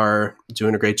they are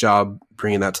doing a great job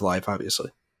bringing that to life,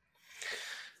 obviously.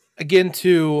 Again,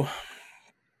 to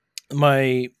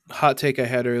my hot take I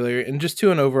had earlier, and just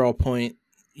to an overall point,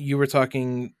 you were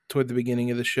talking toward the beginning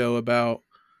of the show about,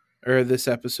 or this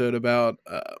episode about,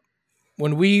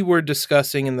 when we were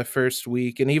discussing in the first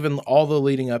week, and even all the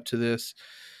leading up to this,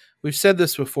 we've said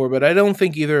this before, but I don't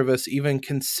think either of us even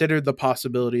considered the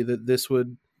possibility that this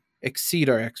would exceed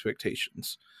our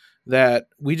expectations, that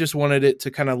we just wanted it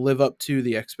to kind of live up to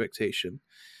the expectation.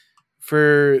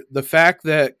 For the fact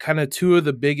that kind of two of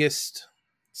the biggest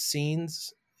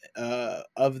scenes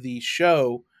of the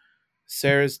show,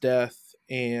 Sarah's death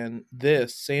and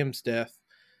Sam's death,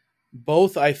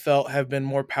 both I felt have been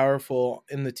more powerful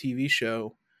in the TV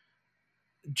show.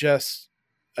 Just,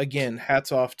 again,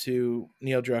 hats off to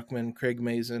Neil Druckmann, Craig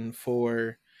Mazin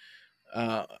for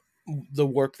the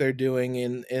work they're doing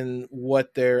and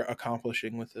what they're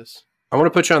accomplishing with this. I want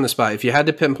to put you on the spot. If you had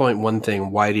to pinpoint one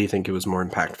thing, why do you think it was more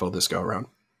impactful this go around?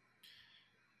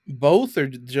 Both, or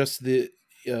just the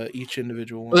each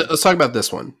individual one? Let's talk about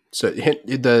this one. So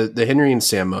the Henry and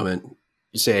Sam moment,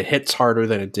 you say it hits harder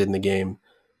than it did in the game.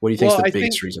 What do you think is the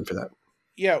biggest reason for that?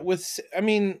 Yeah,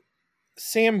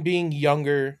 Sam being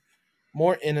younger,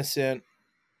 more innocent,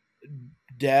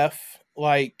 deaf,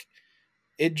 like,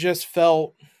 it just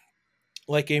felt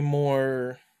like a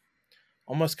more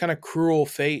almost kind of cruel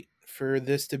fate for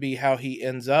this to be how he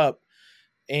ends up.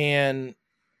 And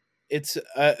it's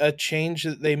a change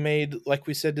that they made, like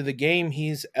we said, to the game.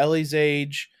 He's Ellie's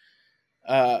age,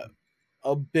 a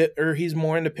bit, or he's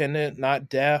more independent, not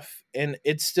deaf. And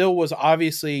it still was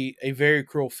obviously a very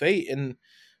cruel fate and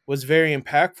was very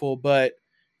impactful, but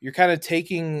you're kind of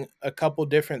taking a couple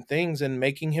different things and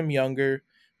making him younger,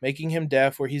 making him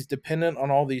deaf, where he's dependent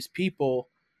on all these people.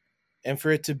 And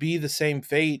for it to be the same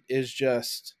fate is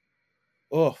just,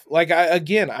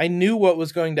 I knew what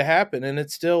was going to happen, and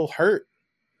it still hurt.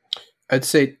 I'd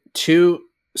say two.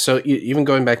 So even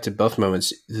going back to both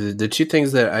moments, the two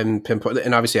things that I'm pinpointing,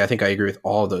 and obviously I think I agree with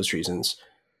all of those reasons,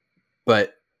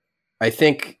 but I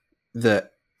think the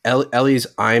Ellie's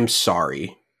 "I'm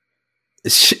sorry"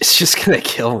 it's just gonna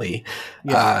kill me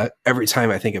every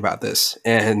time I think about this.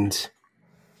 And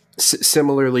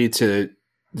similarly to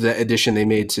the addition they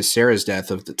made to Sarah's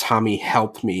death of the "Tommy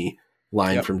help me"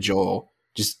 line from Joel,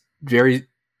 just very,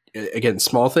 again,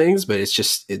 small things, but it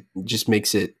just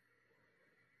makes it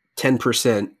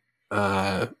 10%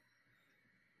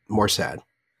 more sad.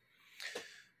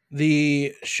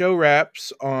 The show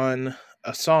wraps on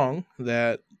a song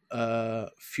that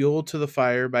 "Fuel to the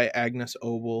Fire" by Agnes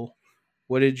Obel.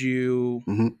 What did you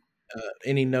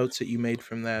any notes that you made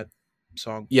from that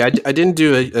song? Yeah, I didn't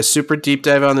do a super deep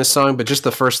dive on this song, but just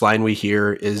the first line we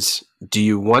hear is, "Do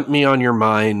you want me on your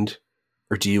mind,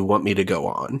 or do you want me to go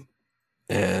on?"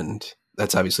 And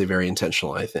that's obviously very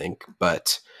intentional, I think,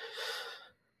 but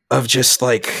of just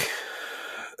like,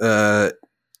 and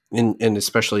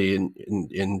especially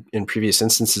in previous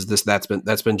instances, that's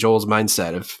been Joel's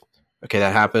mindset of, okay,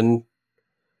 that happened.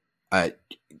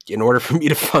 In order for me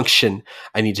to function,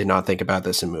 I need to not think about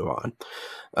this and move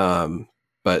on.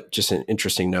 But just an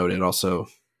interesting note. It also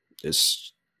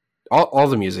is, all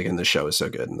the music in the show is so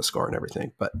good, and the score and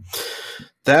everything. But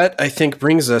that, I think,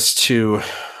 brings us to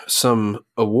some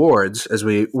awards as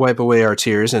we wipe away our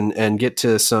tears and get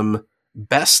to some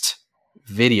best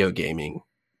video gaming.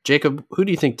 Jacob, who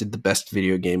do you think did the best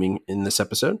video gaming in this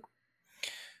episode?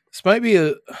 This might be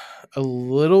a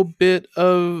little bit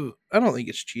of, I don't think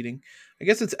it's cheating. I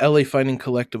guess it's Ellie finding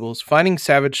collectibles. Finding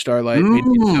Savage Starlight made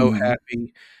me so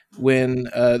happy when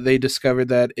they discovered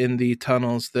that in the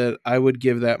tunnels that I would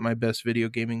give that my best video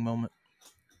gaming moment.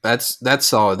 That's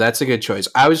solid. That's a good choice.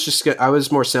 I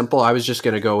was more simple. I was just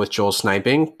going to go with Joel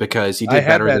sniping because he did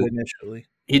better than initially.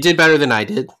 He did better than I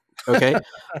did. Okay.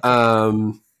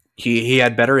 He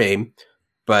had better aim,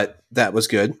 but that was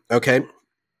good. Okay.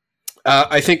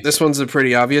 I think this one's a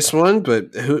pretty obvious one, but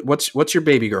what's your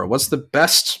baby girl? What's the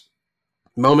best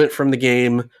moment from the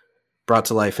game brought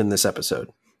to life in this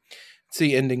episode? It's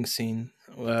the ending scene.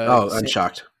 I'm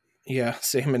shocked. Yeah,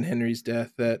 Sam and Henry's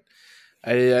death. That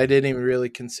I didn't even really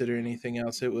consider anything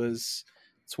else. It's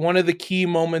one of the key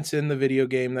moments in the video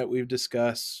game that we've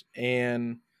discussed,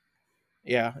 and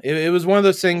yeah, it was one of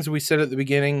those things we said at the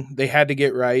beginning. They had to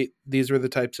get right. These were the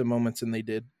types of moments, and they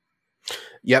did.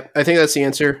 Yep, I think that's the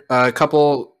answer. A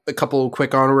couple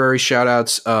quick honorary shout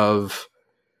outs of.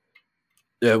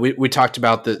 We talked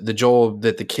about the joy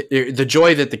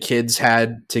that the kids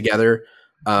had together.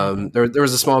 There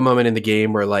was a small moment in the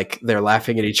game where like they're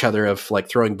laughing at each other of like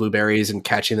throwing blueberries and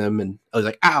catching them, and I was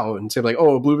like, "Ow!" and Sam's like,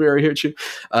 "Oh, a blueberry hit you,"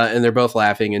 and they're both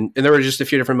laughing. And there were just a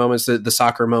few different moments. The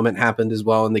soccer moment happened as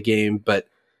well in the game, but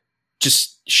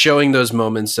just showing those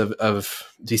moments of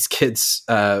these kids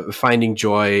finding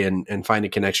joy and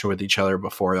finding connection with each other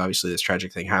before obviously this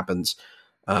tragic thing happens.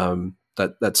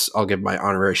 That's I'll give my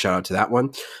honorary shout out to that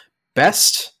one.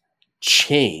 Best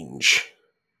change.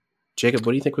 Jacob,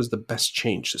 what do you think was the best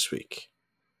change this week?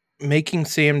 Making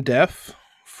Sam deaf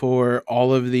for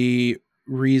all of the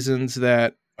reasons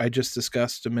that I just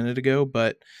discussed a minute ago.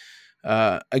 But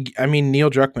I mean,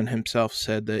 Neil Druckmann himself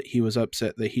said that he was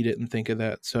upset that he didn't think of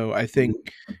that. So I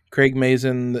think Craig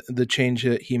Mazin, the change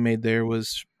that he made there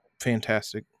was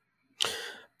fantastic.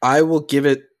 I will give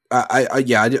it. I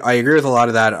agree with a lot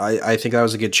of that. I think that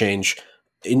was a good change.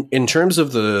 In terms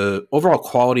of the overall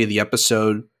quality of the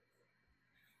episode,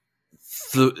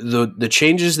 the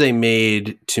changes they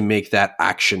made to make that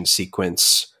action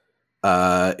sequence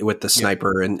with the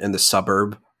sniper and the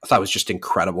suburb, I thought was just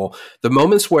incredible. The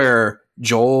moments where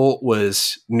Joel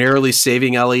was narrowly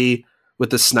saving Ellie with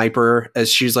the sniper as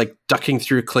she's like ducking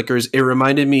through clickers, it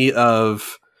reminded me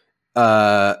of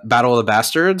Battle of the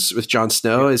Bastards with Jon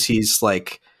Snow as he's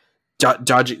like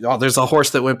dodging. Oh, there's a horse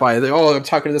that went by. Oh, I'm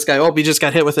talking to this guy. Oh, he just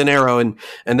got hit with an arrow and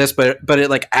this, but it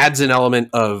like adds an element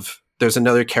of there's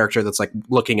another character that's like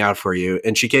looking out for you,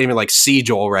 and she can't even like see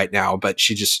Joel right now, but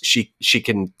she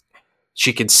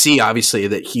can see obviously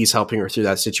that he's helping her through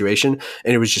that situation,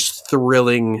 and it was just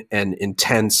thrilling and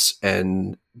intense.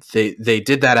 And they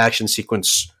did that action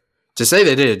sequence. To say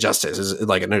they did it justice is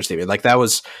like an understatement. Like that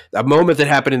was a moment that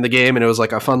happened in the game, and it was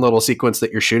like a fun little sequence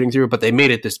that you're shooting through, but they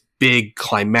made it this big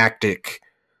climactic,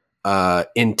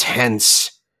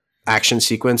 intense action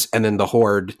sequence, and then the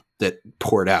horde that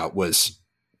poured out was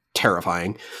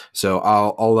terrifying. So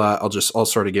I'll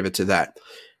sort of give it to that.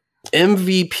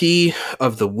 MVP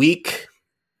of the week.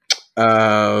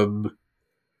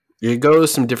 You go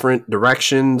some different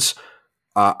directions.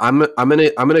 I'm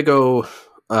gonna go.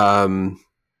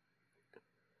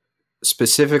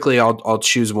 Specifically, I'll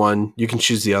choose one. You can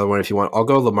choose the other one if you want. I'll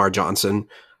go Lamar Johnson.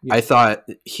 Yeah. I thought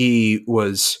he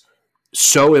was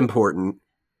so important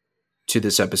to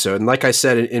this episode, and like I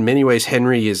said, in many ways,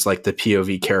 Henry is like the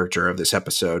POV character of this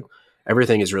episode.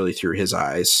 Everything is really through his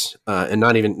eyes, and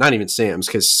not even Sam's,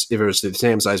 because if it was through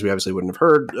Sam's eyes, we obviously wouldn't have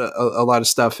heard a lot of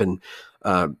stuff and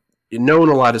known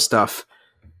a lot of stuff.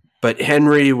 But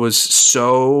Henry was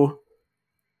so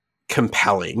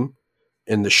compelling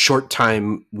in the short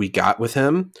time we got with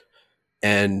him,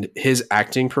 and his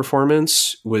acting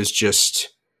performance was just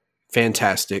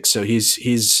fantastic. So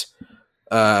he's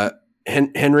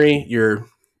Henry, you're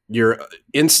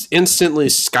instantly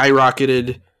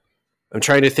skyrocketed. I'm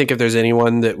trying to think if there's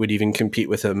anyone that would even compete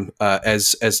with him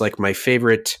as like my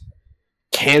favorite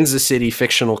Kansas City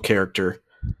fictional character.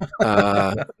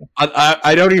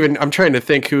 I don't even. I'm trying to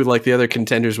think who like the other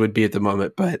contenders would be at the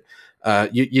moment, but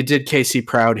you did Casey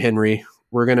proud, Henry.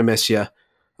 We're gonna miss you,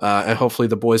 and hopefully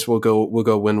the boys will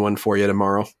go win one for you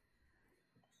tomorrow.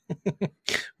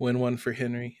 Win one for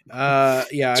Henry.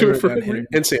 Yeah, two for Henry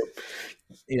and Sam.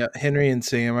 Yeah, Henry and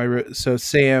Sam. So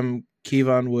Sam,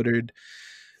 Kevon Woodard,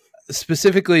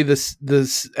 specifically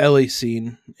this Ellie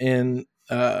scene, and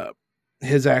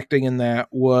his acting in that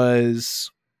was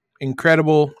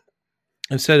incredible.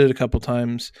 I've said it a couple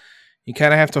times. You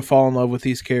kind of have to fall in love with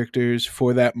these characters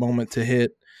for that moment to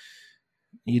hit.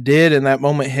 You did, and that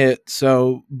moment hit.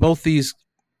 So both these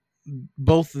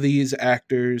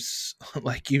actors,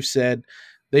 like you said,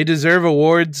 they deserve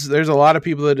awards. There's a lot of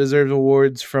people that deserve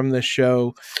awards from this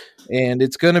show, and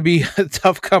it's going to be a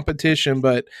tough competition,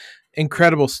 but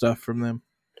incredible stuff from them.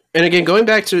 And again, going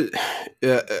back to,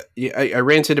 I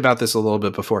ranted about this a little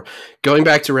bit before. Going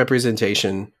back to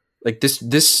representation, like they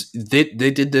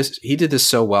did this. He did this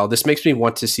so well. This makes me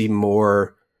want to see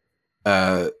more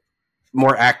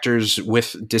actors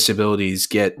with disabilities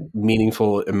get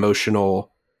meaningful,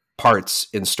 emotional parts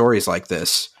in stories like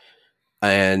this.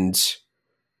 And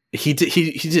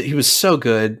he was so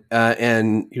good,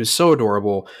 and he was so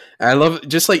adorable. I love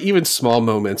just like even small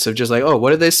moments of just like, oh,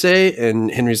 what did they say?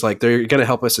 And Henry's like, they're gonna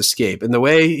help us escape. And the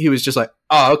way he was just like,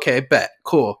 oh, okay, bet,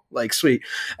 cool, like sweet,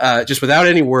 just without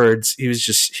any words. He was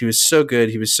so good.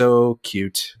 He was so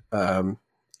cute. God,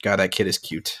 that kid is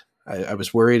cute. I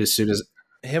was worried as soon as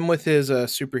him with his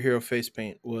superhero face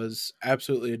paint was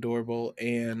absolutely adorable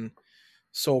and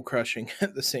soul crushing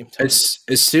at the same time. As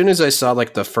soon as I saw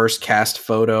like the first cast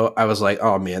photo, I was like,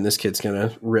 oh man, this kid's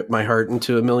gonna rip my heart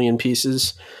into a million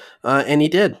pieces. And he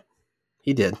did.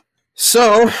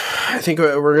 So I think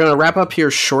we're gonna wrap up here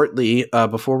shortly.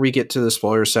 Before we get to the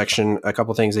spoiler section, a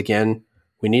couple things. Again,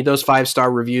 we need those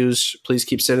 5-star reviews. Please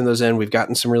keep sending those in. We've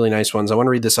gotten some really nice ones. I want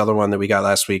to read this other one that we got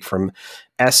last week from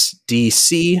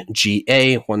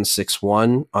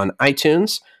SDCGA161 on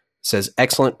iTunes. Says,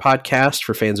 excellent podcast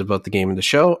for fans of both the game and the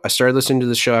show. I started listening to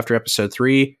the show after episode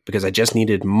 3 because I just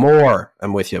needed more.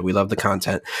 I'm with you. We love the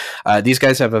content. These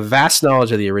guys have a vast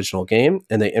knowledge of the original game,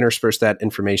 and they intersperse that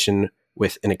information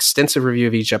with an extensive review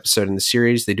of each episode in the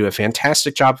series. They do a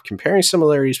fantastic job of comparing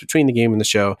similarities between the game and the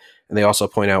show, and they also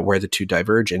point out where the two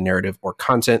diverge in narrative or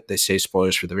content. They say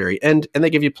spoilers for the very end, and they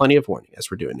give you plenty of warning,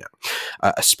 as we're doing now.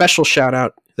 A special shout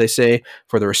out, they say,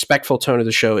 for the respectful tone of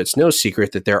the show. It's no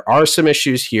secret that there are some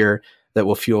issues here that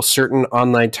will fuel certain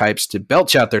online types to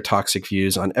belch out their toxic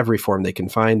views on every forum they can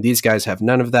find. These guys have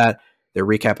none of that. Their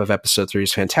recap of episode 3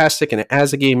 is fantastic, and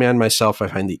as a game man myself, I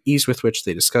find the ease with which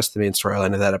they discuss the main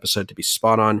storyline of that episode to be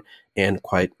spot on and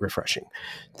quite refreshing.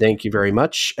 Thank you very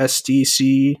much,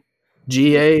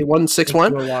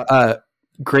 SDCGA161.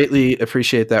 Greatly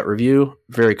appreciate that review.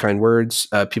 Very kind words.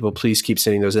 People, please keep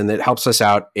sending those in. That helps us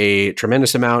out a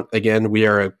tremendous amount. Again, we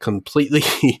are a completely...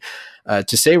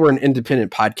 to say we're an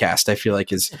independent podcast, I feel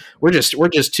like we're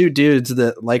just two dudes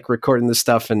that like recording this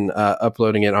stuff and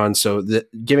uploading it on. So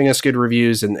giving us good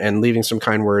reviews and leaving some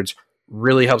kind words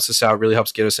really helps us out. Really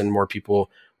helps get us in more people.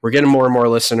 We're getting more and more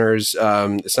listeners.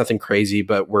 It's nothing crazy,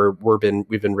 but we've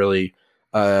been really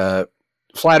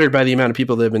flattered by the amount of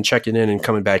people that have been checking in and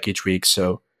coming back each week.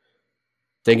 So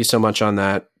thank you so much on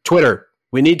that. Twitter,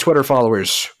 we need Twitter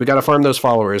followers. We got to farm those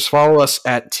followers. Follow us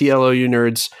at TLOU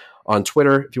Nerds on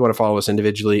Twitter. If you want to follow us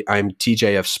individually, I'm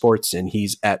TJF Sports and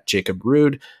he's at Jacob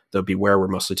Rude. Though beware, we're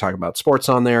mostly talking about sports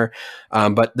on there.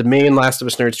 But the main Last of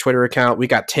Us Nerds Twitter account, we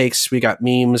got takes, we got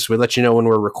memes. We let you know when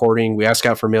we're recording. We ask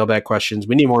out for mailbag questions.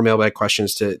 We need more mailbag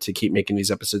questions to keep making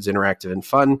these episodes interactive and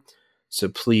fun. So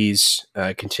please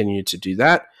continue to do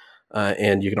that.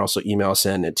 And you can also email us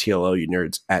in at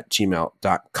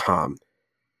tlounerds@gmail.com.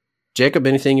 Jacob,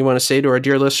 anything you want to say to our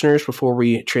dear listeners before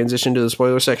we transition to the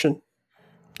spoiler section?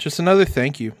 Just another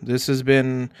thank you. This has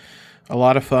been a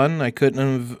lot of fun. I couldn't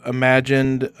have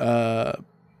imagined the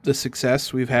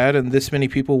success we've had and this many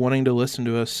people wanting to listen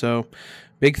to us. So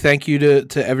big thank you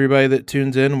to everybody that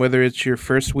tunes in, whether it's your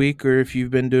first week or if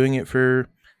you've been doing it for a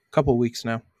couple weeks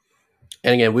now.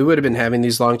 And again, we would have been having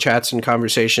these long chats and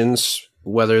conversations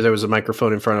whether there was a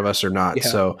microphone in front of us or not. Yeah.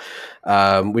 So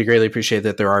we greatly appreciate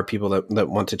that there are people that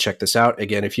want to check this out.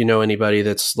 Again, if you know anybody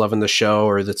that's loving the show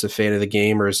or that's a fan of the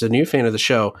game or is a new fan of the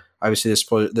show, obviously this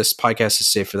podcast is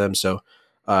safe for them. So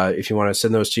if you want to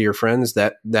send those to your friends,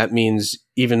 that means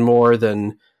even more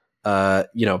than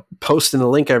posting the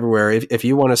link everywhere. If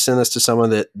you want to send this to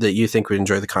someone that you think would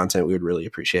enjoy the content, we would really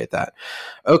appreciate that.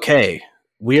 Okay.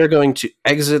 We are going to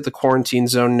exit the quarantine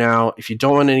zone now. If you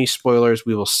don't want any spoilers,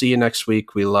 we will see you next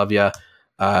week. We love you.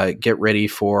 Get ready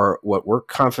for what we're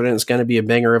confident is going to be a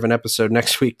banger of an episode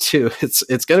next week, too.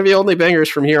 It's going to be only bangers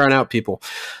from here on out, people.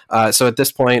 So at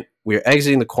this point, we are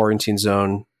exiting the quarantine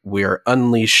zone. We are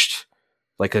unleashed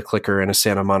like a clicker in a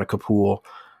Santa Monica pool,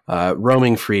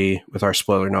 roaming free with our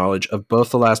spoiler knowledge of both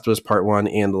The Last of Us Part 1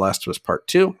 and The Last of Us Part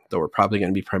 2, though we're probably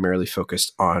going to be primarily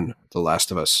focused on The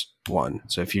Last of Us 1.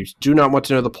 So if you do not want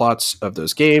to know the plots of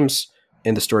those games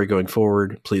and the story going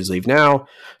forward, please leave now.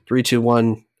 3, 2,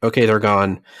 1. Okay, they're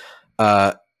gone.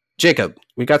 Jacob,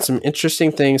 we got some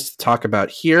interesting things to talk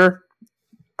about here.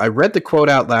 I read the quote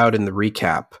out loud in the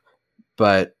recap,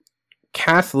 but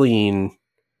Kathleen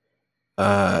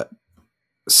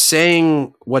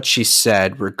saying what she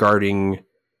said regarding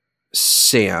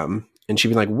Sam, and she'd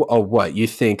be like, "Oh, what? You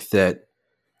think that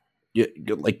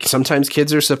like sometimes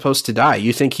kids are supposed to die?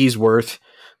 You think he's worth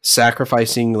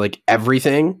sacrificing like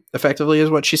everything?" Effectively, is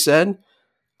what she said.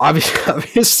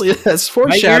 Obviously, that's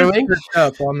foreshadowing. My ears perked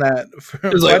up on that.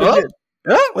 It's like,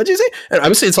 oh, what'd you say? And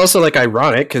obviously, it's also like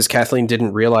ironic because Kathleen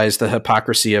didn't realize the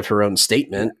hypocrisy of her own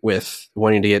statement with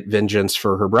wanting to get vengeance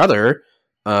for her brother.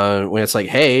 When it's like,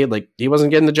 hey, like he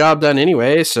wasn't getting the job done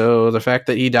anyway, so the fact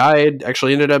that he died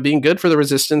actually ended up being good for the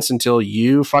resistance until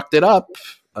you fucked it up.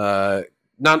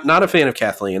 Not a fan of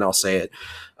Kathleen, I'll say it.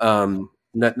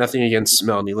 Nothing against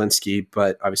Melanie Linsky,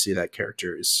 but obviously that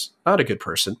character is not a good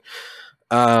person.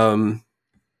 But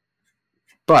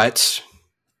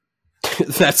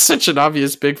that's such an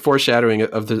obvious big foreshadowing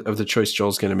of the choice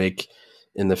Joel's going to make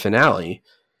in the finale,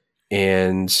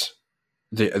 and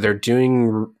they're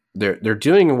doing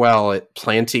well at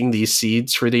planting these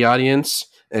seeds for the audience,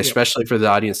 and especially for the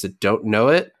audience that don't know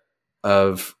it,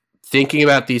 of thinking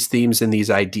about these themes and these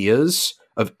ideas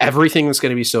of everything that's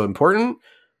going to be so important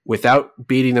without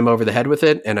beating them over the head with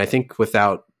it, and I think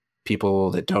without people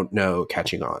that don't know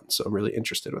catching on. So I'm really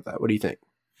interested with that. What do you think?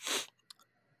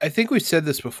 I think we've said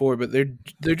this before, but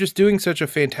they're just doing such a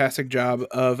fantastic job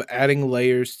of adding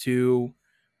layers to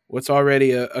what's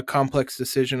already a complex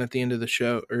decision at the end of the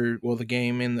show, or the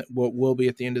game, and what will be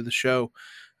at the end of the show.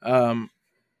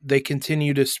 They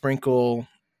continue to sprinkle,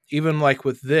 even like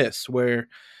with this, where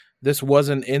this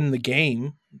wasn't in the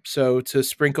game. So to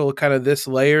sprinkle kind of this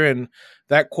layer and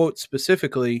that quote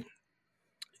specifically,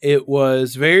 it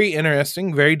was very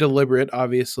interesting, very deliberate,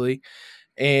 obviously.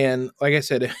 And like I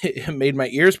said, it made my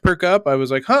ears perk up. I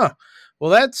was like, well,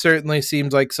 that certainly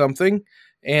seems like something.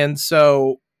 And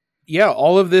so, yeah,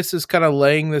 all of this is kind of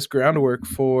laying this groundwork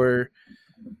for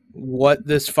what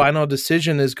this final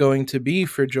decision is going to be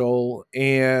for Joel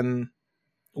and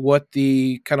what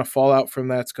the kind of fallout from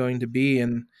that's going to be.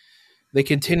 And they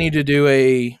continue to do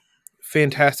a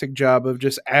fantastic job of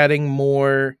just adding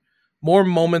more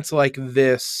moments like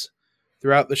this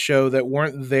throughout the show that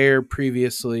weren't there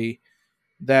previously.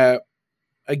 That,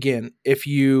 again, if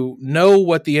you know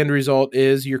what the end result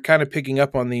is, you're kind of picking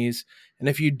up on these. And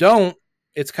if you don't,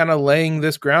 it's kind of laying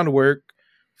this groundwork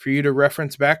for you to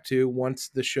reference back to once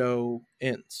the show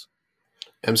ends.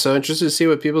 I'm so interested to see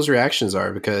what people's reactions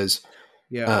are because,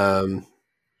 I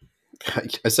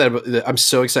said I'm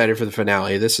so excited for the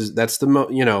finale. This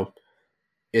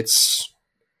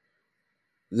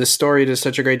story does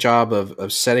such a great job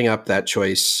of setting up that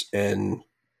choice and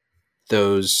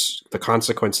the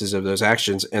consequences of those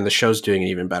actions, and the show's doing an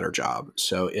even better job.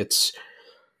 So it's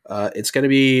going to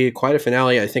be quite a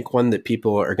finale. I think one that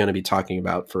people are going to be talking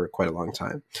about for quite a long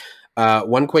time.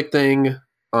 One quick thing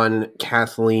on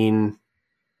Kathleen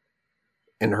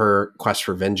and her quest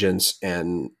for vengeance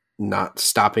and not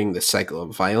stopping the cycle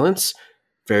of violence.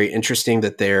 Very interesting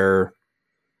that they're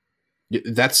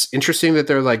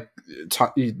like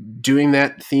doing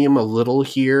that theme a little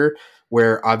here,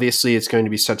 where obviously it's going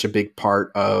to be such a big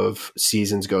part of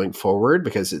seasons going forward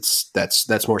because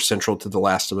that's more central to The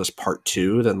Last of Us Part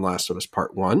 2 than Last of Us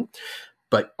Part 1.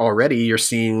 But already you're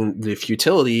seeing the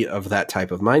futility of that type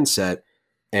of mindset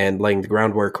and laying the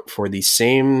groundwork for the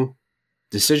same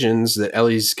decisions that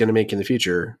Ellie's going to make in the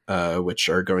future, which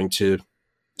are going to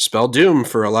spell doom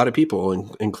for a lot of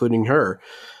people, including her.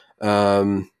 They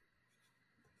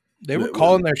were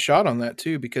calling their shot on that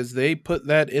too, because they put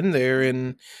that in there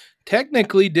and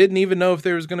technically didn't even know if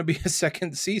there was going to be a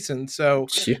second season. So,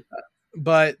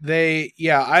 but I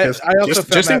also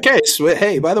just in case.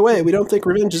 Hey, by the way, we don't think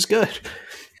revenge is good.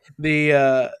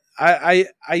 I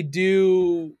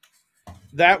do.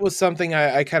 That was something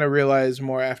I kind of realized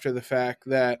more after the fact,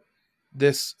 that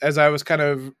this, as I was kind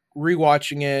of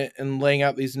rewatching it and laying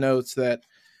out these notes, that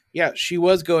she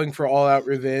was going for all out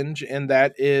revenge, and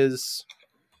that is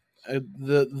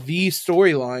the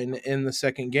storyline in the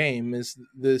second game, is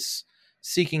this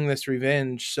seeking this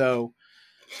revenge. So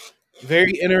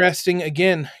very interesting.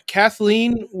 Again,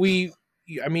 Kathleen,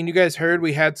 you guys heard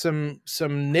we had some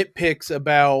nitpicks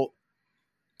about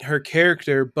her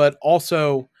character, but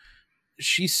also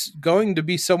she's going to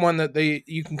be someone that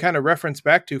you can kind of reference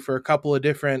back to for a couple of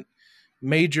different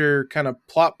major kind of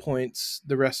plot points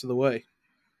the rest of the way.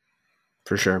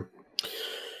 For sure.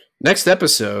 Next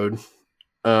episode,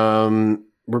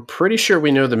 we're pretty sure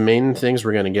we know the main things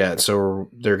we're going to get. So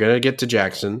they're going to get to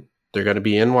Jackson. They're going to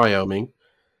be in Wyoming.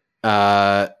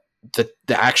 The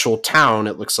actual town,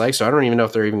 it looks like. So I don't even know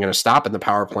if they're even going to stop in the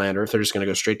power plant or if they're just going to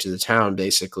go straight to the town,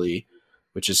 basically.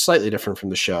 which is slightly different from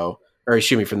the show, or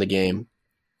excuse me, from the game.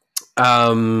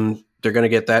 They're going to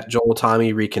get that Joel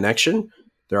Tommy reconnection.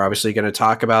 They're obviously going to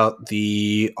talk about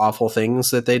the awful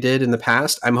things that they did in the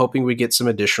past. I'm hoping we get some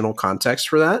additional context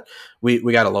for that. We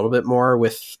got a little bit more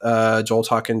with Joel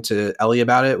talking to Ellie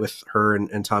about it, with her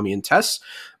and Tommy and Tess.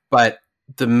 But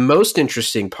the most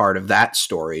interesting part of that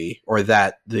story, or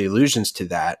that the allusions to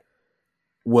that,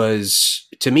 was,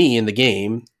 to me, in the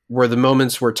game, were the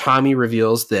moments where Tommy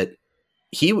reveals that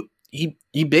he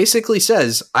basically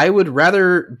says, I would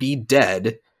rather be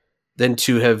dead than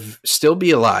to have still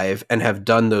be alive and have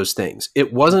done those things.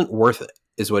 It wasn't worth it,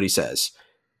 is what he says.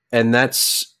 And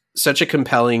that's such a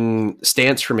compelling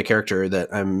stance from a character that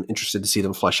I'm interested to see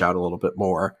them flesh out a little bit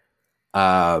more.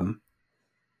 Obviously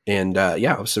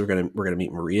we're gonna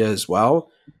meet Maria as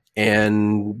well,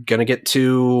 and gonna get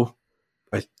to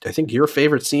I think your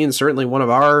favorite scene, certainly one of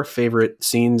our favorite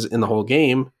scenes in the whole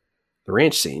game, the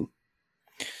ranch scene.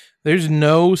 There's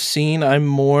no scene I'm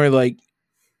more like,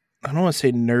 I don't want to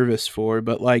say nervous for,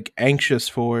 but like anxious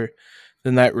for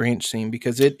than that ranch scene,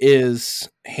 because it is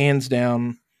hands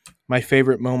down my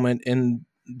favorite moment in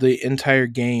the entire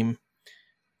game.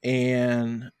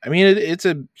 And I mean, it's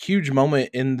a huge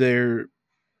moment in the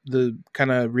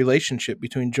kind of relationship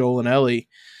between Joel and Ellie.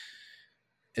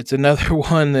 It's another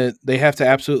one that they have to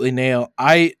absolutely nail.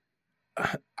 I'm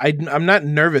not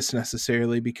nervous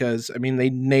necessarily, because I mean they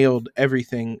nailed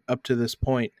everything up to this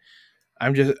point.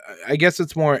 I guess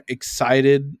it's more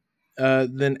excited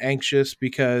than anxious,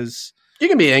 because you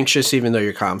can be anxious even though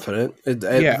you're confident.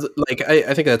 Yeah.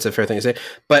 I think that's a fair thing to say.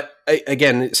 But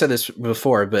I said this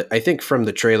before, but I think from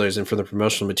the trailers and from the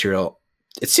promotional material,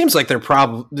 it seems like they're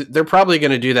probably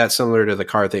going to do that similar to the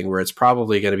car thing, where it's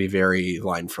probably going to be very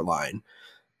line for line.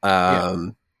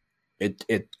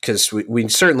 Because we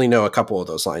certainly know a couple of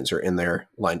those lines are in there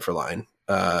line for line.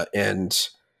 And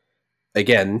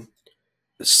again,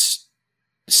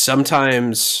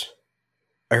 sometimes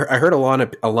I heard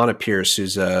Alana Pierce,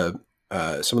 who's someone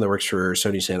that works for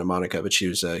Sony Santa Monica, but she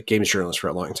was a games journalist for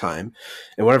a long time.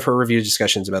 And one of her review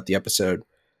discussions about the episode,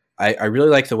 I really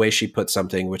like the way she put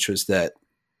something, which was that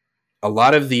a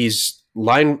lot of these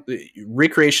line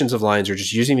recreations of lines are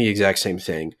just using the exact same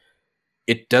thing.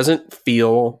 It doesn't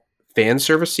feel fan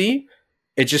servicey.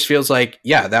 It just feels like,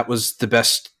 yeah, that was the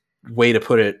best way to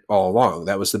put it all along.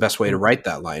 That was the best way to write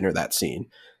that line or that scene.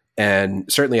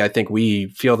 And certainly I think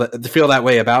we feel that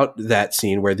way about that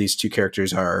scene, where these two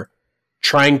characters are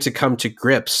trying to come to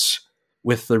grips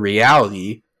with the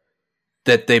reality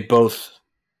that they both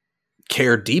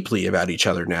care deeply about each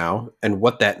other now and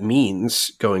what that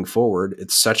means going forward.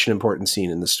 It's such an important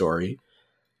scene in the story,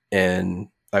 and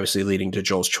obviously leading to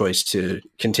Joel's choice to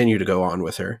continue to go on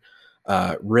with her.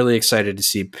 Really excited to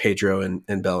see Pedro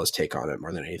and Bella's take on it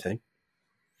more than anything.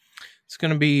 It's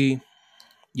going to be,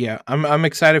 I'm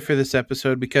excited for this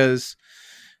episode, because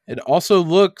it also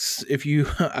looks,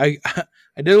 I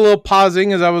did a little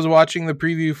pausing as I was watching the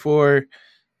preview for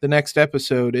the next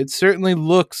episode. It certainly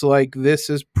looks like this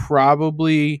is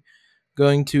probably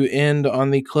going to end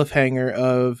on the cliffhanger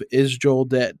of, is Joel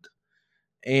dead?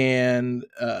 And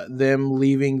them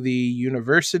leaving the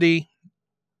university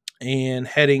and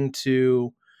heading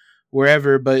to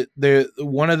wherever. But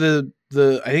one of the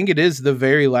I think it is the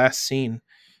very last scene,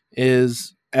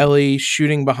 is Ellie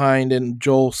shooting behind and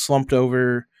Joel slumped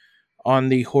over on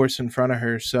the horse in front of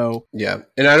her. So yeah,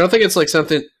 and I don't think it's like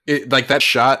something like that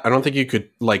shot. I don't think you could,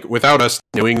 like, without us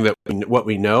knowing that what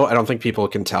we know, I don't think people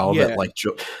can tell that, like,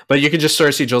 Joel, but you can just sort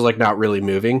of see Joel's like not really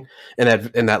moving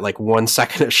in that like 1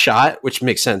 second of shot, which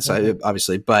makes sense,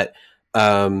 obviously. But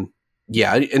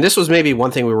yeah, and this was maybe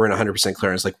one thing we weren't 100%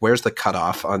 clear on, is like, where's the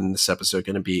cutoff on this episode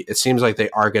going to be? It seems like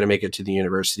they are going to make it to the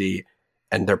university,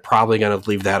 and they're probably going to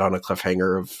leave that on a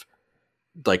cliffhanger of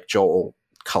like Joel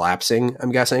collapsing,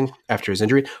 I'm guessing, after his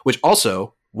injury. Which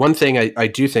also, one thing I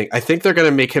think they're going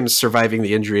to make him surviving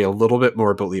the injury a little bit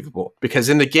more believable, because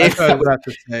in the game,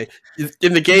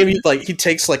 he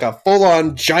takes like a full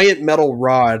on giant metal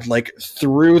rod like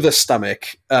through the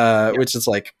stomach, which is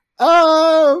like,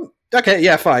 okay,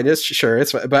 yeah, fine, it's sure,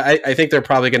 it's fine. But I think they're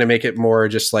probably going to make it more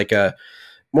just like a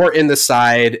more in the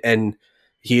side, and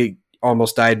he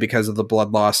almost died because of the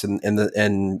blood loss and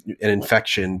an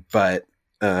infection, but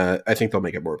I think they'll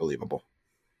make it more believable.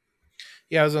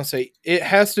 Yeah, I was going to say, it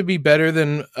has to be better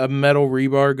than a metal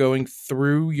rebar going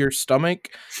through your stomach,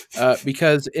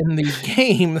 because in the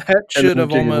game, that should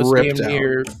have almost damn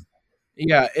near...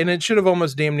 Yeah, and it should have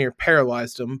almost damn near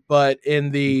paralyzed him. But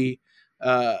in the...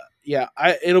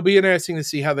 it'll be interesting to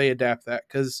see how they adapt that,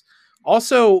 because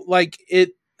also, like,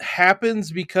 it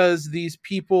happens because these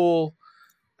people...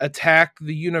 attack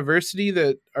the university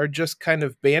that are just kind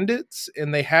of bandits,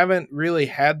 and they haven't really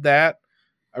had that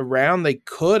around. They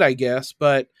could, I guess,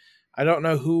 but I don't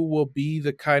know who will be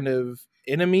the kind of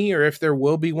enemy, or if there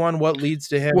will be one. What leads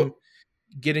to him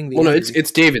getting the no, injury?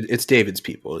 it's David. It's David's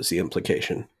people is the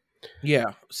implication.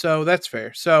 Yeah, so that's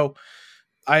fair. So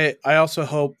I also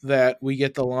hope that we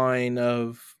get the line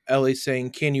of Ellie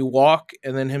saying, "Can you walk?"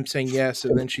 and then him saying yes,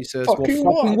 and then she says, "Well,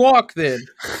 fucking walk then."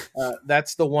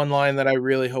 That's the one line that I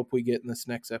really hope we get in this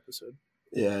next episode.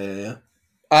 Yeah.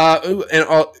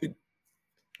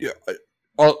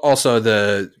 Also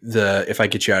the if I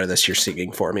get you out of this, you're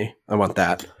singing for me. I want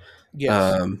that.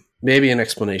 Yes. Maybe an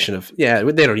explanation of they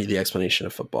don't need the explanation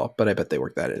of football, but I bet they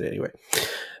work that in anyway.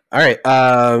 All right.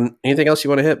 Anything else you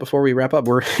want to hit before we wrap up?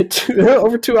 We're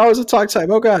over 2 hours of talk time.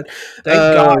 Oh God. Thank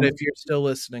God if you're still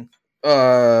listening.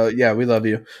 Yeah, we love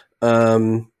you.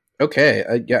 Okay.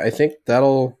 I think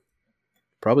that'll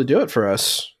probably do it for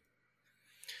us.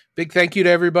 Big thank you to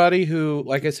everybody who,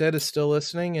 like I said, is still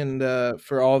listening, and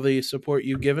for all the support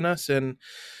you've given us. And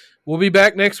we'll be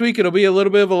back next week. It'll be a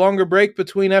little bit of a longer break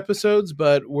between episodes,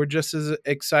 but we're just as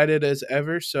excited as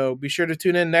ever. So be sure to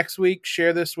tune in next week.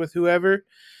 Share this with whoever.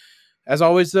 As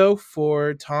always, though,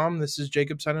 for Tom, this is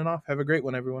Jacob signing off. Have a great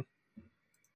one, everyone.